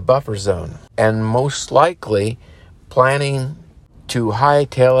back of the buffer zone, and most likely planning to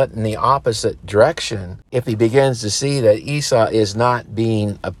hightail it in the opposite direction if he begins to see that Esau is not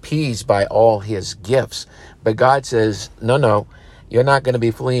being appeased by all his gifts. But God says, no, you're not going to be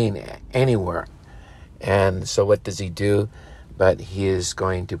fleeing anywhere. And so what does he do? But he is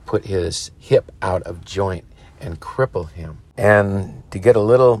going to put his hip out of joint and cripple him. And to get a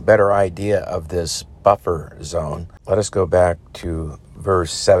little better idea of this buffer zone, let us go back to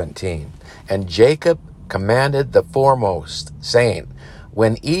verse 17. And Jacob commanded the foremost, saying,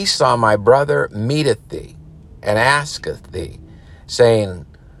 when Esau my brother meeteth thee, and asketh thee, saying,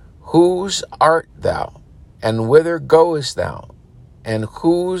 whose art thou, and whither goest thou, and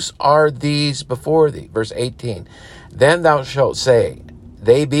whose are these before thee? Verse 18. Then thou shalt say,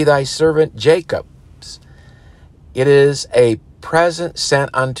 they be thy servant Jacob's. It is a present sent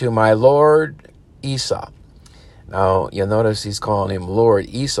unto my lord Esau. Now, you'll notice he's calling him Lord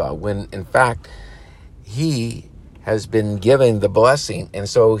Esau, when in fact, he has been given the blessing. And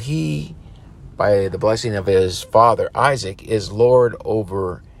so he, by the blessing of his father Isaac, is Lord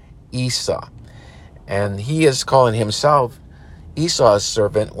over Esau. And he is calling himself Esau's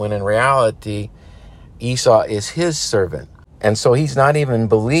servant, when in reality, Esau is his servant. And so he's not even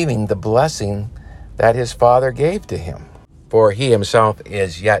believing the blessing that his father gave to him. For he himself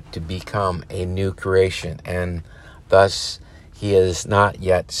is yet to become a new creation, and thus he is not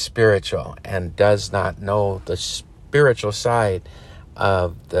yet spiritual and does not know the spiritual side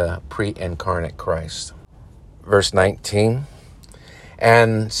of the pre-incarnate Christ. Verse 19.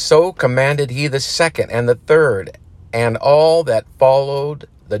 And so commanded he the second and the third, and all that followed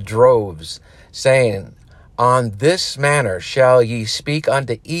the droves, saying, on this manner shall ye speak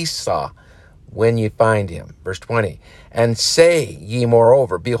unto Esau when ye find him. Verse 20. And say ye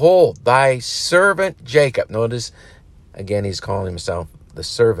moreover, behold, thy servant Jacob. Notice, again, he's calling himself the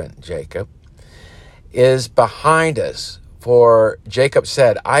servant Jacob, is behind us. For Jacob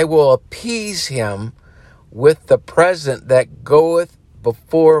said, I will appease him with the present that goeth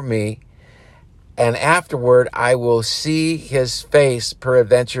before me, and afterward I will see his face,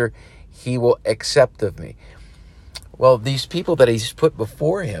 peradventure he will accept of me. Well, these people that he's put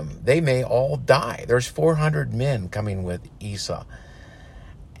before him, they may all die. There's 400 men coming with Esau.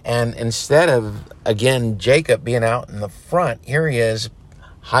 And instead of, again, Jacob being out in the front, here he is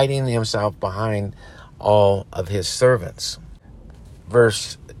hiding himself behind all of his servants.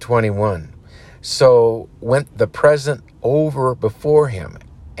 Verse 21. So went the present over before him,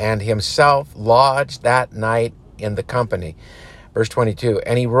 and himself lodged that night in the company. Verse 22.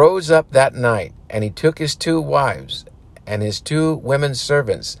 And he rose up that night, and he took his 2 wives, and his 2 women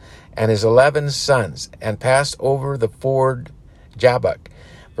servants, and his 11 sons, and passed over the ford Jabbok.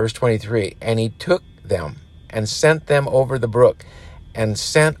 Verse 23. And he took them, and sent them over the brook, and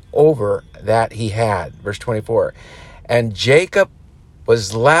sent over that he had. Verse 24. And Jacob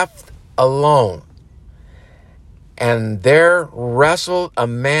was left alone, and there wrestled a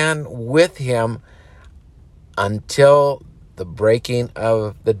man with him until the breaking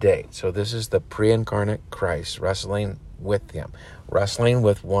of the day. So this is the pre-incarnate Christ wrestling with him, wrestling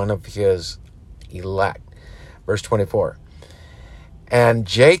with one of his elect. Verse 24. And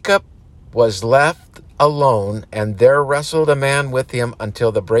Jacob was left alone, and there wrestled a man with him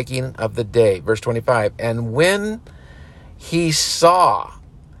until the breaking of the day. Verse 25. And when he saw,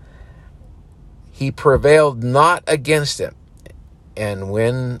 he prevailed not against him. And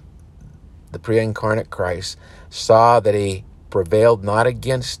when the pre-incarnate Christ saw that he prevailed not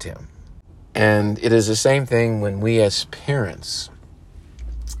against him. And it is the same thing when we as parents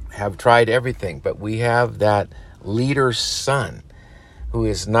have tried everything, but we have that leader's son who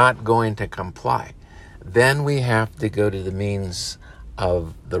is not going to comply. Then we have to go to the means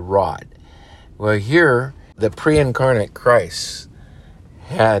of the rod. Well, here, the pre-incarnate Christ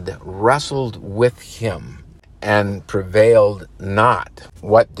had wrestled with him and prevailed not.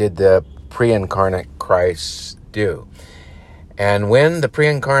 What did the pre-incarnate Christ do? And when the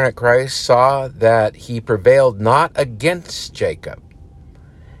pre-incarnate Christ saw that he prevailed not against Jacob,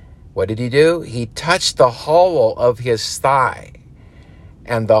 what did he do? He touched the hollow of his thigh,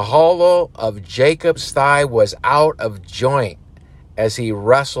 and the hollow of Jacob's thigh was out of joint as he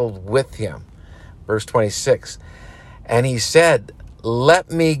wrestled with him. Verse 26. And he said, let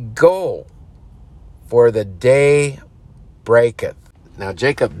me go, for the day breaketh. Now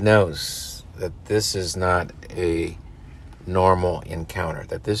Jacob knows that this is not a normal encounter,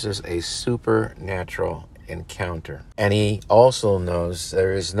 that this is a supernatural encounter. And he also knows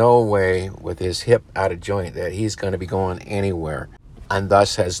there is no way with his hip out of joint that he's going to be going anywhere, and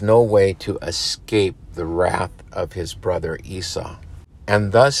thus has no way to escape the wrath of his brother Esau.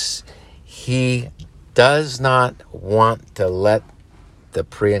 And thus he does not want to let the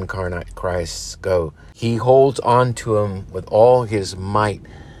pre-incarnate Christ go. He holds on to him with all his might,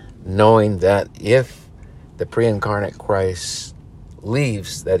 knowing that if the pre-incarnate Christ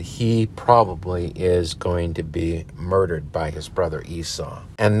believes that he probably is going to be murdered by his brother Esau.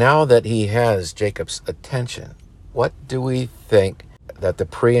 And now that he has Jacob's attention, what do we think that the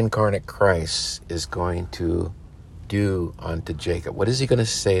pre-incarnate Christ is going to do unto Jacob? What is he going to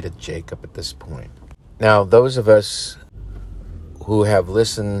say to Jacob at this point? Now, those of us who have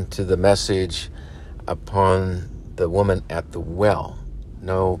listened to the message upon the woman at the well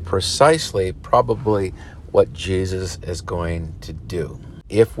know precisely probably what Jesus is going to do.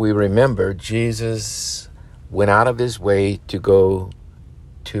 If we remember, Jesus went out of his way to go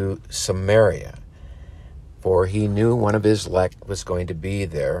to Samaria, for he knew one of his elect was going to be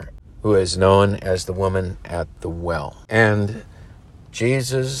there, who is known as the woman at the well. And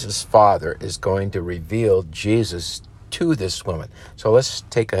Jesus' Father is going to reveal Jesus to this woman. So let's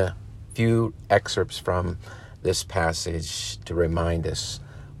take a few excerpts from this passage to remind us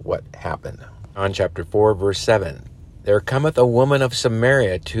what happened. On chapter 4, verse 7, there cometh a woman of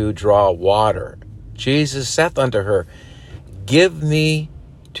Samaria to draw water. Jesus saith unto her, Give me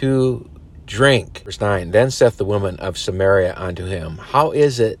to drink. Verse 9, Then saith the woman of Samaria unto him, How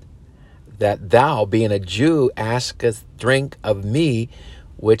is it that thou, being a Jew, askest drink of me,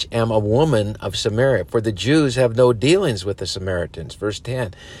 which am a woman of Samaria? For the Jews have no dealings with the Samaritans. Verse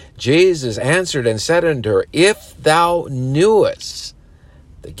 10, Jesus answered and said unto her, If thou knewest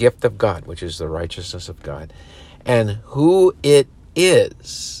the gift of God, which is the righteousness of God, and who it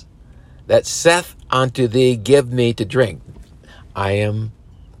is that saith unto thee, Give me to drink. I am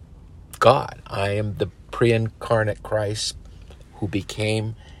God. I am the pre-incarnate Christ who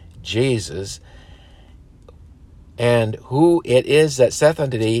became Jesus. And who it is that saith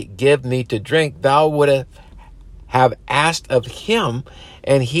unto thee, Give me to drink, thou would have asked of him,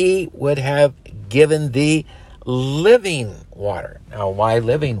 and he would have given thee living water. Now, why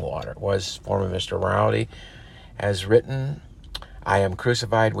living water? Was former Mr. Morality has written, I am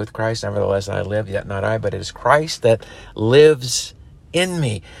crucified with Christ, nevertheless I live, yet not I, but it is Christ that lives in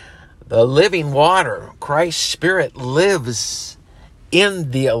me. The living water, Christ's Spirit, lives in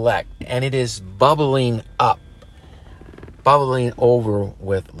the elect, and it is bubbling up, bubbling over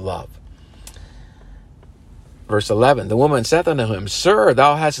with love. Verse 11, the woman saith unto him, Sir,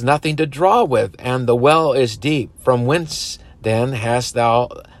 thou hast nothing to draw with, and the well is deep. From whence then hast thou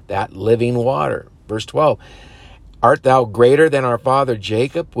that living water? Verse 12, Art thou greater than our father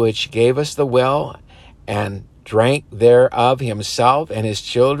Jacob, which gave us the well, and drank thereof himself, and his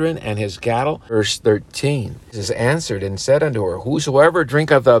children, and his cattle? Verse 13, Jesus answered and said unto her, Whosoever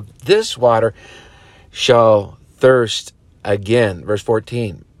drinketh of this water shall thirst again. Verse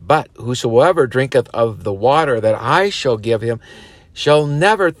 14, But whosoever drinketh of the water that I shall give him shall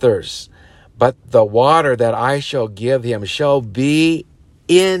never thirst, but the water that I shall give him shall be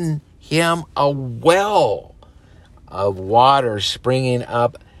in him a well of water springing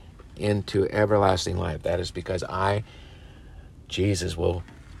up into everlasting life. That is because my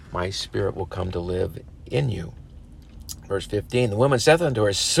Spirit will come to live in you. Verse 15, the woman saith unto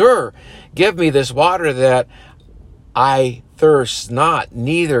her, Sir, give me this water that I thirst not,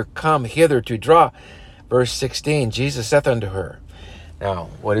 neither come hither to draw. Verse 16, Jesus saith unto her. Now,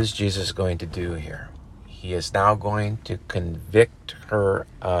 what is Jesus going to do here? He is now going to convict her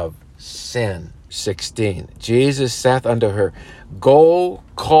of sin. 16, Jesus saith unto her, Go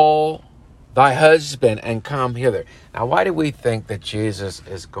call thy husband and come hither. Now, why do we think that Jesus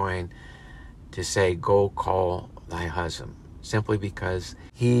is going to say, Go call thy husband? Simply because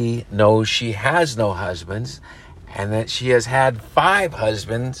he knows she has no husbands, and that she has had 5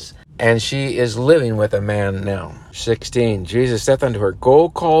 husbands, and she is living with a man now. 16, Jesus saith unto her, Go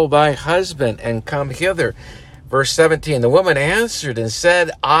call thy husband and come hither. Verse 17, the woman answered and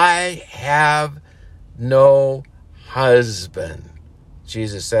said, I have no husband.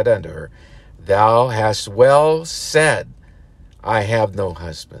 Jesus said unto her, Thou hast well said, I have no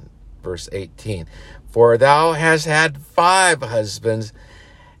husband. Verse 18, For thou hast had 5 husbands,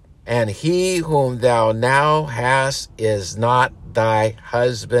 and he whom thou now hast is not thy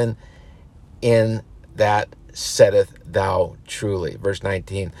husband, in that saidest thou truly. Verse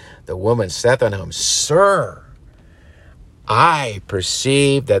 19, the woman saith unto him, Sir, I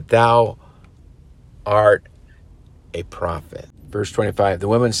perceive that thou art a prophet. Verse 25, the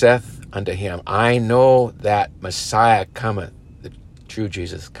woman saith unto him, I know that Messiah cometh, the true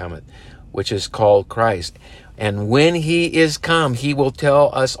Jesus cometh, which is called Christ. And when he is come, he will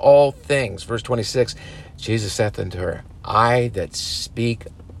tell us all things. Verse 26, Jesus saith unto her, I that speak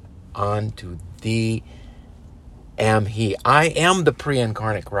unto thee am he. I am the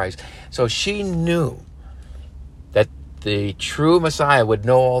pre-incarnate Christ. So she knew that the true Messiah would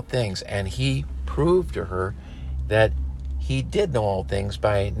know all things, and he proved to her that he did know all things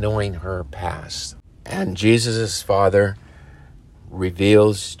by knowing her past. And Jesus' Father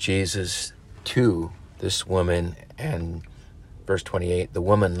reveals Jesus to this woman. And verse 28, the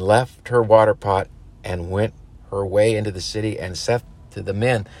woman left her water pot and went her way into the city and said to the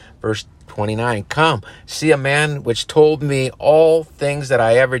men, verse 29, come, see a man which told me all things that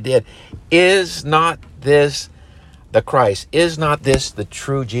I ever did. Is not this the Christ? Is not this the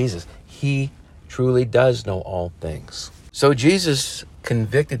true Jesus? He truly does know all things. So Jesus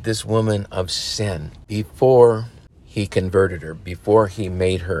convicted this woman of sin before he converted her, before he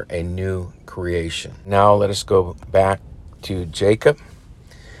made her a new creation. Now let us go back to Jacob.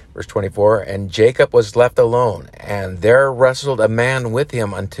 Verse 24, and Jacob was left alone, and there wrestled a man with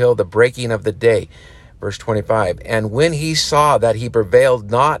him until the breaking of the day. Verse 25, and when he saw that he prevailed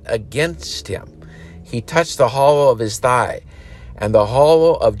not against him, he touched the hollow of his thigh, and the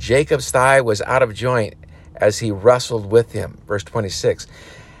hollow of Jacob's thigh was out of joint as he wrestled with him. Verse 26,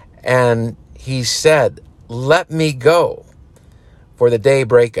 and he said, let me go, for the day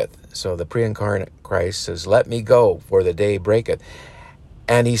breaketh. So the pre-incarnate Christ says, let me go, for the day breaketh.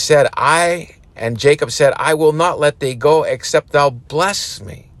 And he said, and Jacob said, I will not let thee go except thou bless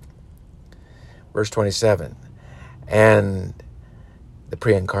me. Verse 27, and the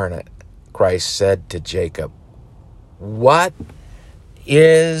pre-incarnate Christ said to Jacob, what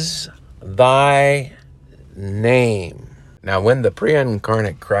is thy name? Now, when the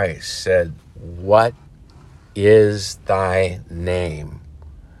pre-incarnate Christ said, what is thy name?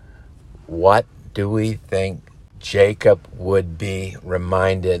 What do we think Jacob would be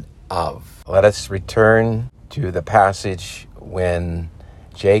reminded of? Let us return to the passage when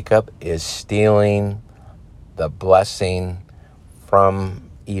Jacob is stealing the blessing from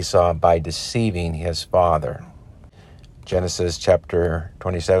Esau by deceiving his father. Genesis chapter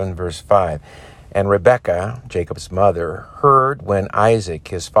 27, verse 5. And Rebekah, Jacob's mother, heard when Isaac,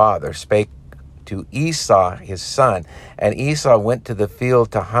 his father, spake to Esau, his son. And Esau went to the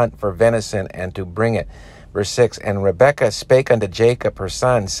field to hunt for venison and to bring it. Verse 6, and Rebekah spake unto Jacob her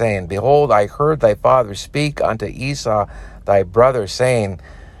son, saying, behold, I heard thy father speak unto Esau thy brother, saying,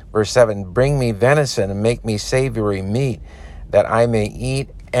 verse 7, bring me venison and make me savory meat, that I may eat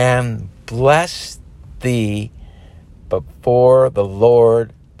and bless thee before the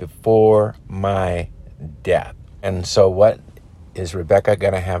Lord, before my death. And so what is Rebekah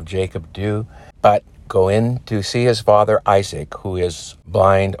going to have Jacob do? But go in to see his father Isaac, who is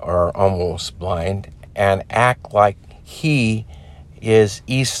blind or almost blind, and act like he is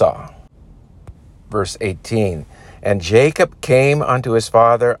Esau. Verse 18, and Jacob came unto his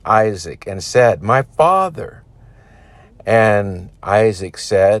father Isaac and said, my father. And Isaac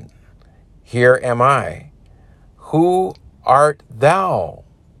said, here am I. Who art thou,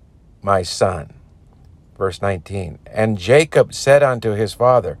 my son? Verse 19, and Jacob said unto his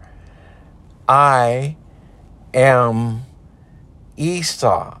father, I am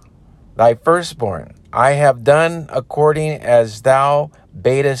Esau, thy firstborn. I have done according as thou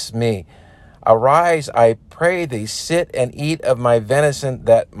badest me. Arise, I pray thee, sit and eat of my venison,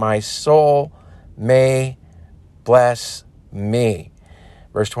 that my soul may bless me.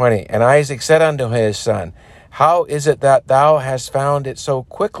 Verse 20, and Isaac said unto his son, how is it that thou hast found it so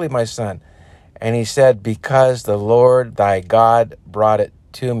quickly, my son? And he said, because the Lord thy God brought it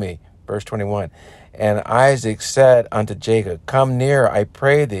to me. Verse 21, and Isaac said unto Jacob, come near, I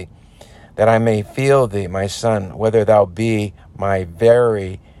pray thee, that I may feel thee, my son, whether thou be my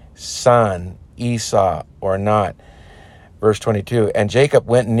very son Esau or not. Verse 22, and Jacob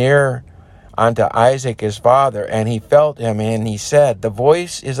went near unto Isaac his father, and he felt him, and he said, the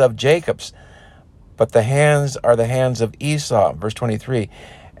voice is of Jacob's, but the hands are the hands of Esau. Verse 23,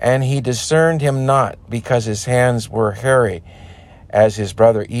 and he discerned him not, because his hands were hairy, as his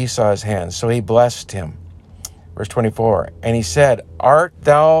brother Esau's hands. So he blessed him. Verse 24, and he said, art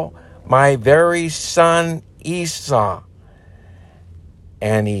thou my very son Esau?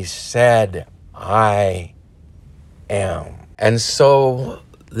 And he said, I am. And so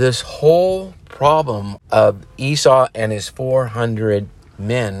this whole problem of Esau and his 400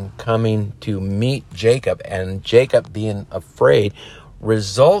 men coming to meet Jacob, and Jacob being afraid,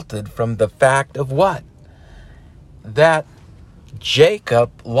 resulted from the fact of what? That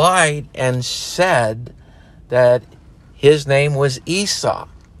Jacob lied and said that his name was Esau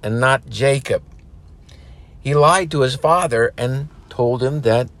and not Jacob. He lied to his father and told him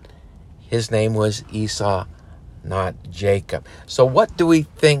that his name was Esau, not Jacob. So what do we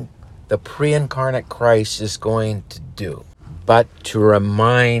think the pre-incarnate Christ is going to do? But to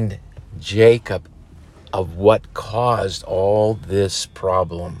remind Jacob of what caused all this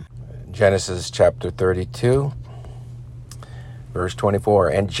problem. Genesis chapter 32. Verse 24,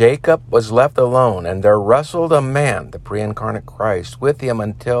 and Jacob was left alone, and there wrestled a man, the pre-incarnate Christ, with him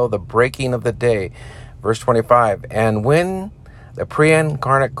until the breaking of the day. Verse 25, and when the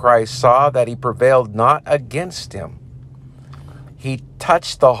pre-incarnate Christ saw that he prevailed not against him, he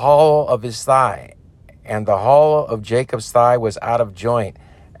touched the hollow of his thigh, and the hollow of Jacob's thigh was out of joint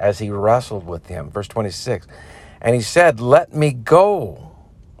as he wrestled with him. Verse 26, and he said, let me go,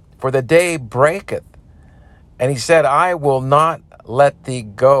 for the day breaketh. And he said, I will not let thee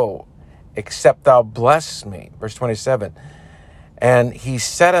go, except thou bless me. Verse 27, and he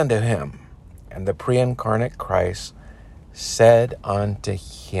said unto him, and the pre-incarnate Christ said unto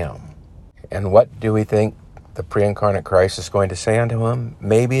him. And what do we think the pre-incarnate Christ is going to say unto him?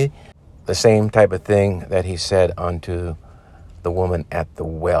 Maybe the same type of thing that he said unto the woman at the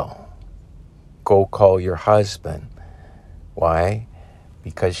well. Go call your husband. Why?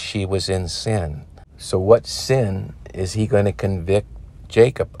 Because she was in sin. So what sin is he going to convict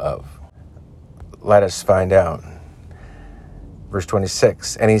Jacob of? Let us find out. Verse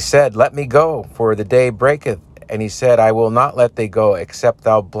 26, and he said, let me go, for the day breaketh. And he said, I will not let thee go, except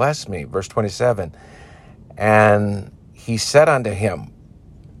thou bless me. Verse 27, and he said unto him,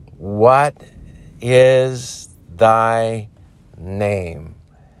 what is thy name?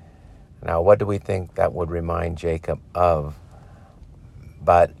 Now, what do we think that would remind Jacob of?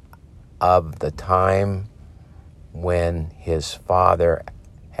 But of the time when his father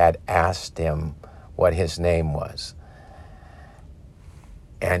had asked him what his name was.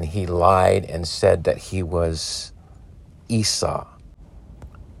 And he lied and said that he was Esau.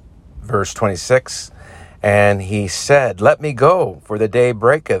 Verse 26, and he said, let me go, for the day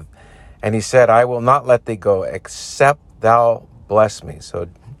breaketh. And he said, I will not let thee go, except thou bless me. So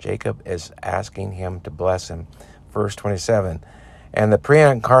Jacob is asking him to bless him. Verse 27, and the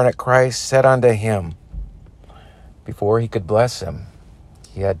pre-incarnate Christ said unto him, before he could bless him,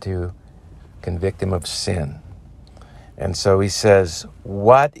 he had to convict him of sin. And so he says,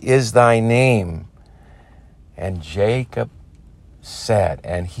 what is thy name? And Jacob said,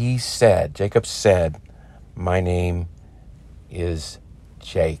 Jacob said, my name is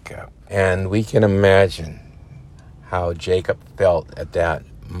Jacob. And we can imagine how Jacob felt at that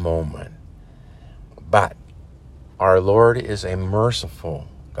moment. But our Lord is a merciful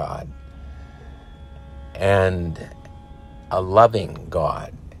God and a loving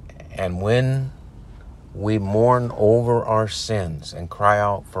God. And when we mourn over our sins and cry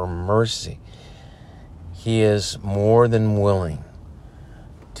out for mercy, He is more than willing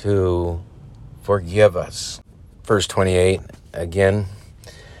to forgive us. Verse 28 again.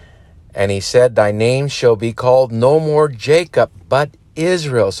 And he said, thy name shall be called no more Jacob, but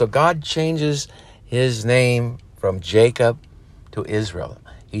Israel. So God changes his name from Jacob to Israel.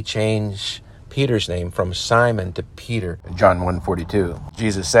 He changed Peter's name from Simon to Peter. John 1:42.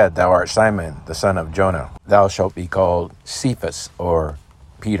 Jesus said, thou art Simon, the son of Jonah. Thou shalt be called Cephas, or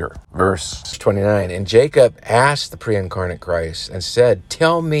Peter. Verse 29. And Jacob asked the pre-incarnate Christ and said,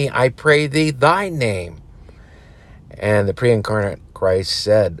 tell me, I pray thee, thy name. And the pre-incarnate Christ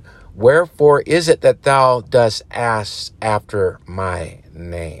said, wherefore is it that thou dost ask after my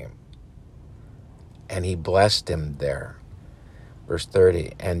name? And he blessed him there. Verse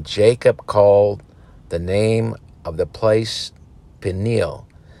 30, and Jacob called the name of the place Peniel,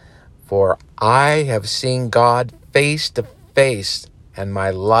 for I have seen God face to face, and my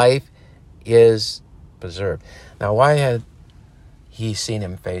life is preserved. Now, why had he seen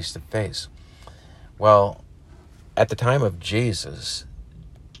him face to face? Well, at the time of Jesus,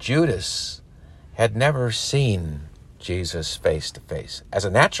 Judas had never seen Jesus face to face. As a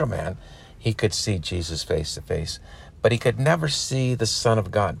natural man, he could see Jesus face to face, but he could never see the Son of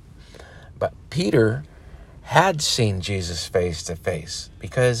God. But Peter had seen Jesus face to face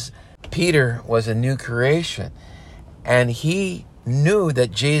because Peter was a new creation, and he knew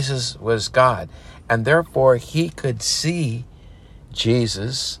that Jesus was God, and therefore he could see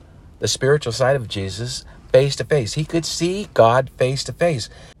Jesus, the spiritual side of Jesus, face to face. He could see God face to face.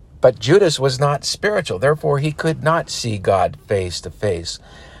 But Judas was not spiritual, therefore he could not see God face to face.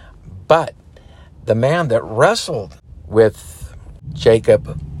 But the man that wrestled with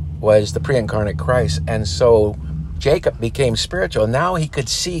Jacob was the pre-incarnate Christ, and so Jacob became spiritual. Now he could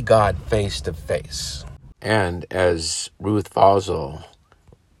see God face to face. And as Ruth Fossil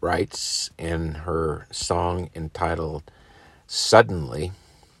writes in her song entitled Suddenly,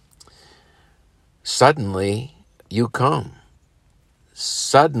 suddenly you come.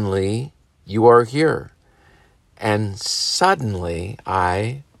 Suddenly you are here. And suddenly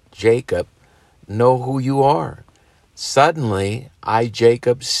I, Jacob, know who you are. Suddenly I,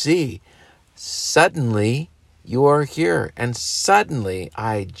 Jacob, see. Suddenly you are here. And suddenly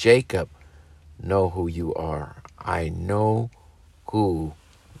I, Jacob, know who you are. I know who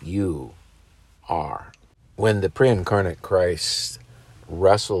you are. When the pre-incarnate Christ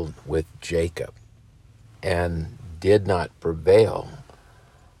wrestled with Jacob and did not prevail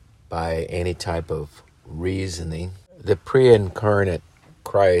by any type of reasoning, the pre-incarnate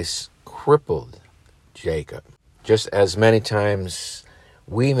Christ crippled Jacob. Just as many times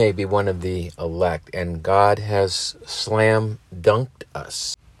we may be one of the elect and God has slam dunked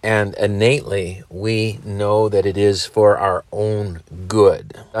us, and innately we know that it is for our own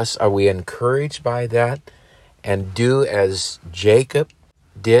good. Thus are we encouraged by that and do as Jacob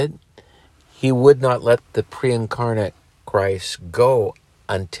did. He would not let the pre-incarnate Christ go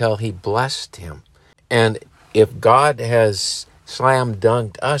until he blessed him. And if God has slam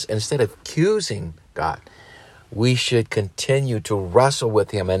dunked us, instead of accusing God, we should continue to wrestle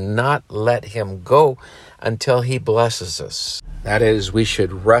with him and not let him go until he blesses us. That is, we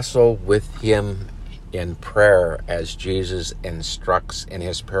should wrestle with him in prayer as Jesus instructs in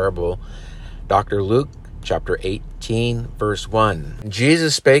his parable. Dr. Luke chapter 18, verse 1.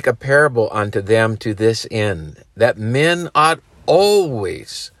 Jesus spake a parable unto them to this end, that men ought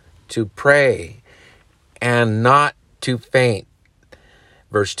always to pray and not to faint.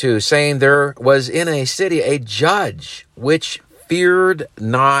 Verse 2, saying, there was in a city a judge which feared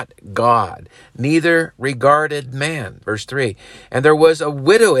not God, neither regarded man. Verse 3, and there was a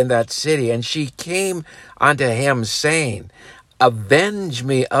widow in that city, and she came unto him, saying, avenge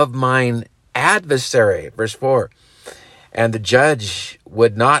me of mine adversary. Verse 4, and the judge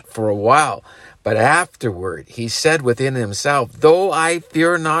would not for a while, but afterward he said within himself, though I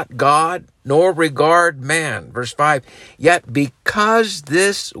fear not God, nor regard man. Verse 5, yet because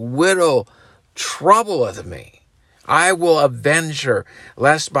this widow troubleth me, I will avenge her,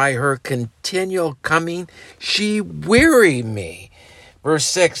 lest by her continual coming she weary me. Verse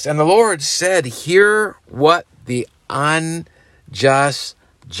 6, and the Lord said, hear what the unjust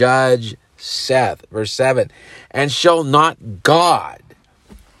judge saith. Verse 7, and shall not God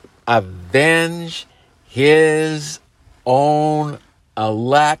avenge his own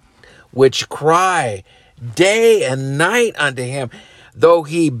elect, which cry day and night unto him, though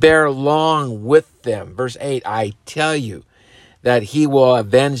he bear long with them? Verse 8, I tell you that he will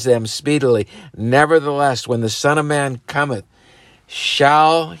avenge them speedily. Nevertheless, when the Son of Man cometh,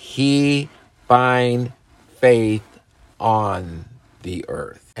 shall he find faith on the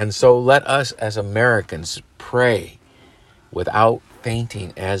earth? And so let us as Americans pray without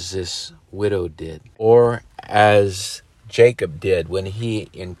fainting, as this widow did, or as Jacob did when he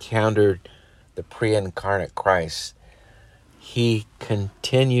encountered the pre-incarnate Christ. He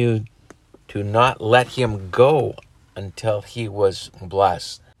continued to not let him go until he was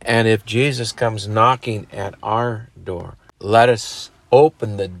blessed. And if Jesus comes knocking at our door, let us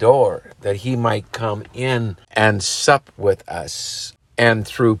open the door that he might come in and sup with us. And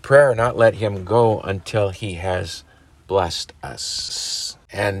through prayer, not let him go until he has blessed us.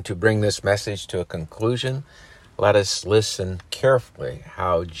 And to bring this message to a conclusion, let us listen carefully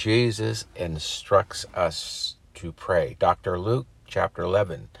how Jesus instructs us to pray. Dr. Luke chapter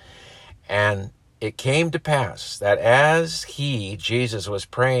 11. And it came to pass that as Jesus was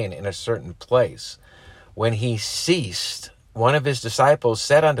praying in a certain place, when he ceased, one of his disciples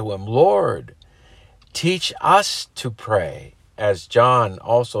said unto him, Lord, teach us to pray, as John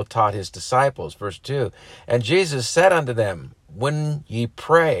also taught his disciples. Verse 2, and Jesus said unto them, when ye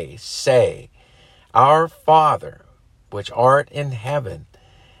pray, say, Our Father, which art in heaven,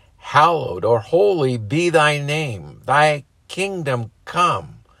 hallowed or holy be thy name. Thy kingdom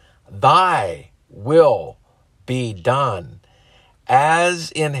come, thy will be done,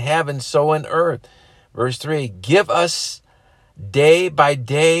 as in heaven, so in earth. Verse 3, give us day by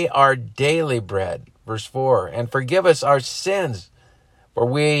day our daily bread. Verse 4, and forgive us our sins, for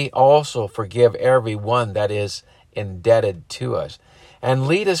we also forgive every one that is indebted to us. And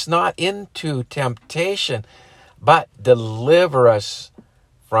lead us not into temptation, but deliver us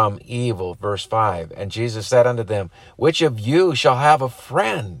from evil. Verse 5, and Jesus said unto them, which of you shall have a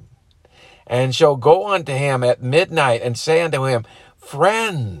friend, and shall go unto him at midnight, and say unto him,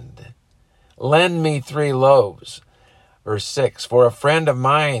 Friend, lend me 3 loaves. Verse 6, for a friend of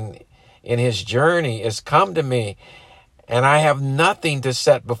mine in his journey is come to me, and I have nothing to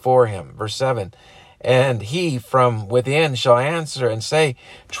set before him. Verse 7, and he from within shall answer and say,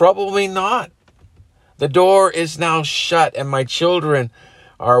 Trouble me not. The door is now shut, and my children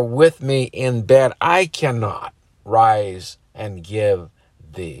are with me in bed. I cannot rise and give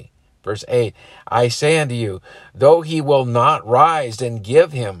thee. Verse 8, I say unto you, though he will not rise and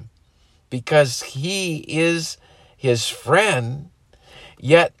give him, because he is his friend,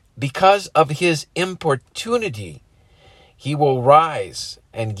 yet because of his importunity, he will rise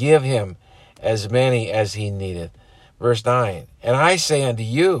and give him as many as he needeth. Verse 9, and I say unto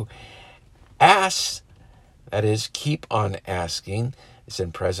you, ask, that is, keep on asking. It's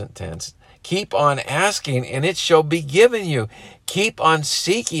in present tense. Keep on asking, and it shall be given you. Keep on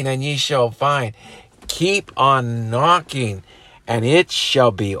seeking, and ye shall find. Keep on knocking, and it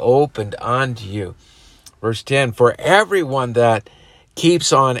shall be opened unto you. Verse 10, for everyone that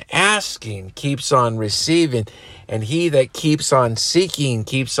keeps on asking, keeps on receiving, and he that keeps on seeking,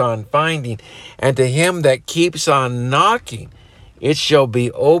 keeps on finding, and to him that keeps on knocking, it shall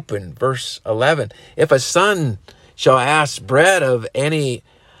be opened. Verse 11, if a son shall ask bread of any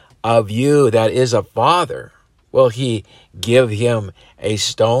of you that is a father, will he give him a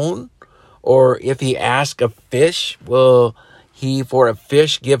stone? Or if he ask a fish, will he for a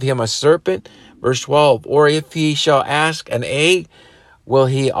fish give him a serpent? Verse 12, or if he shall ask an egg, will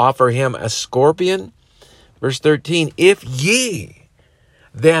he offer him a scorpion? Verse 13, if ye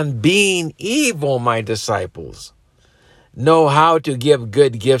then being evil, my disciples, know how to give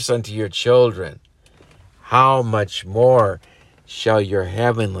good gifts unto your children, how much more shall your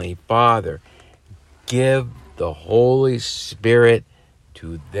heavenly Father give the Holy Spirit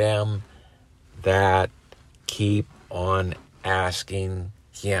to them that keep on asking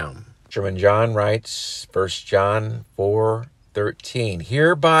him. Fisherman John writes, 1 John 4:13,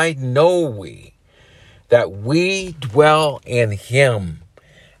 hereby know we that we dwell in him,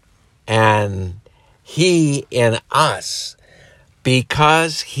 and he in us,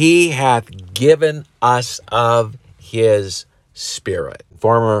 because he hath given us of his Spirit.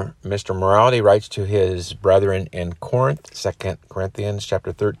 Former Mr. Morality writes to his brethren in Corinth, 2 Corinthians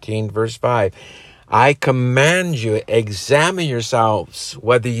chapter 13, verse 5, I command you, examine yourselves,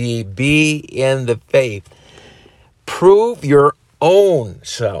 whether ye be in the faith. Prove your own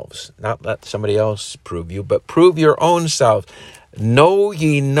selves. Not let somebody else prove you, but prove your own selves. Know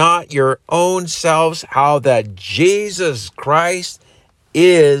ye not your own selves how that Jesus Christ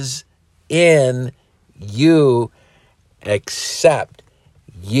is in you, except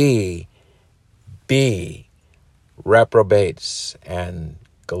ye be reprobates. And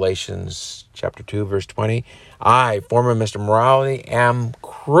Galatians chapter 2, verse 20, I, former Mr. Morality, am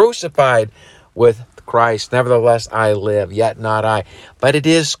crucified with Christ. Nevertheless, I live, yet not I, but it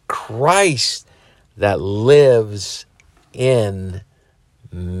is Christ that lives in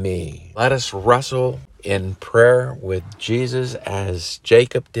me. Let us wrestle in prayer with Jesus as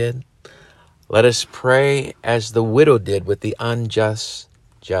Jacob did. Let us pray as the widow did with the unjust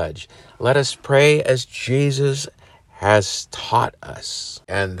judge. Let us pray as Jesus has taught us.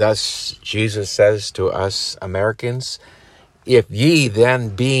 And thus Jesus says to us Americans, if ye then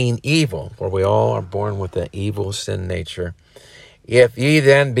being evil, for we all are born with an evil sin nature, if ye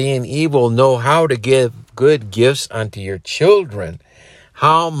then being evil know how to give good gifts unto your children,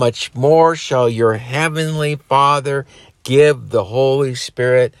 how much more shall your heavenly Father give the Holy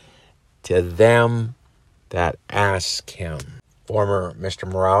Spirit to them that ask him. Former Mr.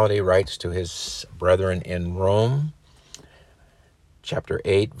 Morality writes to his brethren in Rome, chapter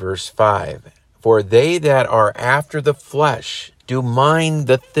 8, verse 5, for they that are after the flesh do mind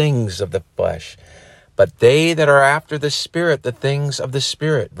the things of the flesh, but they that are after the Spirit, the things of the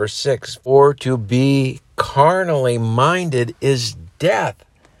Spirit. Verse 6, for to be carnally minded is death,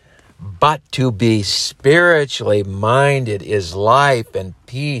 but to be spiritually minded is life and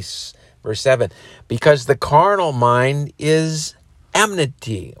peace. Verse 7, because the carnal mind is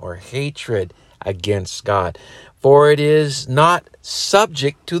enmity or hatred against God, for it is not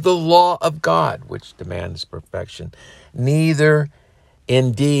subject to the law of God, which demands perfection, neither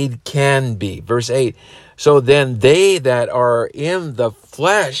indeed can be. Verse 8, so then they that are in the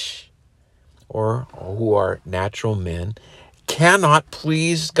flesh, or who are natural men, cannot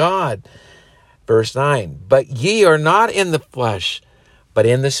please God. Verse 9, but ye are not in the flesh, but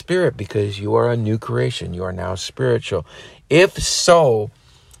in the Spirit, because you are a new creation. You are now spiritual. If so,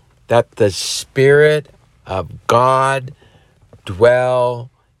 that the Spirit of God dwell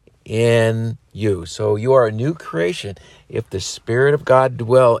in you. So you are a new creation if the Spirit of God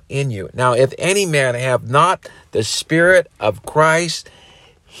dwell in you. Now, if any man have not the Spirit of Christ,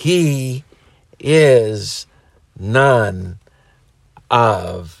 he is none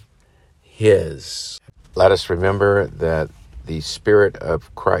of his. Let us remember that the Spirit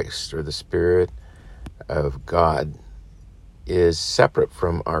of Christ, or the Spirit of God, is separate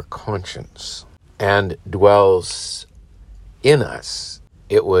from our conscience and dwells in us.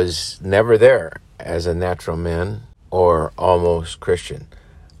 It was never there as a natural man or almost Christian,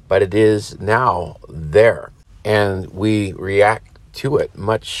 but it is now there. And we react to it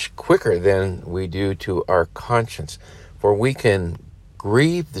much quicker than we do to our conscience. For we can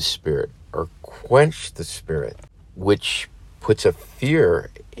grieve the Spirit or quench the Spirit, which puts a fear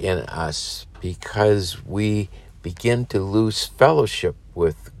in us because we begin to lose fellowship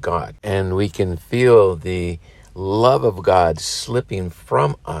with God. And we can feel the love of God slipping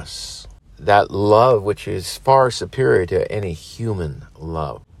from us. That love which is far superior to any human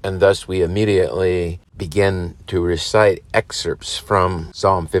love. And thus we immediately begin to recite excerpts from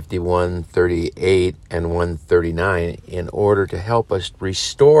Psalm 51, 38, and 139 in order to help us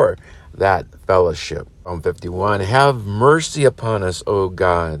restore that fellowship. Psalm 51, have mercy upon us, O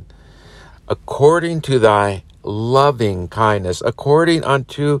God, according to thy loving kindness, according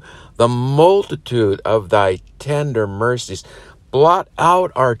unto the multitude of thy tender mercies. Blot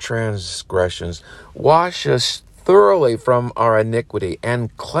out our transgressions, wash us thoroughly from our iniquity,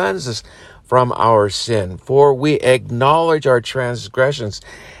 and cleanse us from our sin. For we acknowledge our transgressions,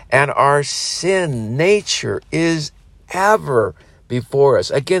 and our sin nature is ever before us.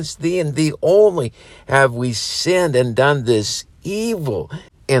 Against thee and thee only have we sinned and done this evil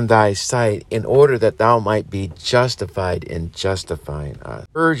in thy sight, in order that thou might be justified in justifying us.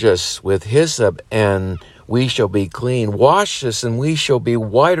 Purge us with hyssop, and we shall be clean. Wash us, and we shall be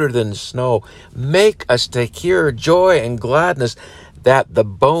whiter than snow. Make us to hear joy and gladness, that the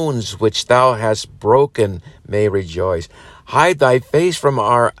bones which thou hast broken may rejoice. Hide thy face from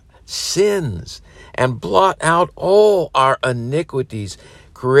our sins, and blot out all our iniquities.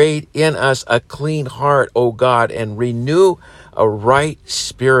 Create in us a clean heart, O God, and renew a right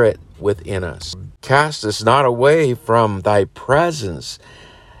spirit within us. Cast us not away from thy presence,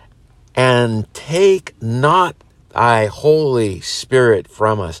 and take not thy Holy Spirit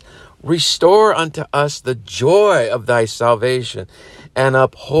from us. Restore unto us the joy of thy salvation, and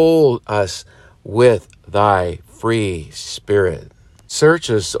uphold us with thy free spirit. Search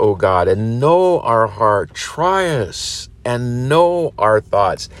us, O God, and know our heart. Try us and know our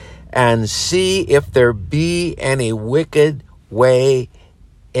thoughts, and see if there be any wicked way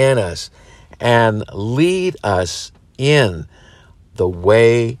in us, and lead us in the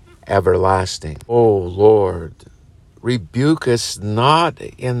way everlasting. O Lord, rebuke us not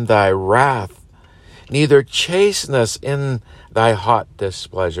in thy wrath, neither chasten us in thy hot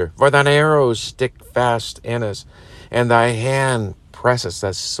displeasure. For thine arrows stick fast in us, and thy hand presseth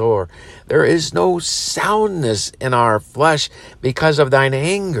us sore. There is no soundness in our flesh because of thine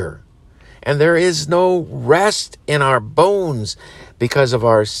anger, and there is no rest in our bones because of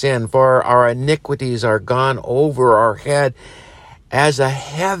our sin. For our iniquities are gone over our head as a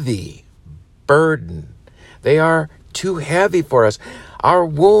heavy burden. They are too heavy for us. Our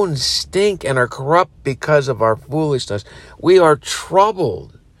wounds stink and are corrupt because of our foolishness. We are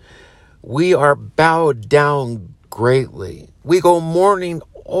troubled. We are bowed down greatly. We go mourning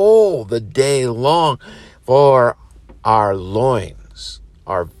all the day long, for our loins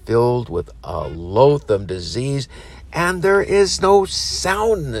are filled with a loathsome disease, and there is no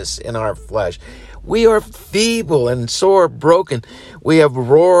soundness in our flesh. We are feeble and sore broken. We have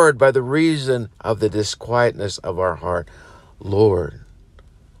roared by the reason of the disquietness of our heart. Lord,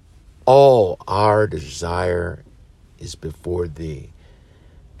 all our desire is before thee,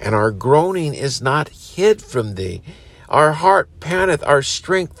 and our groaning is not hid from thee. Our heart panteth, our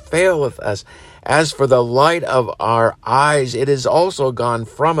strength faileth us. As for the light of our eyes, it is also gone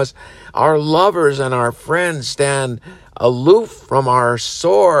from us. Our lovers and our friends stand aloof from our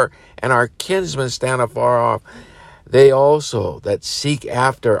sore, and our kinsmen stand afar off. They also that seek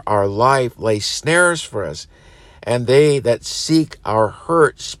after our life lay snares for us, and they that seek our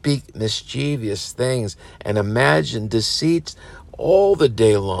hurt speak mischievous things, and imagine deceits all the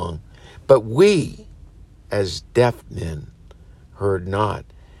day long. But we, as deaf men, heard not,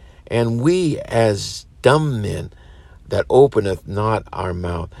 and we as dumb men that openeth not our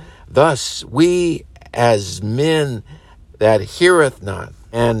mouth. Thus we as men that heareth not,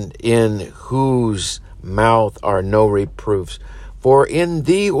 and in whose mouth are no reproofs. For in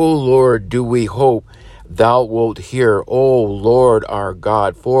thee, O Lord, do we hope. Thou wilt hear, O Lord our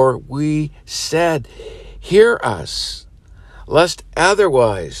God. For we said, hear us, lest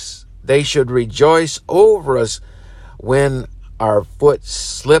otherwise they should rejoice over us. When our foot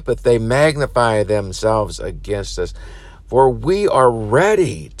slippeth, they magnify themselves against us. For we are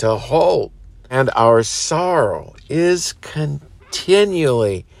ready to halt, and our sorrow is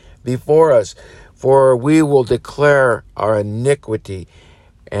continually before us. For we will declare our iniquity,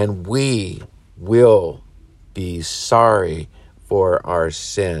 and we will be sorry for our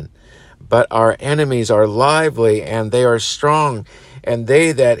sin. But our enemies are lively, and they are strong, and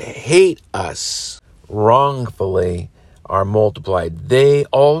they that hate us wrongfully are multiplied. They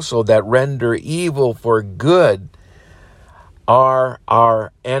also that render evil for good are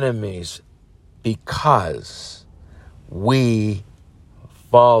our enemies, because we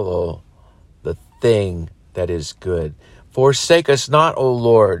follow the thing that is good. Forsake us not, O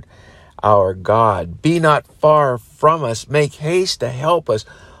Lord, our God. Be not far from us. Make haste to help us,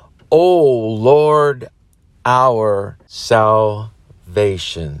 O Lord, our salvation.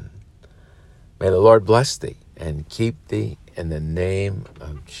 May the Lord bless thee and keep thee in the name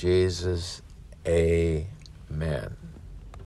of Jesus. Amen.